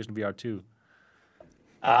PlayStation VR 2?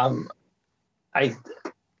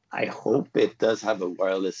 I hope it does have a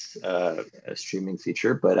wireless streaming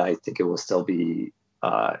feature, but I think it will still be.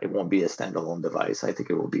 It won't be a standalone device. I think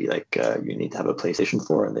it will be like you need to have a PlayStation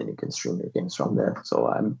 4 and then you can stream your games from there. So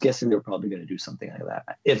I'm guessing they're probably going to do something like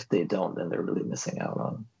that. If they don't, then they're really missing out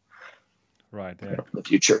on the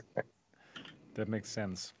future. That makes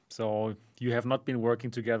sense. So you have not been working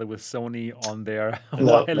together with Sony on their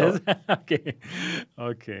wireless? No.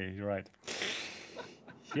 Okay, right.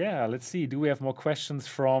 Yeah, let's see. Do we have more questions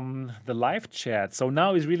from the live chat? So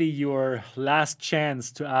now is really your last chance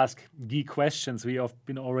to ask Guy questions. We have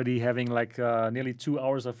been already having like nearly 2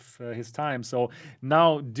 hours of his time. So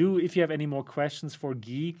now if you have any more questions for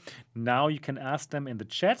Guy, now you can ask them in the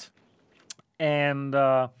chat. And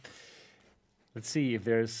let's see if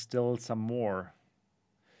there's still some more.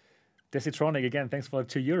 Desitronic, again, thanks for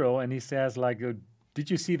 €2. And he says like... did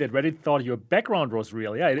you see that Reddit thought your background was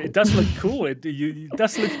real? Yeah, it does look cool. It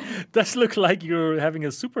does look like you're having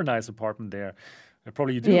a super nice apartment there.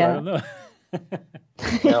 Probably you do. Yeah. I don't know.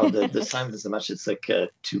 No, the sound is so much. It's like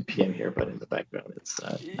 2 p.m. here, but in the background, it's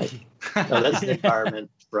that's the environment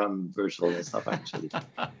from virtual and stuff actually.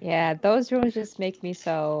 Yeah, those rooms just make me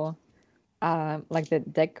so. Like the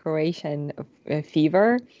decoration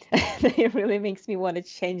fever, it really makes me want to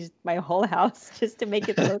change my whole house just to make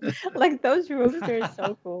it look like those rooms are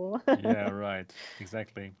so cool. Yeah, right.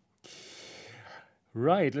 Exactly.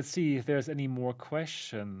 Right. Let's see if there's any more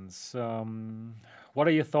questions. What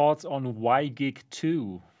are your thoughts on YGig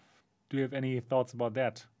 2? Do you have any thoughts about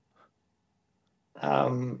that? I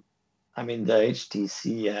mean, the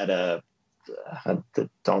HTC had the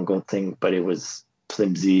dongle thing, but it was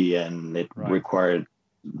flimsy and it required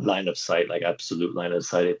line of sight, like absolute line of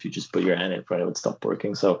sight. If you just put your hand in front, it would stop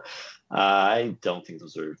working. So I don't think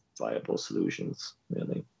those are viable solutions,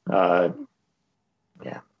 really.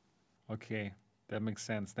 Yeah. Okay, that makes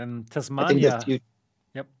sense. Then Tasmania.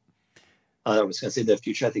 Yep. I was going to say the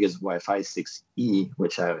future, I think, is Wi-Fi 6E,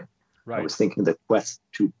 which I was thinking the Quest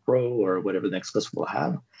 2 Pro or whatever the next Quest will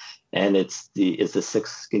have. And it's the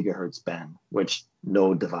 6 gigahertz band, which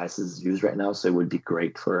no devices use right now. So it would be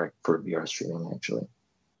great for VR streaming, actually.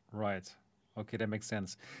 Right. Okay, that makes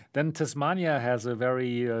sense. Then Tasmania has a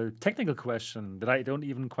very technical question that I don't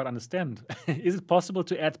even quite understand. Is it possible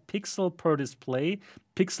to add pixel per display,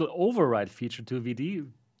 pixel override feature to VD?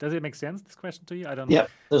 Does it make sense, this question to you? I don't know. Yeah,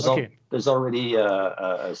 there's already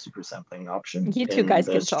a super sampling option. You two guys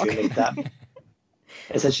can talk.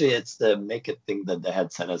 Essentially, it's the make it thing that the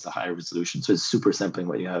headset has a higher resolution. So it's super sampling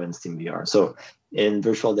what you have in Steam VR. So in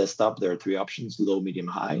Virtual Desktop, there are 3 options, low, medium,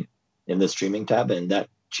 high, in the streaming tab, and that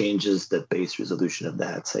changes the base resolution of the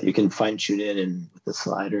headset. You can fine tune it with the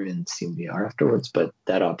slider in Steam VR afterwards, but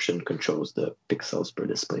that option controls the pixels per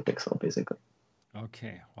display pixel, basically.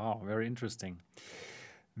 Okay, wow, very interesting.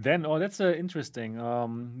 Then, that's interesting.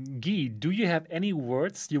 Guy, do you have any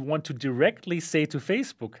words you want to directly say to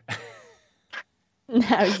Facebook?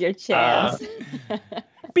 Now's your chance.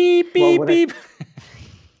 Beep, beep, beep.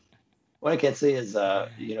 What I can say is,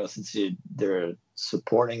 since they're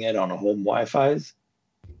supporting it on home Wi-Fi's,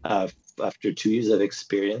 after 2 years of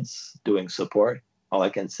experience doing support, all I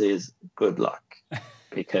can say is good luck,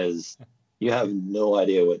 because you have no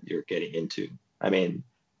idea what you're getting into. I mean,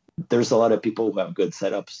 there's a lot of people who have good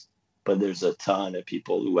setups, but there's a ton of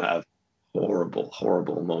people who have horrible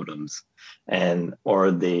modems,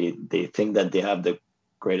 or they think that they have the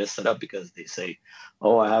greatest setup because they say,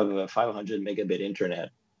 oh, I have a 500 megabit internet,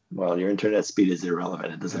 well, your internet speed is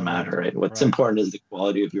irrelevant. It doesn't matter, right? What's Right. important is the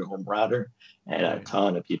quality of your home router. And a Right.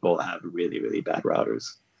 ton of people have really, really bad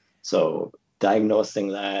routers. So diagnosing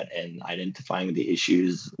that and identifying the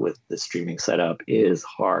issues with the streaming setup is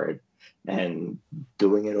hard. And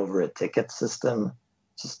doing it over a ticket system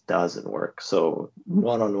just doesn't work. So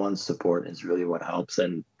one-on-one support is really what helps.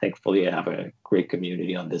 And thankfully, I have a great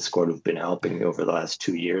community on Discord who've been helping me over the last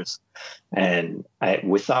 2 years. And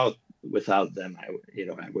without them, I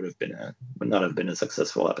would not have been a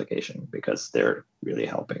successful application because they're really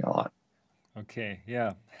helping a lot. Okay,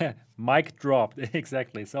 yeah. Mic dropped.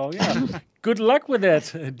 Exactly. So, yeah, good luck with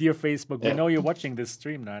that, dear Facebook. We Yeah. know you're watching this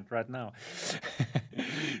stream right now.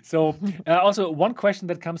 So, also, one question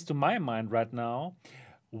that comes to my mind right now.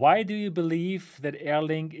 Why do you believe that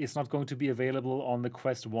Airlink is not going to be available on the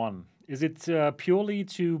Quest 1? Is it purely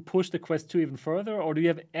to push the Quest 2 even further, or do you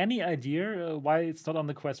have any idea why it's not on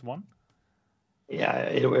the Quest 1? Yeah,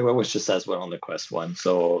 it was just as well on the Quest 1.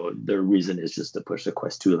 So the reason is just to push the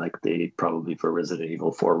Quest 2, like they probably for Resident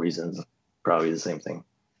Evil 4 reasons, probably the same thing.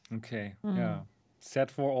 Okay, yeah.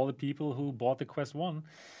 Sad for all the people who bought the Quest 1,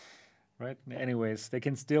 right? Anyways, they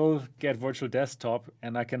can still get Virtual Desktop,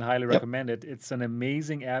 and I can highly recommend it. It's an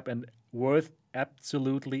amazing app and worth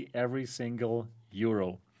absolutely every single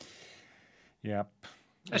euro. Yep.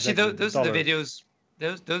 Actually, Exactly. those are the Dollar. videos.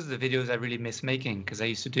 Those are the videos I really miss making because I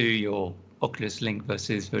used to do your Oculus Link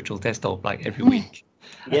versus Virtual Desktop like every week.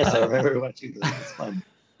 Yes, I remember watching those. It's fun.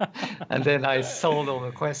 And then I sold all the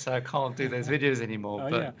quests, so I can't do those videos anymore. Oh,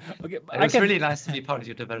 but yeah. Okay, it was really nice to be part of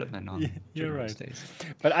your development on you're during right. those days.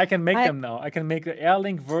 But I can make them now. I can make the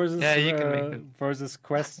Airlink versus Yeah, you can make them. versus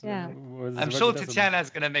Quest. Yeah. Versus I'm Virtual sure Desktop. Tatiana's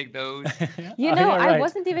going to make those. You Oh, know, yeah, I right.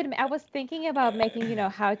 wasn't even, I was thinking about making,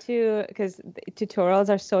 how to, because tutorials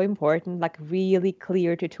are so important, like really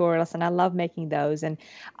clear tutorials, and I love making those. And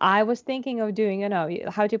I was thinking of doing,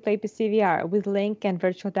 how to play PCVR with Link and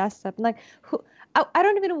Virtual Desktop. Like, I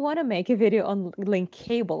don't even want to make a video on Link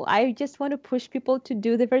cable. I just want to push people to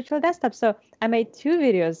do the Virtual Desktop. So I made 2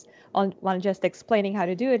 videos, on one just explaining how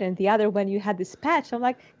to do it, and the other when you had this patch. I'm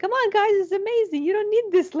like, come on, guys, it's amazing. You don't need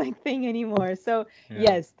this Link thing anymore. So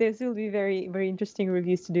yes, this will be very, very interesting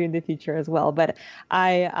reviews to do in the future as well. But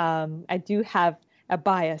I do have a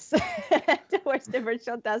bias towards the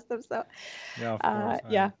Virtual Desktop. So Yeah, of course.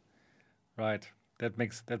 yeah. Right. That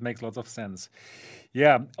makes lots of sense.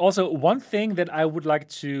 Yeah. Also, one thing that I would like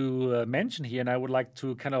to mention here, and I would like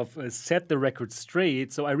to kind of set the record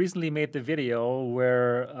straight. So I recently made the video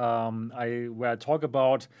where I talk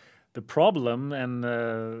about the problem and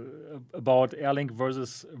about Airlink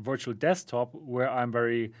versus Virtual Desktop, where I'm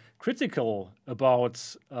very critical about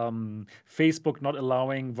Facebook not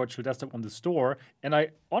allowing Virtual Desktop on the store. And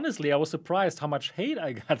I was surprised how much hate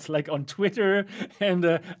I got, like on Twitter, and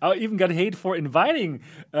I even got hate for inviting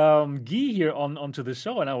Guy here onto the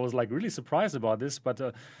show, and I was like really surprised about this. But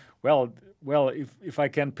well, if I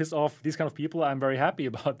can piss off these kind of people, I'm very happy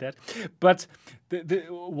about that. But the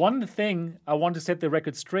one thing I want to set the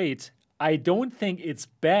record straight, I don't think it's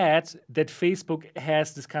bad that Facebook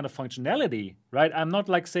has this kind of functionality, right? I'm not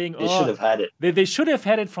like saying, They should have had it. They should have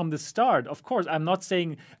had it from the start. Of course, I'm not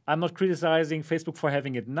criticizing Facebook for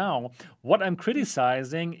having it now. What I'm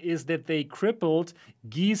criticizing is that they crippled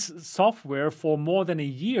Guy's software for more than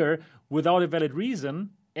a year without a valid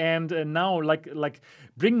reason. And now, like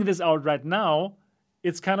bringing this out right now,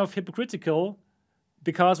 it's kind of hypocritical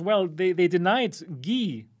because, well, they denied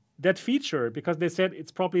Guy that feature because they said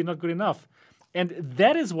it's probably not good enough. And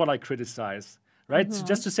that is what I criticize, right? So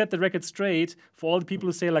just to set the record straight for all the people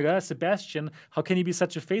who say, like, Sebastian, how can you be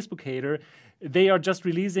such a Facebook hater? They are just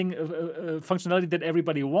releasing a functionality that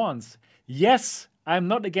everybody wants. Yes, I'm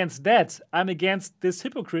not against that. I'm against this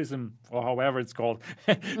hypocrisy, or however it's called,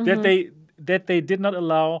 that they did not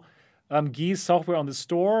allow Guy's software on the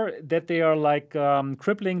store, that they are like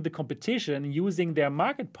crippling the competition using their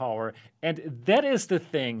market power. And that is the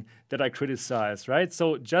thing that I criticize, right?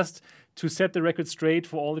 So just to set the record straight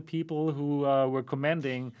for all the people who were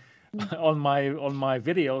commenting on my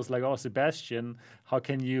videos, like, oh, Sebastian, how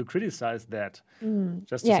can you criticize that?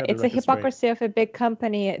 Just to set the It's a record hypocrisy of a big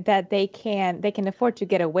company that they can afford to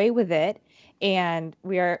get away with it, and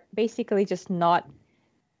we are basically just not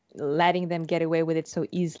letting them get away with it so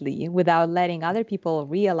easily without letting other people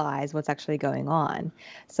realize what's actually going on.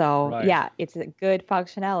 So Right. yeah, it's a good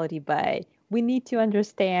functionality, but we need to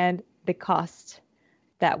understand the cost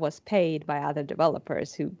that was paid by other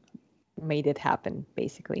developers who made it happen,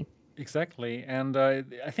 basically. Exactly. And I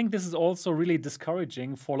think this is also really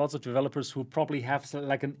discouraging for lots of developers who probably have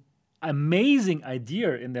like an amazing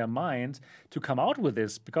idea in their mind to come out with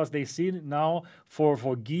this, because they see it now for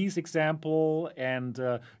Guy's example and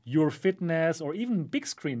Your Fitness, or even Big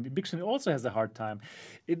Screen. Big Screen also has a hard time.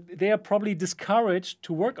 They are probably discouraged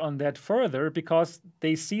to work on that further because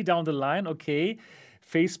they see down the line, okay,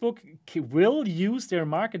 Facebook will use their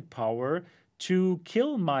market power to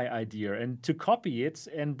kill my idea and to copy it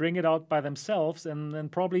and bring it out by themselves, and then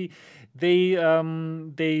probably they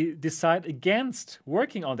decide against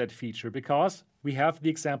working on that feature, because we have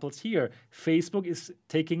the examples here. Facebook is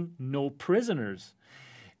taking no prisoners.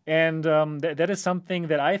 And that is something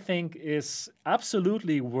that I think is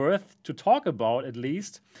absolutely worth to talk about, at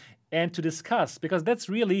least, and to discuss, because that's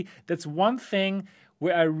one thing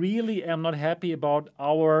where I really am not happy about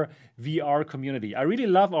our VR community. I really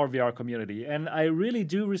love our VR community, and I really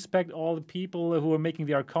do respect all the people who are making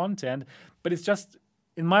VR content, but it's just,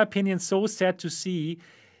 in my opinion, so sad to see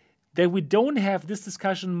that we don't have this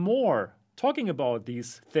discussion more, talking about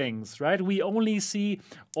these things, right? We only see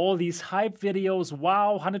all these hype videos,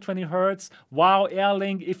 wow, 120 hertz, wow,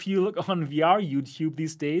 Airlink. If you look on VR YouTube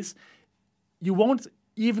these days, you won't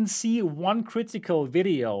even see one critical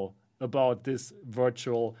video about this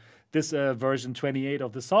version 28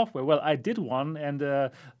 of the software. Well, I did one, and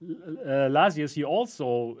Lazius, you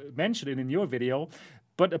also mentioned it in your video.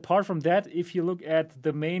 But apart from that, if you look at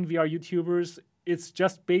the main VR YouTubers, it's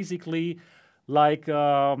just basically like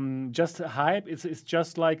just hype. It's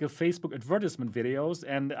just like a Facebook advertisement videos.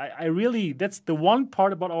 And I really, that's the one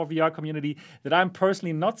part about our VR community that I'm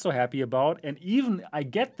personally not so happy about. And even I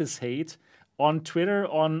get this hate on Twitter,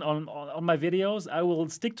 on my videos. I will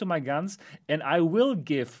stick to my guns, and I will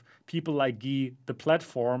give people like Guy the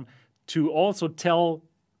platform to also tell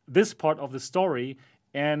this part of the story.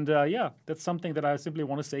 And that's something that I simply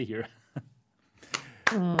want to say here.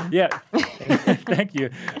 Yeah, thank you.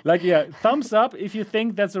 Thumbs up if you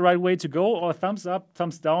think that's the right way to go, or thumbs up,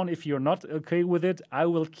 thumbs down if you're not okay with it. I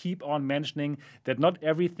will keep on mentioning that not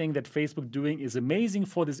everything that Facebook doing is amazing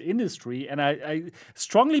for this industry, and I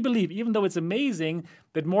strongly believe, even though it's amazing,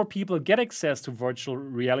 that more people get access to virtual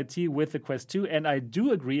reality with the Quest 2, and I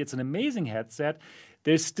do agree it's an amazing headset.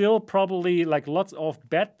 There's still probably lots of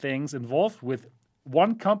bad things involved with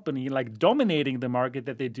one company dominating the market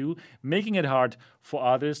that they do, making it hard for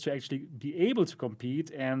others to actually be able to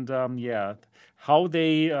compete. And how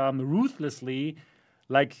they ruthlessly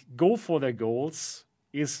go for their goals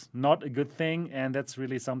is not a good thing. And that's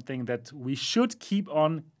really something that we should keep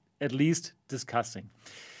on at least discussing.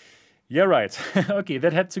 Yeah, right. Okay,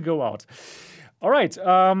 that had to go out. All right.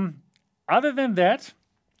 Other than that,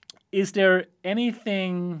 is there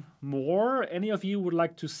anything more any of you would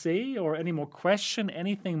like to say, or any more question,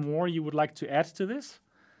 anything more you would like to add to this?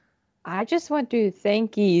 I just want to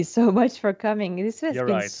thank you so much for coming. This has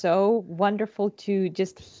been so wonderful to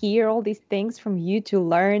just hear all these things from you, to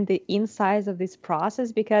learn the insides of this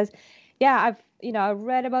process, because I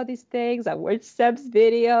read about these things. I watched Seb's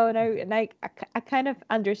video, and I kind of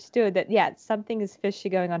understood that something is fishy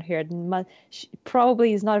going on here.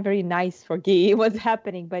 Probably is not very nice for Guy what's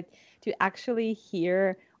happening, but to actually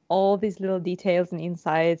hear all these little details and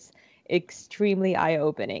insights, extremely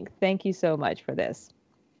eye-opening. Thank you so much for this.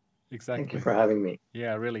 Exactly. Thank you for having me.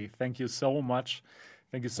 Yeah, really. Thank you so much.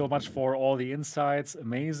 Thank you so much for all the insights.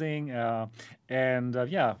 Amazing.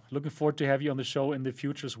 Looking forward to have you on the show in the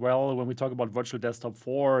future as well, when we talk about Virtual Desktop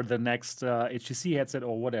 4, the next HTC headset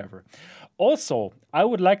or whatever. Also, I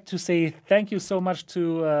would like to say thank you so much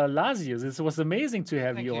to Lazius. It was amazing to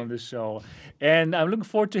have you on the show. And I'm looking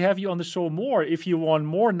forward to have you on the show more if you want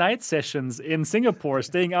more night sessions in Singapore,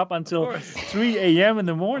 staying up until 3 a.m. in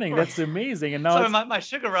the morning. That's amazing. And now my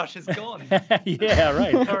sugar rush is gone. Yeah,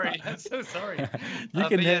 right. Sorry, I'm so sorry.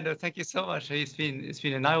 Thank you so much. It's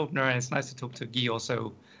been an eye opener, and it's nice to talk to Guy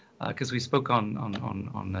also, because we spoke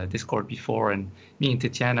on Discord before, and me and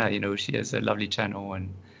Tatiana, she has a lovely channel,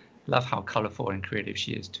 and love how colorful and creative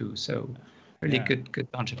she is too. So really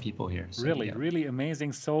good bunch of people here. So, really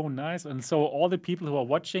amazing. So nice. And so all the people who are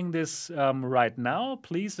watching this right now,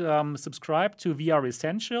 please subscribe to VR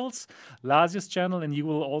Essentials, Lazius channel, and you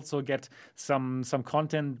will also get some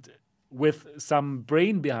content with some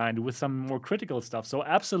brain behind, with some more critical stuff. So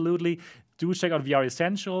absolutely do check out VR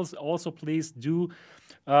Essentials. Also, please do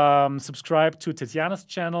subscribe to Tatiana's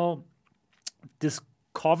channel,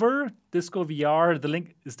 Discover Disco VR. The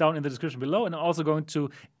link is down in the description below. And I'm also going to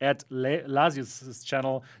add Lazius'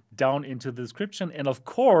 channel down into the description. And of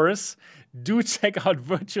course, do check out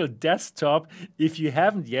Virtual Desktop if you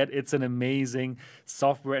haven't yet. It's an amazing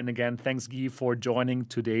software. And again, thanks, Guy, for joining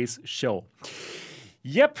today's show.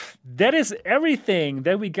 Yep, that is everything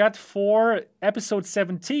that we got for episode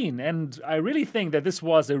 17. And I really think that this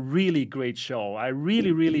was a really great show. I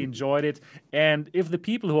really, really enjoyed it. And if the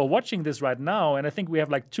people who are watching this right now, and I think we have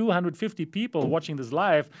like 250 people watching this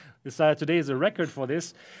live, today is a record for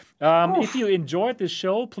this. If you enjoyed this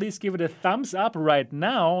show, please give it a thumbs up right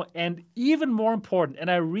now. And even more important,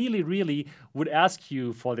 and I really, really would ask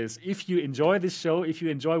you for this, if you enjoy this show, if you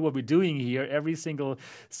enjoy what we're doing here every single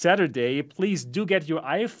Saturday, please do get your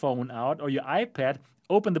iPhone out or your iPad.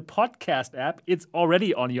 Open the podcast app. It's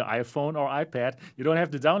already on your iPhone or iPad. You don't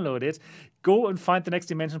have to download it. Go and find the Next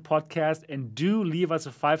Dimension podcast and do leave us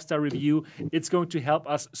a 5-star review. It's going to help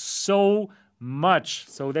us so much.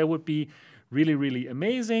 So that would be really, really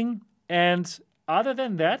amazing. And other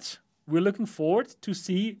than that, we're looking forward to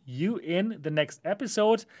see you in the next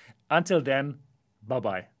episode. Until then,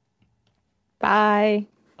 bye-bye. Bye.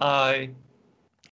 Bye.